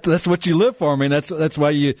 That's what you live for. I mean, that's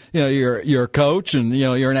why you're a coach and,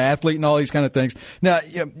 you're an athlete and all these kind of things. Now,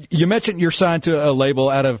 you mentioned you're signed to a label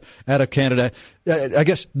out of Canada. I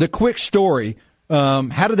guess the quick story,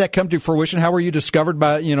 how did that come to fruition? How were you discovered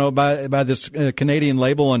by this Canadian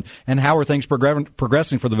label, and how are things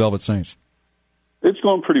progressing for the Velvet Saints? It's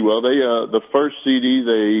going pretty well. They, the first CD,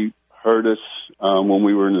 they heard us, when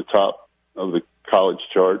we were in the top of the college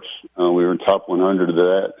charts. We were in top 100 of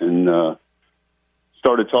that, and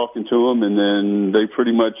started talking to them, and then they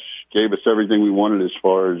pretty much gave us everything we wanted as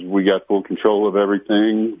far as we got full control of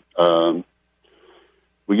everything.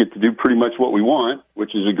 We get to do pretty much what we want,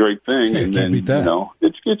 which is a great thing. Yeah, and then,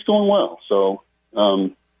 it's going well. So,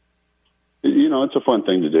 it's a fun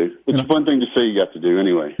thing to do. It's a fun thing to say you got to do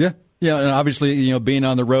anyway. Yeah. Yeah, and obviously, being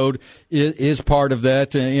on the road is part of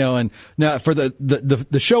that. And now for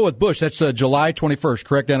the show with Bush, that's July 21st,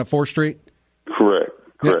 correct, down at 4th Street? Correct.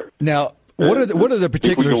 Now, what are the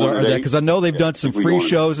particulars of that? Because I know they've done some free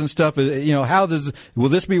shows and stuff. Will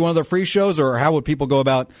this be one of the free shows, or how would people go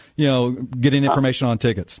about, getting information on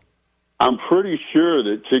tickets? I'm pretty sure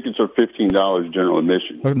that tickets are $15 general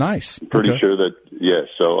admission. Oh, nice. I'm pretty sure that,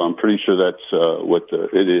 so I'm pretty sure that's what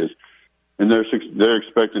it is. And they're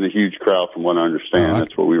expecting a huge crowd, from what I understand.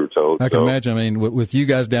 That's what we were told. I can imagine. I mean, with you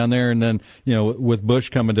guys down there, and then with Bush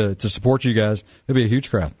coming to support you guys, it'll be a huge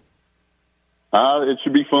crowd. It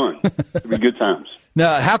should be fun. It'll be good times.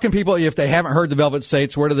 Now, how can people, if they haven't heard the Velvet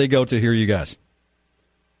Saints, where do they go to hear you guys?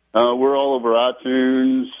 We're all over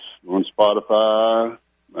iTunes, on Spotify.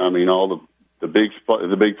 I mean, all the big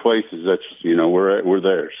places. That's we're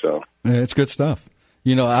there. So it's good stuff.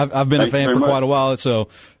 I've been a fan for quite a while, so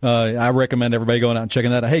I recommend everybody going out and checking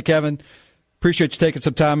that out. Hey, Kevin, appreciate you taking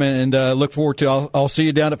some time, and look forward to I'll see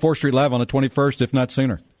you down at 4th Street Live on the 21st, if not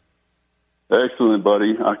sooner. Excellent,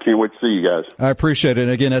 buddy. I can't wait to see you guys. I appreciate it.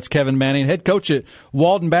 And again, that's Kevin Manning, head coach at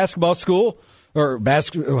Walden Basketball School, or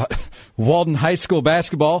Walden High School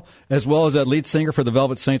Basketball, as well as that lead singer for the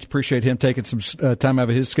Velvet Saints. Appreciate him taking some time out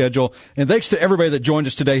of his schedule. And thanks to everybody that joined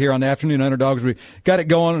us today here on the Afternoon Underdogs. We got it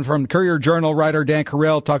going from Courier-Journal writer Dan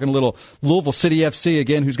Karrell, talking a little Louisville City FC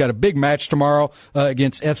again, who's got a big match tomorrow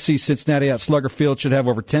against FC Cincinnati at Slugger Field. Should have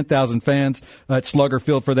over 10,000 fans at Slugger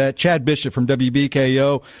Field for that. Chad Bishop from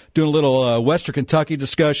WBKO doing a little Western Kentucky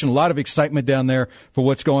discussion. A lot of excitement down there for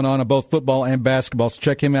what's going on in both football and basketball. So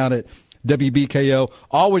check him out at WBKO.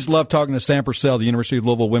 Always love talking to Sam Purcell, the University of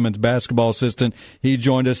Louisville women's basketball assistant. He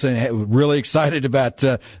joined us and really excited about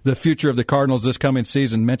the future of the Cardinals this coming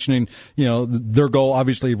season, mentioning, their goal,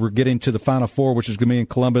 obviously, we're getting to the Final Four, which is going to be in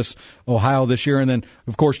Columbus, Ohio this year. And then,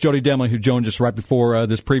 of course, Jody Demling, who joined us right before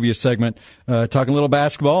this previous segment, talking a little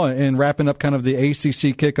basketball and wrapping up kind of the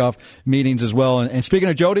ACC kickoff meetings as well. And speaking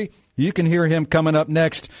of Jody, you can hear him coming up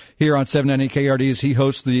next here on 790 KRD as he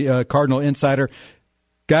hosts the Cardinal Insider.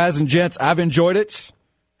 Guys and gents, I've enjoyed it.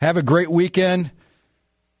 Have a great weekend.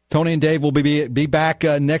 Tony and Dave will be back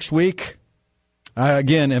next week.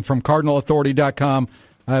 Again, and from CardinalAuthority.com,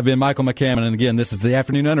 I've been Michael McCammon. And again, this is the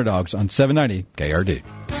Afternoon Underdogs on 790 KRD.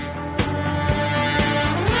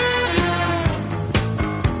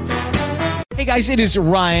 Hey guys, it is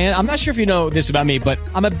Ryan. I'm not sure if you know this about me, but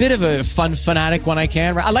I'm a bit of a fun fanatic when I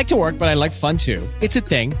can. I like to work, but I like fun too. It's a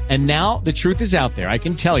thing. And now the truth is out there. I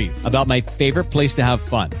can tell you about my favorite place to have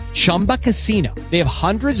fun. Chumba Casino. They have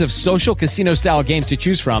hundreds of social casino style games to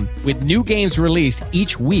choose from with new games released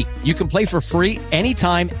each week. You can play for free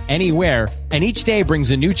anytime, anywhere. And each day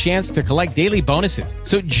brings a new chance to collect daily bonuses.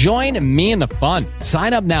 So join me in the fun.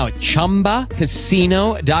 Sign up now at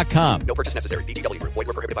ChumbaCasino.com. No purchase necessary. VGW Group. Void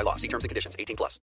where prohibited by law. See terms and conditions. 18+.